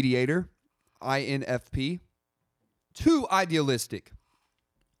 Miss Mediator, INFP. Too idealistic.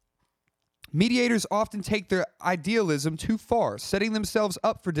 Mediators often take their idealism too far, setting themselves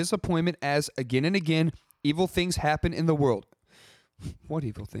up for disappointment as, again and again, evil things happen in the world. What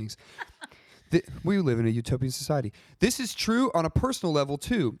evil things? We live in a utopian society. This is true on a personal level,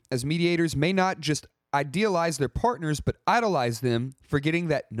 too, as mediators may not just idealize their partners, but idolize them, forgetting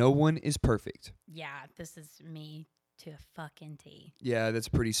that no one is perfect. Yeah, this is me to a fucking T. Yeah, that's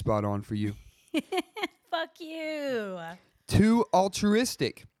pretty spot on for you. Fuck you. Too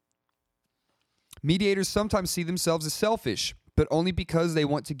altruistic. Mediators sometimes see themselves as selfish, but only because they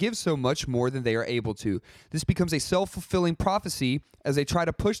want to give so much more than they are able to. This becomes a self-fulfilling prophecy as they try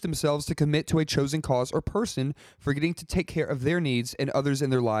to push themselves to commit to a chosen cause or person, forgetting to take care of their needs and others in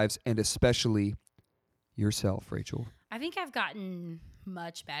their lives, and especially yourself, Rachel. I think I've gotten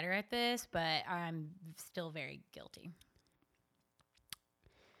much better at this, but I'm still very guilty.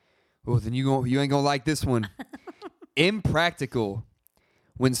 Oh, then you ain't gonna like this one. Impractical.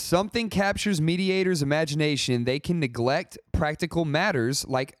 When something captures mediators' imagination, they can neglect practical matters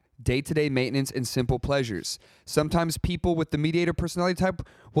like day-to-day maintenance and simple pleasures. Sometimes people with the mediator personality type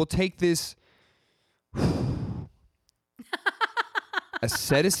will take this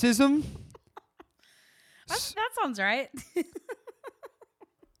asceticism. That sounds right.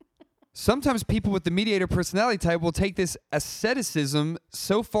 Sometimes people with the mediator personality type will take this asceticism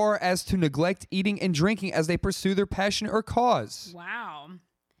so far as to neglect eating and drinking as they pursue their passion or cause. Wow.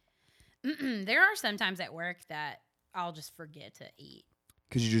 There are some times at work that I'll just forget to eat.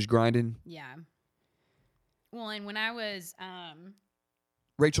 Because you're just grinding? Yeah. Well, and when I was...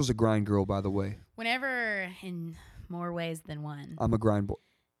 Rachel's a grind girl, by the way. Whenever, in more ways than one. I'm a grind boy.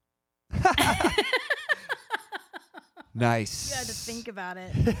 Nice. You had to think about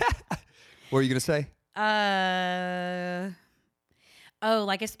it. What are you going to say?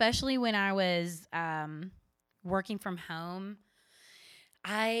 Especially when I was working from home,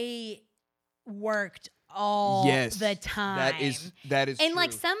 I worked all the time. That is and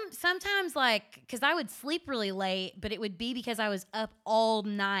true. sometimes because I would sleep really late, but it would be because I was up all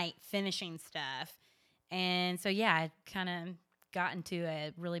night finishing stuff. And so, yeah, I kind of got into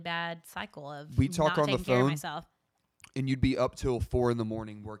a really bad cycle of not taking care of myself. And you'd be up till 4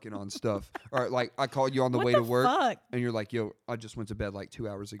 a.m. working on stuff. Or I called you on the way to work. Fuck? And you're like, yo, I just went to bed 2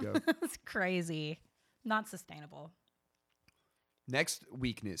 hours ago. That's crazy. Not sustainable. Next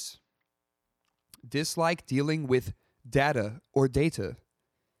weakness. Dislike dealing with data or data.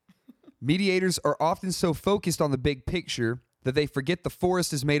 Mediators are often so focused on the big picture that they forget the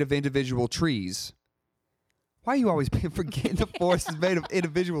forest is made of individual trees. Why are you always forgetting the forest is made of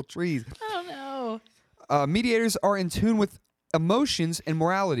individual trees? I don't know. Mediators are in tune with emotions and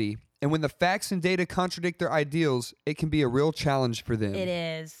morality, and when the facts and data contradict their ideals, it can be a real challenge for them. It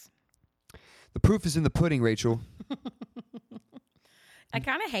is. The proof is in the pudding, Rachel. I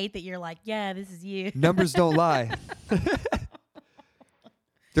kind of hate that you're like, yeah, this is you. Numbers don't lie.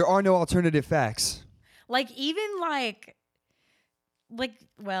 There are no alternative facts. Like, even like,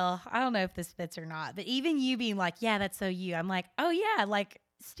 well, I don't know if this fits or not, but even you being like, yeah, that's so you. I'm like, oh yeah, like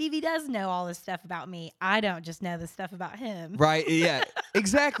Stevie does know all this stuff about me. I don't just know this stuff about him. Right, yeah,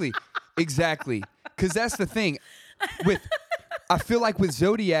 exactly. Because that's the thing. I feel like with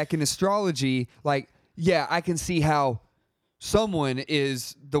Zodiac and astrology, like, yeah, I can see how someone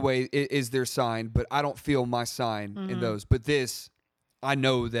is the way is their sign, but I don't feel my sign in those. But this, I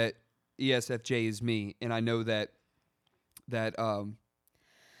know that ESFJ is me, and I know that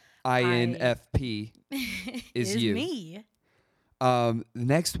INFP is you. Me. The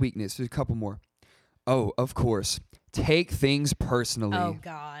next weakness, there's a couple more. Oh, of course. Take things personally. Oh,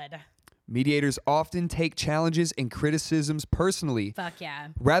 God. Mediators often take challenges and criticisms personally. Fuck yeah.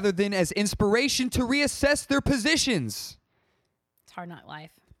 Rather than as inspiration to reassess their positions. It's hard not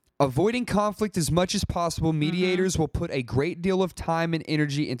life. Avoiding conflict as much as possible, mediators will put a great deal of time and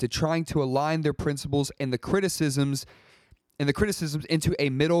energy into trying to align their principles and the criticisms into a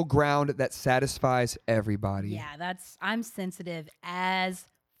middle ground that satisfies everybody. Yeah, I'm sensitive as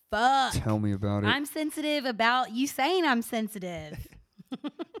fuck. Tell me about it. I'm sensitive about you saying I'm sensitive.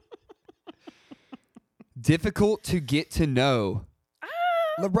 Difficult to get to know.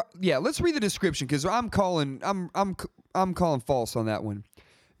 Yeah, let's read the description because I'm calling false on that one.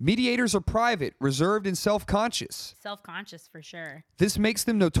 Mediators are private, reserved, and self-conscious. Self-conscious for sure. This makes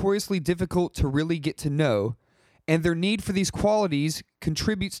them notoriously difficult to really get to know, and their need for these qualities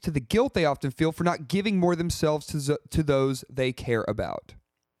contributes to the guilt they often feel for not giving more themselves to those they care about.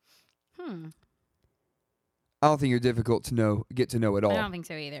 I don't think you're difficult to get to know at all. I don't think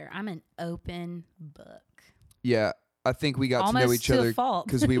so either. I'm an open book. Yeah, I think we got Almost to know each other fault.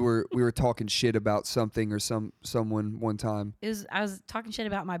 because we were talking shit about something or someone one time. I was talking shit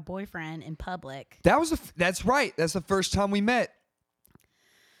about my boyfriend in public. That's right. That's the first time we met.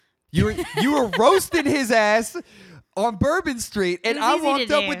 You were roasting his ass on Bourbon Street, and I walked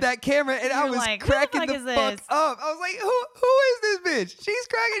up with that camera, and I was like, cracking the the fuck up. I was like, who is this bitch? She's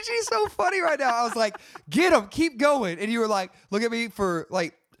cracking. She's so funny right now. I was like, get him, keep going. And you were like, look at me for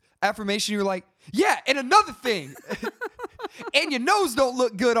like affirmation. You were like, yeah, and another thing. And your nose don't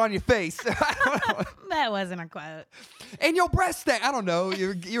look good on your face. That wasn't a quote. And your breast thing. I don't know.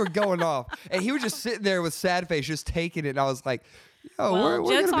 You were going off. And he was just sitting there with sad face, just taking it. And I was like, yo, well,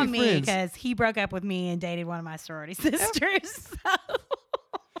 we're joke's gonna on be me friends. because he broke up with me and dated one of my sorority sisters. So.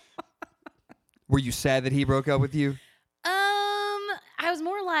 Were you sad that he broke up with you? I was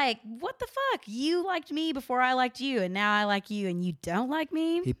more like, what the fuck? You liked me before I liked you, and now I like you, and you don't like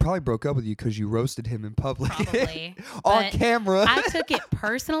me? He probably broke up with you because you roasted him in public. Probably. On camera. I took it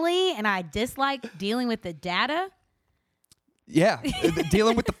personally, and I disliked dealing with the data. Yeah,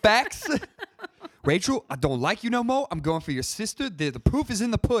 dealing with the facts. Rachel, I don't like you no more. I'm going for your sister. The proof is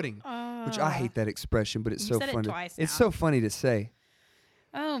in the pudding. Which I hate that expression, but it's so funny. It's so funny to say.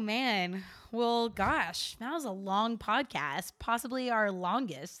 Oh, man. Well, gosh, that was a long podcast, possibly our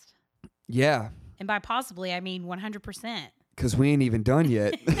longest. Yeah. And by possibly, I mean 100%. Because we ain't even done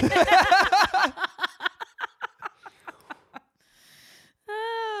yet.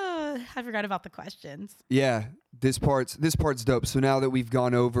 I forgot about the questions. Yeah, this part's dope. So now that we've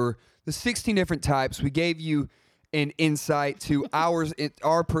gone over the 16 different types, we gave you an insight to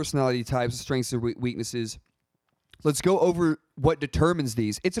our personality types, strengths and weaknesses. Let's go over what determines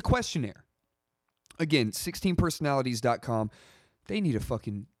these. It's a questionnaire. Again, 16personalities.com. They need to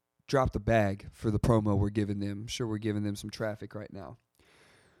fucking drop the bag for the promo we're giving them. I'm sure we're giving them some traffic right now.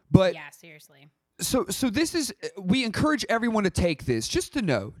 But yeah, seriously. So this is, we encourage everyone to take this just to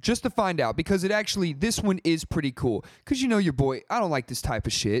know, just to find out, because this one is pretty cool. Because your boy, I don't like this type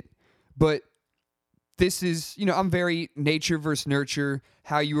of shit, but this is, I'm very nature versus nurture,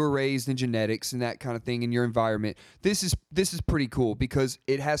 how you were raised in genetics and that kind of thing in your environment. This is pretty cool because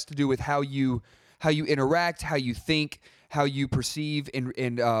it has to do with how you interact, how you think, how you perceive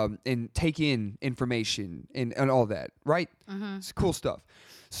and take in information and all that, right? Mm-hmm. It's cool stuff.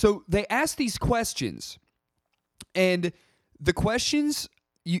 So they ask these questions, and the questions,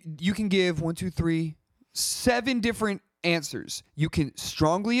 you can give 7 different answers. You can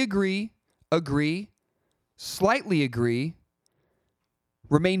strongly agree, slightly agree,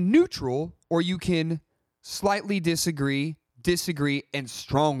 remain neutral, or you can slightly disagree, and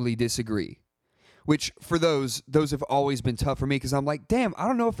strongly disagree. Which for those have always been tough for me because I'm like, damn, I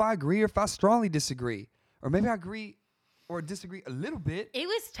don't know if I agree or if I strongly disagree. or maybe I agree or disagree a little bit. It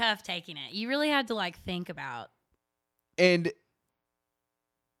was tough taking it. You really had to like think about. And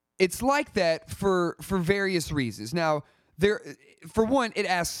it's like that for various reasons. Now, for one, it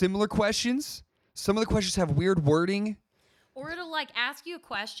asks similar questions. Some of the questions have weird wording. Or it'll like ask you a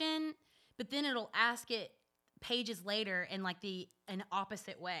question, but then it'll ask it pages later in like an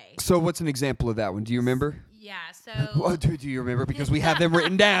opposite way. So what's an example of that one? Do you remember? Yeah, so Well, do you remember? Because we have them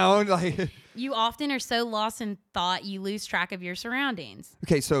written down. Like, you often are so lost in thought you lose track of your surroundings.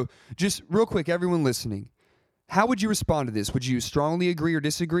 okay, so just real quick, everyone listening, how would you respond to this? Would you strongly agree or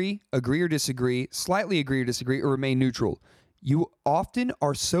disagree, slightly agree or disagree, or remain neutral? You often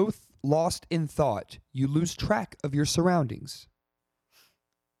are so lost in thought, you lose track of your surroundings.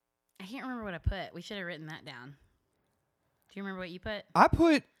 I can't remember what I put. We should have written that down. Do you remember what you put?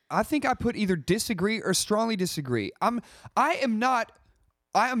 I think I put either disagree or strongly disagree. I am not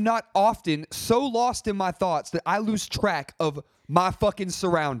often so lost in my thoughts that I lose track of my fucking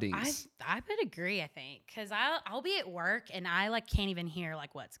surroundings. I put agree, I think, because I'll be at work and I like can't even hear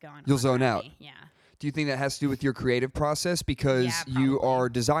like what's going on. You'll zone out. Yeah. Do you think that has to do with your creative process because you are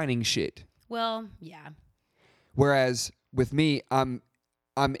designing shit? Well, yeah. Whereas with me, I'm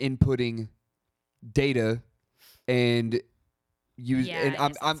inputting data and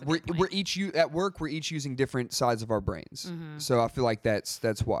we're each at work we're each using different sides of our brains. Mm-hmm. So I feel like that's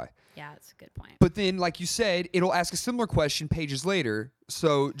why. Yeah, that's a good point. But then, like you said, it'll ask a similar question pages later.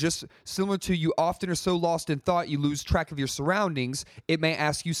 So just similar to you often are so lost in thought you lose track of your surroundings, it may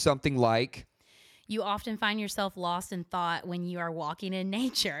ask you something like, you often find yourself lost in thought when you are walking in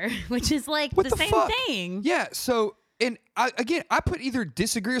nature, which is like the same thing. Yeah. So, and I put either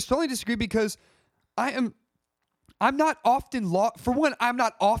disagree or strongly disagree because I'm not often for one, I'm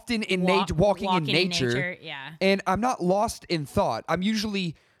not often in walking in nature. Yeah. And I'm not lost in thought.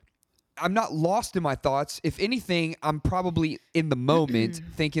 I'm not lost in my thoughts. If anything, I'm probably in the moment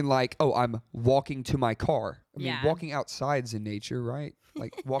thinking like, oh, I'm walking to my car. I mean, walking outside's in nature, right?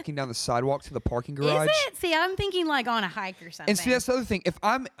 Like walking down the sidewalk to the parking garage. Is it? See, I'm thinking like on a hike or something. And see, that's the other thing. If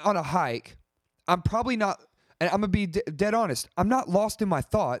I'm on a hike, I'm probably not, and I'm going to be dead honest, I'm not lost in my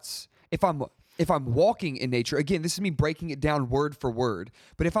thoughts if I'm walking in nature. Again, this is me breaking it down word for word.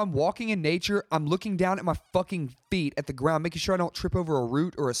 But if I'm walking in nature, I'm looking down at my fucking feet at the ground, making sure I don't trip over a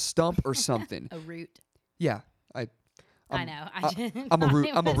root or a stump or something. A root. Yeah. I know.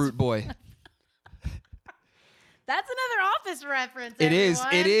 I'm a root boy. That's another Office reference. It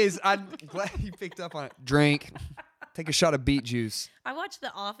is. I'm glad you picked up on it. Drink. Take a shot of beet juice. I watch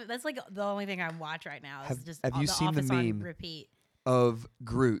The Office. That's like the only thing I watch right now. Have you seen Office the meme on repeat of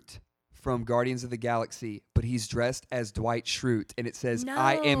Groot from Guardians of the Galaxy, but he's dressed as Dwight Schrute, and it says,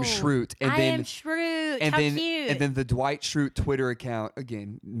 "I am Schrute," and I am Schrute. How cute. And then the Dwight Schrute Twitter account,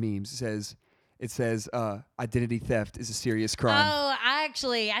 again, memes, says, identity theft is a serious crime. Oh, I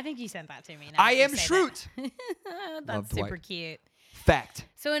think you sent that to me. I am Schrute. That's super cute. Fact.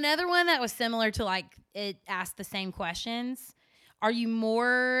 So another one that was similar to like it asked the same questions. Are you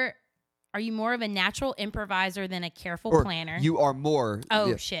more of a natural improviser than a careful planner? You are more. Oh,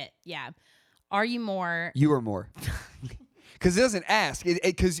 yeah. shit. Yeah. Are you more? You are more. Because it doesn't ask.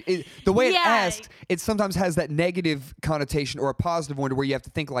 Because the way it asks, it sometimes has that negative connotation or a positive one where you have to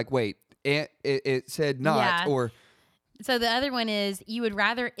think like, wait, it said not or... So the other one is you would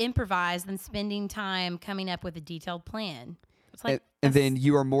rather improvise than spending time coming up with a detailed plan. It's like, and then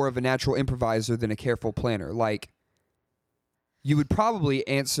you are more of a natural improviser than a careful planner. Like, you would probably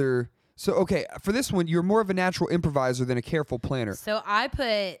answer... So, okay, for this one, you're more of a natural improviser than a careful planner. So I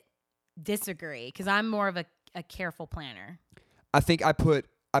put disagree because I'm more of a careful planner. I think I put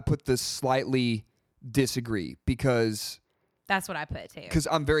the slightly disagree because... That's what I put too. Because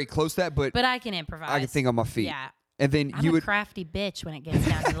I'm very close to that, but I can improvise. I can think on my feet. Yeah. And then I'm a crafty bitch when it gets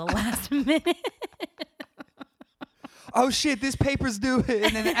down to the last minute. Oh shit, this paper's due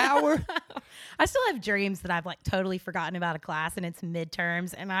in an hour. I still have dreams that I've like totally forgotten about a class and it's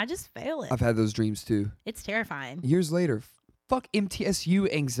midterms and I just fail it. I've had those dreams too. It's terrifying. Years later, fuck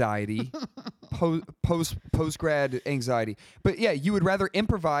MTSU anxiety, post grad anxiety. But yeah, you would rather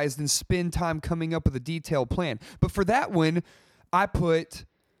improvise than spend time coming up with a detailed plan. But for that one, I put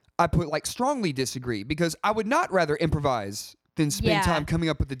like strongly disagree because I would not rather imprise than spend time coming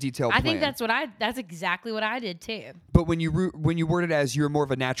up with a detailed plan. I think that's exactly what I did too. But when you word it as you're more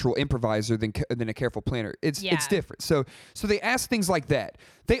of a natural improviser than a careful planner, it's different. So they ask things like that.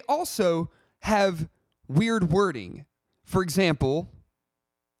 They also have weird wording. For example,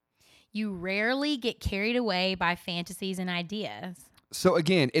 you rarely get carried away by fantasies and ideas. So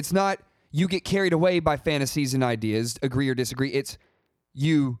again, it's not you get carried away by fantasies and ideas, agree or disagree. It's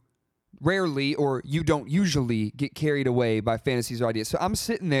you rarely or you don't usually get carried away by fantasies or ideas. So I'm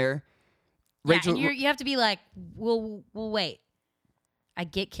sitting there, Rachel. Yeah, and you have to be like, well, wait. I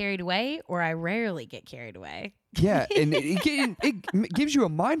get carried away, or I rarely get carried away. Yeah, and it gives you a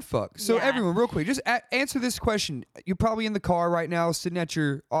mind fuck. So Yeah. everyone, real quick, just answer this question. You're probably in the car right now, sitting at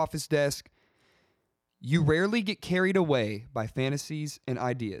your office desk. You rarely get carried away by fantasies and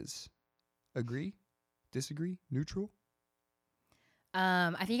ideas. Agree? Disagree? Neutral?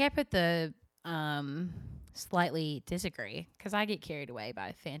 I think I put the slightly disagree because I get carried away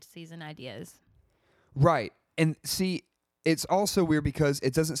by fantasies and ideas. Right. And see, it's also weird because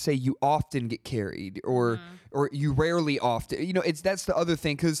it doesn't say you often get carried or you rarely often. You know, that's the other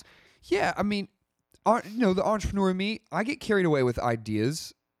thing. Because, yeah, I mean, the entrepreneur in me, I get carried away with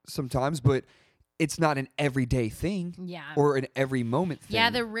ideas sometimes, but it's not an everyday thing. Yeah. Or an every moment thing.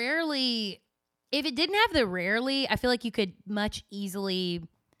 Yeah, the rarely. If it didn't have the rarely, I feel like you could much easily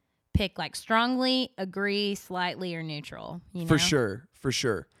pick like strongly, agree, slightly, or neutral. You know? For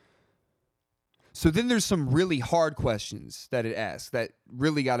sure. So then there's some really hard questions that it asks that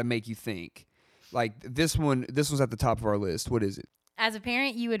really got to make you think. Like this was at the top of our list. What is it? As a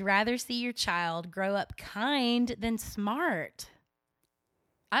parent, you would rather see your child grow up kind than smart.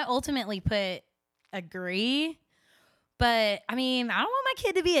 I ultimately put agree, but I mean, I don't want my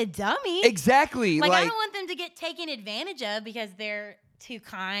kid to be a dummy. Exactly. Like I don't want them to get taken advantage of because they're too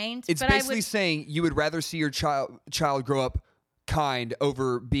kind. It's basically saying you would rather see your child grow up kind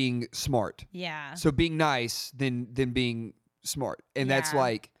over being smart. Yeah. So being nice than being smart. And that's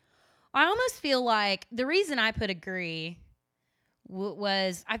like, I almost feel like the reason I put agree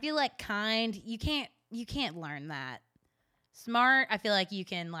was I feel like kind, you can't learn that. Smart, I feel like you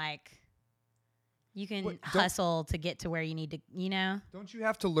can hustle to get to where you need to, you know? Don't you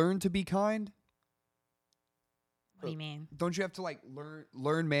have to learn to be kind? What do you mean? Don't you have to like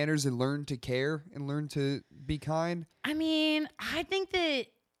learn manners and learn to care and learn to be kind? I mean, I think that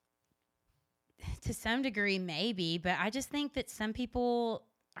to some degree maybe, but I just think that some people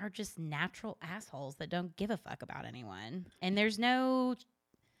are just natural assholes that don't give a fuck about anyone. And there's no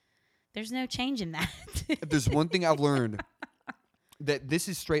change in that. If there's one thing I've learned, that this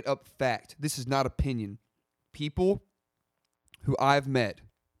is straight up fact. This is not opinion. People who I've met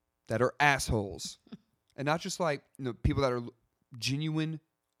that are assholes, and not just like people that are genuine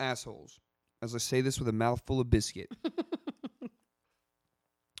assholes. As I say this with a mouthful of biscuit.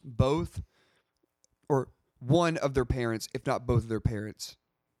 Both or one of their parents, if not both of their parents,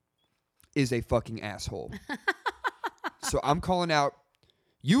 is a fucking asshole. So I'm calling out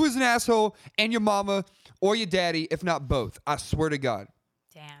you as an asshole and your mama or your daddy, if not both. I swear to God.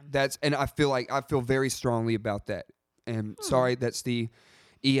 Damn. And I feel very strongly about that. And sorry, that's the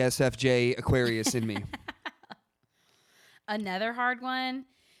ESFJ Aquarius in me. Another hard one.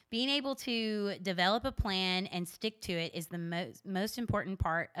 Being able to develop a plan and stick to it is the most important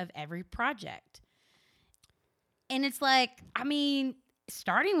part of every project. And it's like, I mean,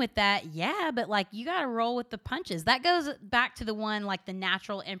 starting with that, yeah, but like you got to roll with the punches. That goes back to the one like the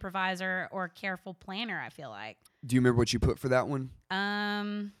natural improviser or careful planner, I feel like. Do you remember what you put for that one?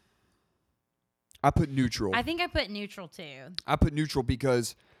 I put neutral. I think I put neutral too. I put neutral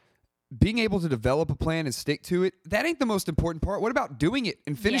because being able to develop a plan and stick to it, that ain't the most important part. What about doing it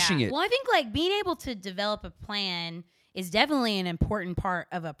and finishing it? Well, I think like being able to develop a plan is definitely an important part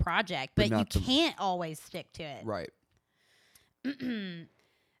of a project, but you can't always stick to it. Right.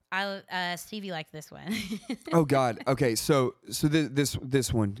 Stevie liked this one. Oh God. Okay. So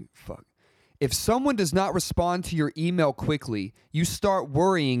this one. Fuck. If someone does not respond to your email quickly, you start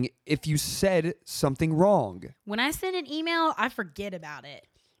worrying if you said something wrong. When I send an email, I forget about it.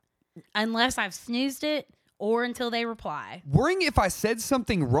 Unless I've snoozed it or until they reply. Worrying if I said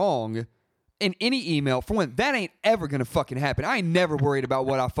something wrong in any email, for one, that ain't ever gonna fucking happen. I ain't never worried about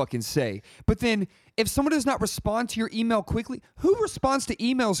what I fucking say. But then, if someone does not respond to your email quickly, who responds to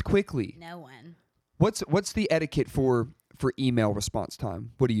emails quickly? No one. What's the etiquette for email response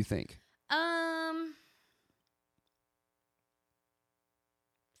time? What do you think?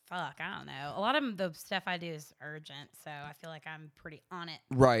 Fuck, I don't know. A lot of the stuff I do is urgent, so I feel like I'm pretty on it.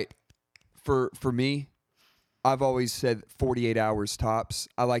 Right. For me, I've always said 48 hours tops.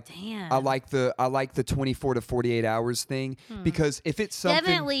 I like the 24 to 48 hours thing because if it's something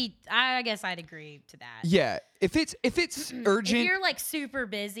definitely, I guess I'd agree to that. Yeah, if it's urgent, if you're like super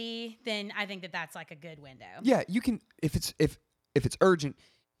busy, then I think that's like a good window. Yeah, you can if it's urgent.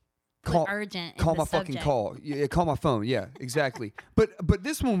 Call my fucking call. Yeah, call my phone. Yeah, exactly. but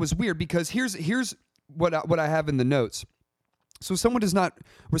this one was weird because here's what I have in the notes. So if someone does not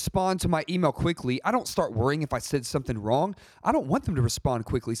respond to my email quickly, I don't start worrying if I said something wrong. I don't want them to respond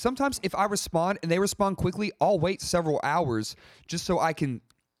quickly. Sometimes if I respond and they respond quickly, I'll wait several hours just so I can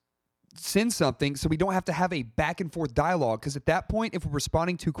send something so we don't have to have a back and forth dialogue. Because at that point, if we're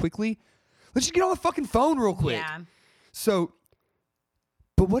responding too quickly, let's just get on the fucking phone real quick. Yeah. So,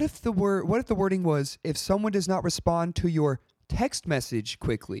 but what if the wording was, if someone does not respond to your text message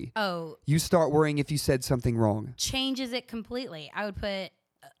quickly, you start worrying if you said something wrong. Changes it completely. I would put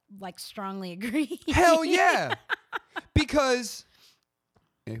like strongly agree. Hell yeah. Because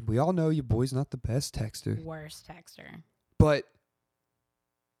we all know your boy's not the best texter. Worst texter. But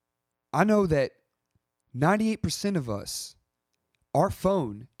I know that 98% of us, our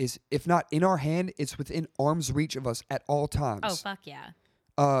phone is, if not in our hand, it's within arm's reach of us at all times. Oh, fuck yeah.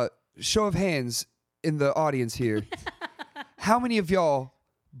 Show of hands in the audience here. How many of y'all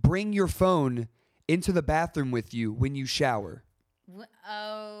bring your phone into the bathroom with you when you shower?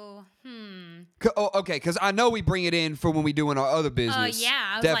 Okay, because I know we bring it in for when we doing our other business. Oh,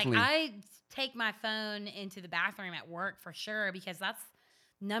 yeah. I was definitely. like, I take my phone into the bathroom at work for sure because that's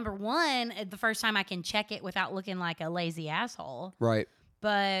number one, the first time I can check it without looking like a lazy asshole. Right.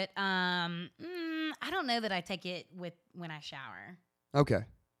 But I don't know that I take it with when I shower. Okay.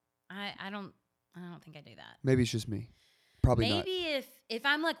 I don't think I do that. Maybe it's just me. Probably not. Maybe if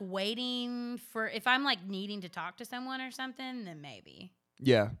I'm like if I'm like needing to talk to someone or something, then maybe.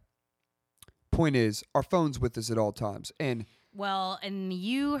 Yeah. Point is, our phone's with us at all times. And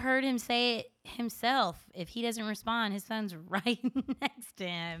you heard him say it himself. If he doesn't respond, his phone's right next to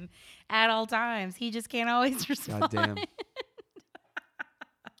him at all times. He just can't always respond. goddamn.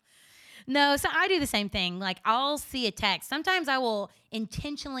 No, so I do the same thing. Like, I'll see a text. Sometimes I will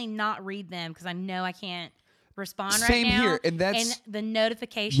intentionally not read them because I know I can't respond Same right now. here, and the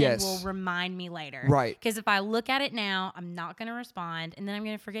notification Yes. will remind me later. Right. Because if I look at it now, I'm not going to respond, and then I'm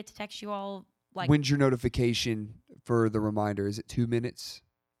going to forget to text you all. Like, when's your notification for the reminder? Is it 2 minutes?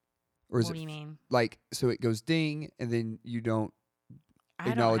 Or is what it do you mean? like, so it goes ding and then you don't acknowledge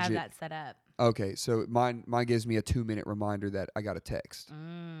I don't have it? that set up. Okay, so mine gives me a 2-minute reminder that I got a text.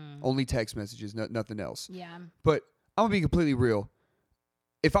 Only text messages, nothing else. Yeah. But I'm gonna be completely real.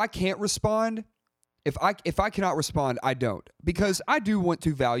 If I can't respond, if I cannot respond, I don't, because I do want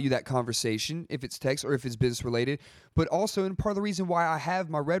to value that conversation if it's text or if it's business related. But also, and part of the reason why I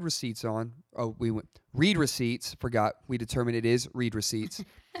have my read receipts on. Oh, we went read receipts. Forgot we determined it is read receipts.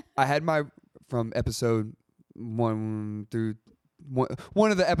 I had my from episode 1 through.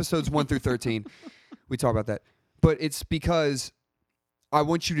 One of the episodes 1 through 13, we talk about that. But it's because I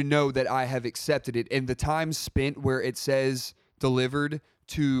want you to know that I have accepted it. And the time spent where it says delivered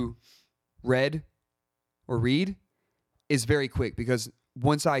to read or read is very quick, because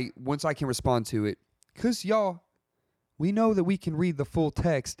once I can respond to it, because y'all, we know that we can read the full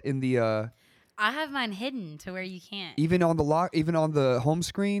text in the I have mine hidden to where you can't. even on the home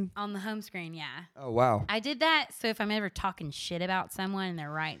screen. On the home screen, yeah. Oh wow. I did that so if I'm ever talking shit about someone and they're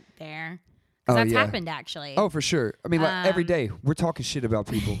right there. Because that's happened actually. Oh, for sure. I mean, like every day we're talking shit about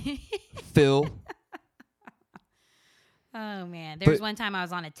people. Phil. Oh man. There was one time I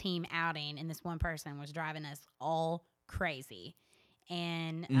was on a team outing and this one person was driving us all crazy.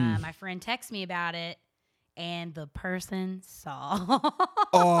 And my friend texted me about it. And the person saw.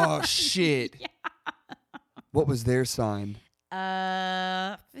 Oh shit! Yeah. What was their sign?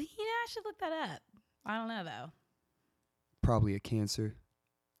 I should look that up. I don't know though. Probably a Cancer.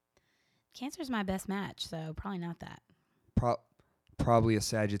 Cancer's my best match, so probably not that. Probably a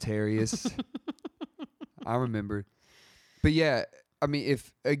Sagittarius. I remember. But yeah, I mean,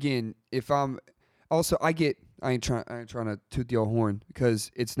 if I'm also I ain't trying to toot the old horn,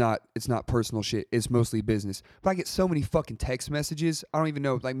 because it's not personal shit. It's mostly business. But I get so many fucking text messages. I don't even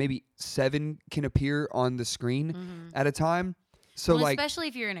know, like maybe 7 can appear on the screen at a time. So well, like, especially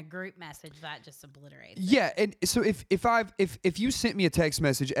if you're in a group message, that just obliterates it. Yeah, and so if you sent me a text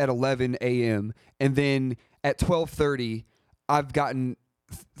message at 11 a.m. and then at 12:30 I've gotten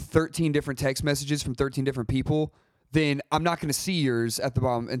 13 different text messages from 13 different people, then I'm not going to see yours at the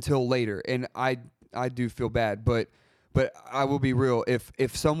bottom until later, and I do feel bad, but I will be real.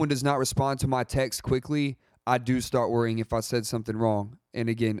 If someone does not respond to my text quickly, I do start worrying if I said something wrong. And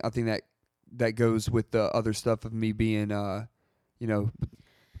again, I think that goes with the other stuff of me being, the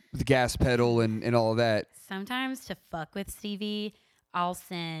gas pedal and all of that. Sometimes to fuck with Stevie, I'll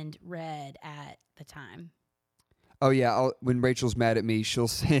send red at the time. Oh yeah, when Rachel's mad at me, she'll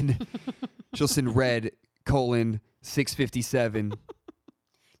send red : 657.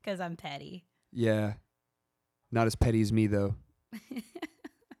 Because I'm petty. Yeah. Not as petty as me, though.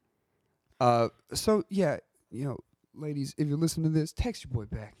 So, yeah, ladies, if you're listening to this, text your boy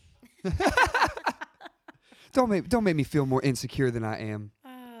back. Don't make me feel more insecure than I am.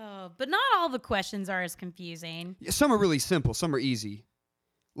 Oh, but not all the questions are as confusing. Yeah, some are really simple. Some are easy.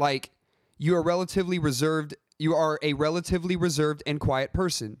 Like, you are a relatively reserved and quiet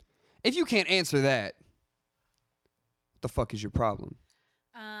person. If you can't answer that, what the fuck is your problem?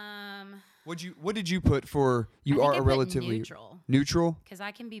 What did you put for you are a relatively neutral? Because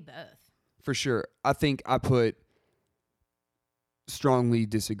I can be both. For sure. I think I put strongly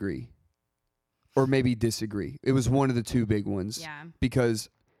disagree. Or maybe disagree. It was one of the two big ones. Yeah. Because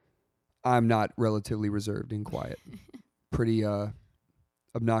I'm not relatively reserved and quiet. Pretty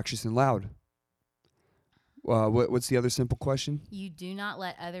obnoxious and loud. What's the other simple question? You do not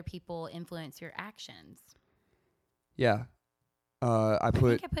let other people influence your actions. Yeah. I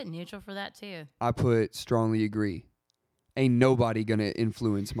think I put neutral for that too. I put strongly agree. Ain't nobody gonna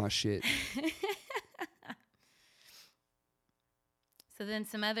influence my shit. So then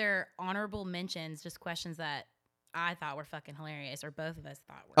some other honorable mentions, just questions that I thought were fucking hilarious, or both of us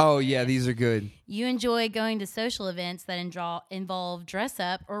thought were. Oh, hilarious. yeah, these are good. You enjoy going to social events that involve dress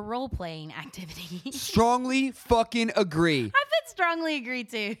up or role playing activities. Strongly fucking agree. I put strongly agree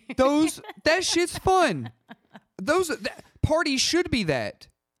too. That shit's fun. Parties should be that.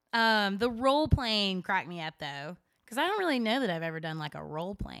 The role playing cracked me up though, because I don't really know that I've ever done like a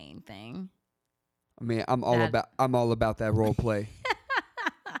role playing thing. I mean, I'm all about that role play.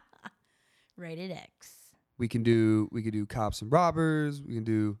 Rated X. We can do cops and robbers. We can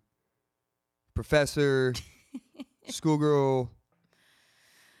do professor, schoolgirl,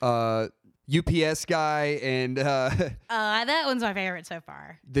 UPS guy, and that one's my favorite so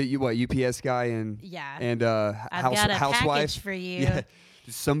far. UPS guy and yeah, and I've got a housewife package for you. Yeah.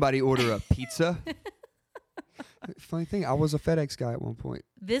 Did somebody order a pizza? Funny thing, I was a FedEx guy at one point.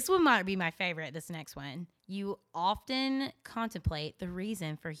 This one might be my favorite. This next one. You often contemplate the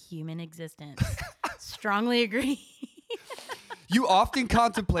reason for human existence. Strongly agree. You often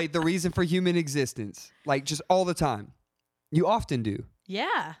contemplate the reason for human existence. Like, just all the time. You often do.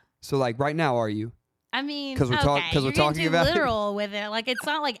 Yeah. So, like, right now, are you? I mean, because we're talking about literal with it. Like, it's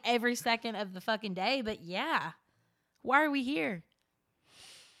not like every second of the fucking day, but yeah. Why are we here?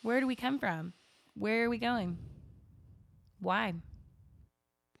 Where do we come from? Where are we going? Why?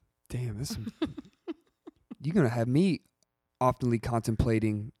 Damn, you're gonna have me oftenly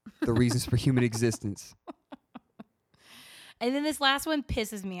contemplating the reasons for human existence. And then this last one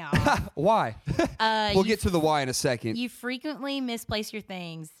pisses me off. Why? We'll get to the why in a second. You frequently misplace your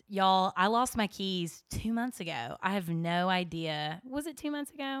things. Y'all, I lost my keys 2 months ago. I have no idea. Was it 2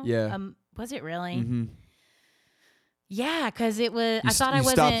 months ago? Yeah. Was it really? Mm-hmm. Yeah, because it was. I thought I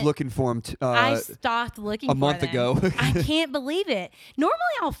wasn't. Stopped looking for them. I stopped looking for them a month ago. I can't believe it. Normally,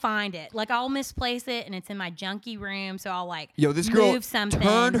 I'll find it. Like, I'll misplace it, and it's in my junky room. So I'll this girl move something.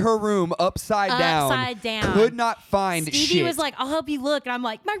 Turned her room upside down. Upside down. Could not find Stevie shit. was like, "I'll help you look," and I'm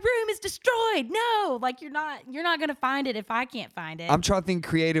like, "My room is destroyed. No, like you're not gonna find it if I can't find it." I'm trying to think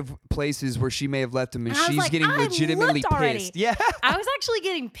creative places where she may have left them, and she's like, getting legitimately pissed. Yeah, I was actually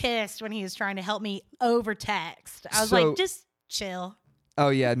getting pissed when he was trying to help me over text. I was like, just chill. Oh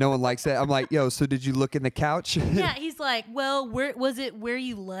yeah, no one likes that. I'm like, yo, so did you look in the couch? Yeah, he's like, well, where was it? Where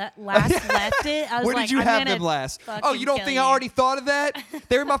you last left it? I was where like, did you have them last? Oh, you don't think I already thought of that?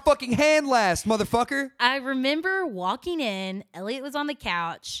 They were in my fucking hand last, motherfucker. I remember walking in. Elliot was on the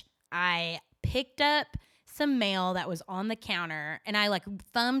couch. I picked up some mail that was on the counter, and I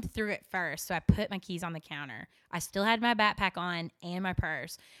thumbed through it first. So I put my keys on the counter. I still had my backpack on and my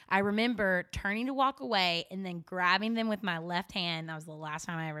purse. I remember turning to walk away and then grabbing them with my left hand. That was the last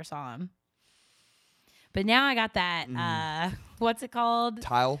time I ever saw him. But now I got that, what's it called?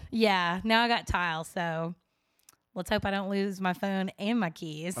 Tile? Yeah, now I got tile. So let's hope I don't lose my phone and my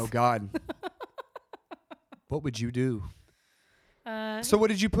keys. Oh, God. What would you do? So what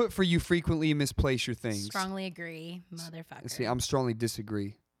did you put for you frequently misplace your things? Strongly agree, motherfucker. See, I'm strongly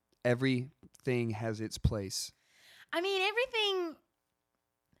disagree. Everything has its place. I mean, everything...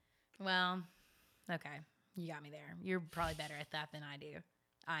 Well, okay. You got me there. You're probably better at that than I do.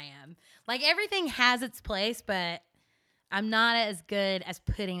 I am. Like, everything has its place, but I'm not as good as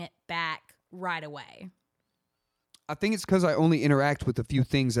putting it back right away. I think it's because I only interact with a few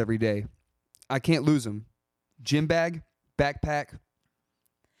things every day. I can't lose them. Gym bag, backpack.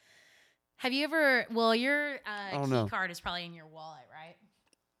 Have you ever... Well, your key card is probably in your wallet, right?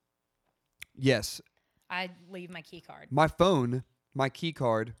 Yes. I leave my key card. My phone, my key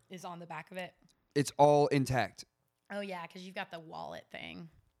card... is on the back of it? It's all intact. Oh, yeah, because you've got the wallet thing.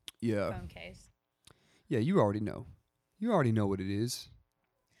 Yeah. Phone case. Yeah, you already know. You already know what it is.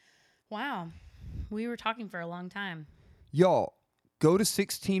 Wow. We were talking for a long time. Y'all, go to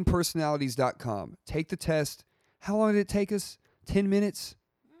 16personalities.com. Take the test. How long did it take us? 10 minutes?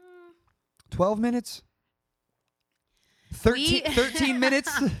 12 minutes? 13 minutes?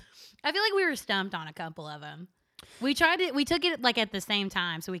 I feel like we were stumped on a couple of them. We took it like at the same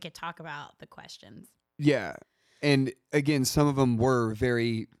time so we could talk about the questions. Yeah. And again, some of them were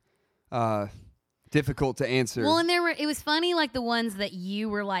very difficult to answer. Well, and it was funny, like the ones that you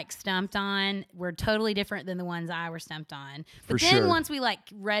were like stumped on were totally different than the ones I were stumped on. But then once we like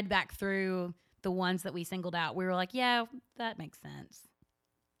read back through the ones that we singled out, we were like, yeah, that makes sense.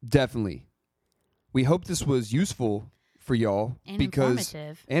 Definitely. We hope this was useful for y'all. And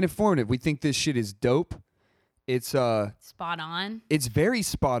informative. And informative. We think this shit is dope. It's spot on. It's very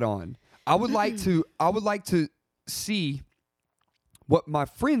spot on. I would like to see what my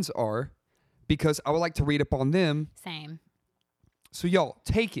friends are, because I would like to read up on them. Same. So y'all,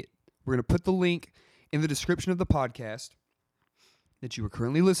 take it. We're going to put the link in the description of the podcast that you are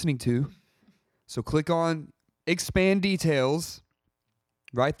currently listening to. So click on expand details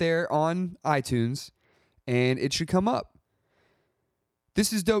right there on iTunes, and it should come up.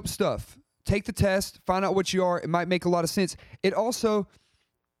 This is dope stuff. Take the test, find out what you are. It might make a lot of sense. It also,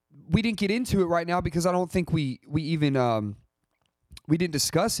 we didn't get into it right now because I don't think we even we didn't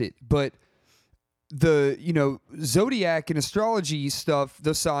discuss it, but the zodiac and astrology stuff,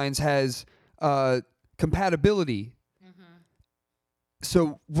 the signs has compatibility. Mm-hmm.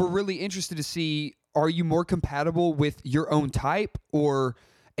 So we're really interested to see, are you more compatible with your own type or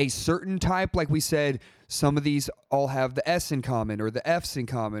a certain type? Like we said, some of these all have the S in common, or the F's in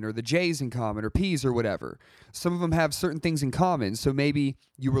common, or the J's in common, or P's, or whatever. Some of them have certain things in common, so maybe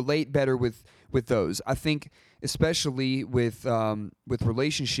you relate better with those. I think especially with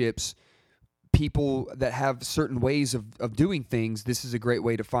relationships, people that have certain ways of doing things, this is a great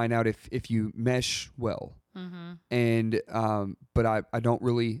way to find out if you mesh well. Mm-hmm. And but I don't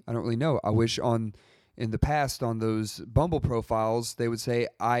really know. I wish in the past on those Bumble profiles they would say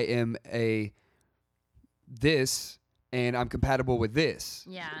I am a this and I'm compatible with this.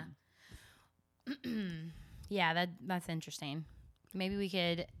 Yeah. Yeah, that's interesting. Maybe we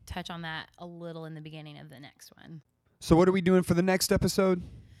could touch on that a little in the beginning of the next one. So what are we doing for the next episode?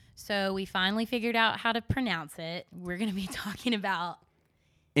 So we finally figured out how to pronounce it. We're going to be talking about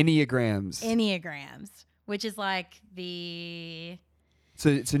Enneagrams, which is like the... So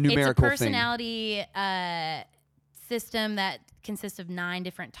it's a numerical thing. It's a personality system that consists of 9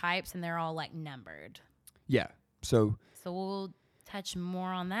 different types, and they're all like numbered. Yeah. So we'll touch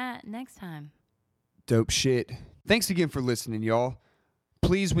more on that next time. Dope shit. Thanks again for listening, y'all.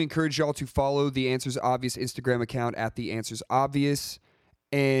 Please, we encourage y'all to follow the Answers Obvious Instagram account at The Answers Obvious.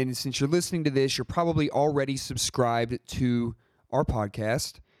 And since you're listening to this, you're probably already subscribed to our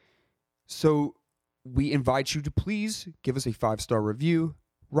podcast. So we invite you to please give us a 5-star review.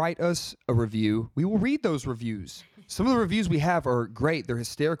 Write us a review. We will read those reviews. Some of the reviews we have are great. They're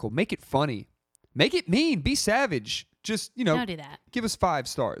hysterical. Make it funny. Make it mean. Be savage. Just, don't do that. Give us 5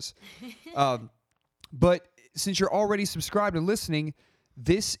 stars. But since you're already subscribed and listening,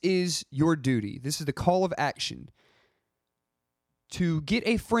 this is your duty. This is the call of action. To get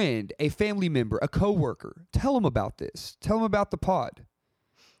a friend, a family member, a coworker, tell them about this. Tell them about the pod.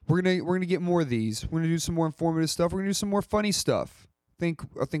 We're gonna get more of these. We're gonna do some more informative stuff. We're gonna do some more funny stuff.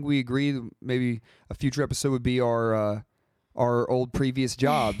 I think we agree that maybe a future episode would be our old previous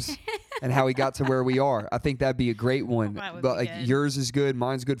jobs and how we got to where we are. I think that'd be a great one. But like good. Yours is good,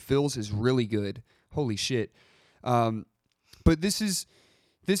 mine's good, Phil's is really good. Holy shit! But this is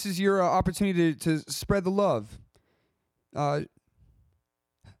your opportunity to spread the love.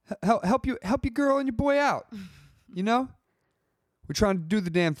 Help your girl and your boy out. We're trying to do the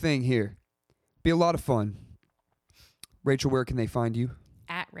damn thing here. Be a lot of fun. Rachel, where can they find you?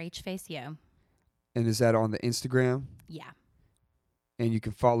 At RachFaceYo. And is that on the Instagram? Yeah. And you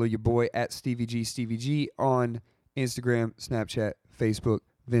can follow your boy at Stevie G on Instagram, Snapchat, Facebook,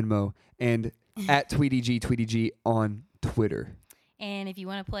 Venmo, and at Tweety G on Twitter. And if you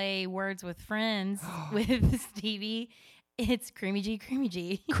want to play Words with Friends with Stevie, it's Creamy G.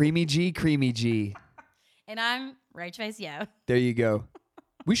 Creamy G. And I'm RachFaceYo. There you go.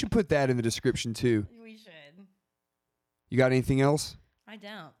 We should put that in the description too. We should. You got anything else? I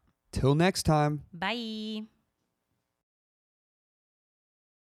don't. Till next time. Bye.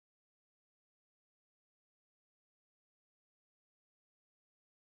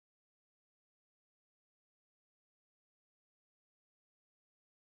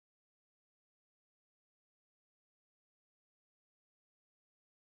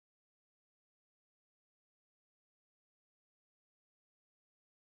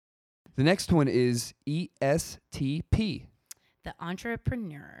 The next one is ESTP. The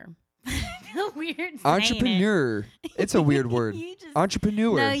entrepreneur. Weird saying Entrepreneur. It's a weird word.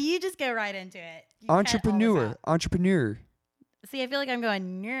 Entrepreneur. No, you just go right into it. You cut all this Entrepreneur. out. Entrepreneur. See, I feel like I'm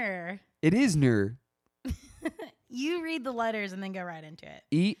going ner. It is ner. You read the letters and then go right into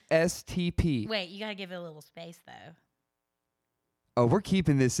it. ESTP. Wait, you gotta give it a little space though. Oh, we're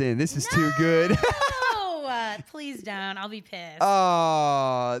keeping this in. This is too good. No, please don't. I'll be pissed.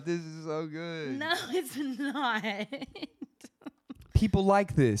 Oh, this is so good. No, it's not. People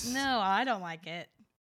like this. No, I don't like it.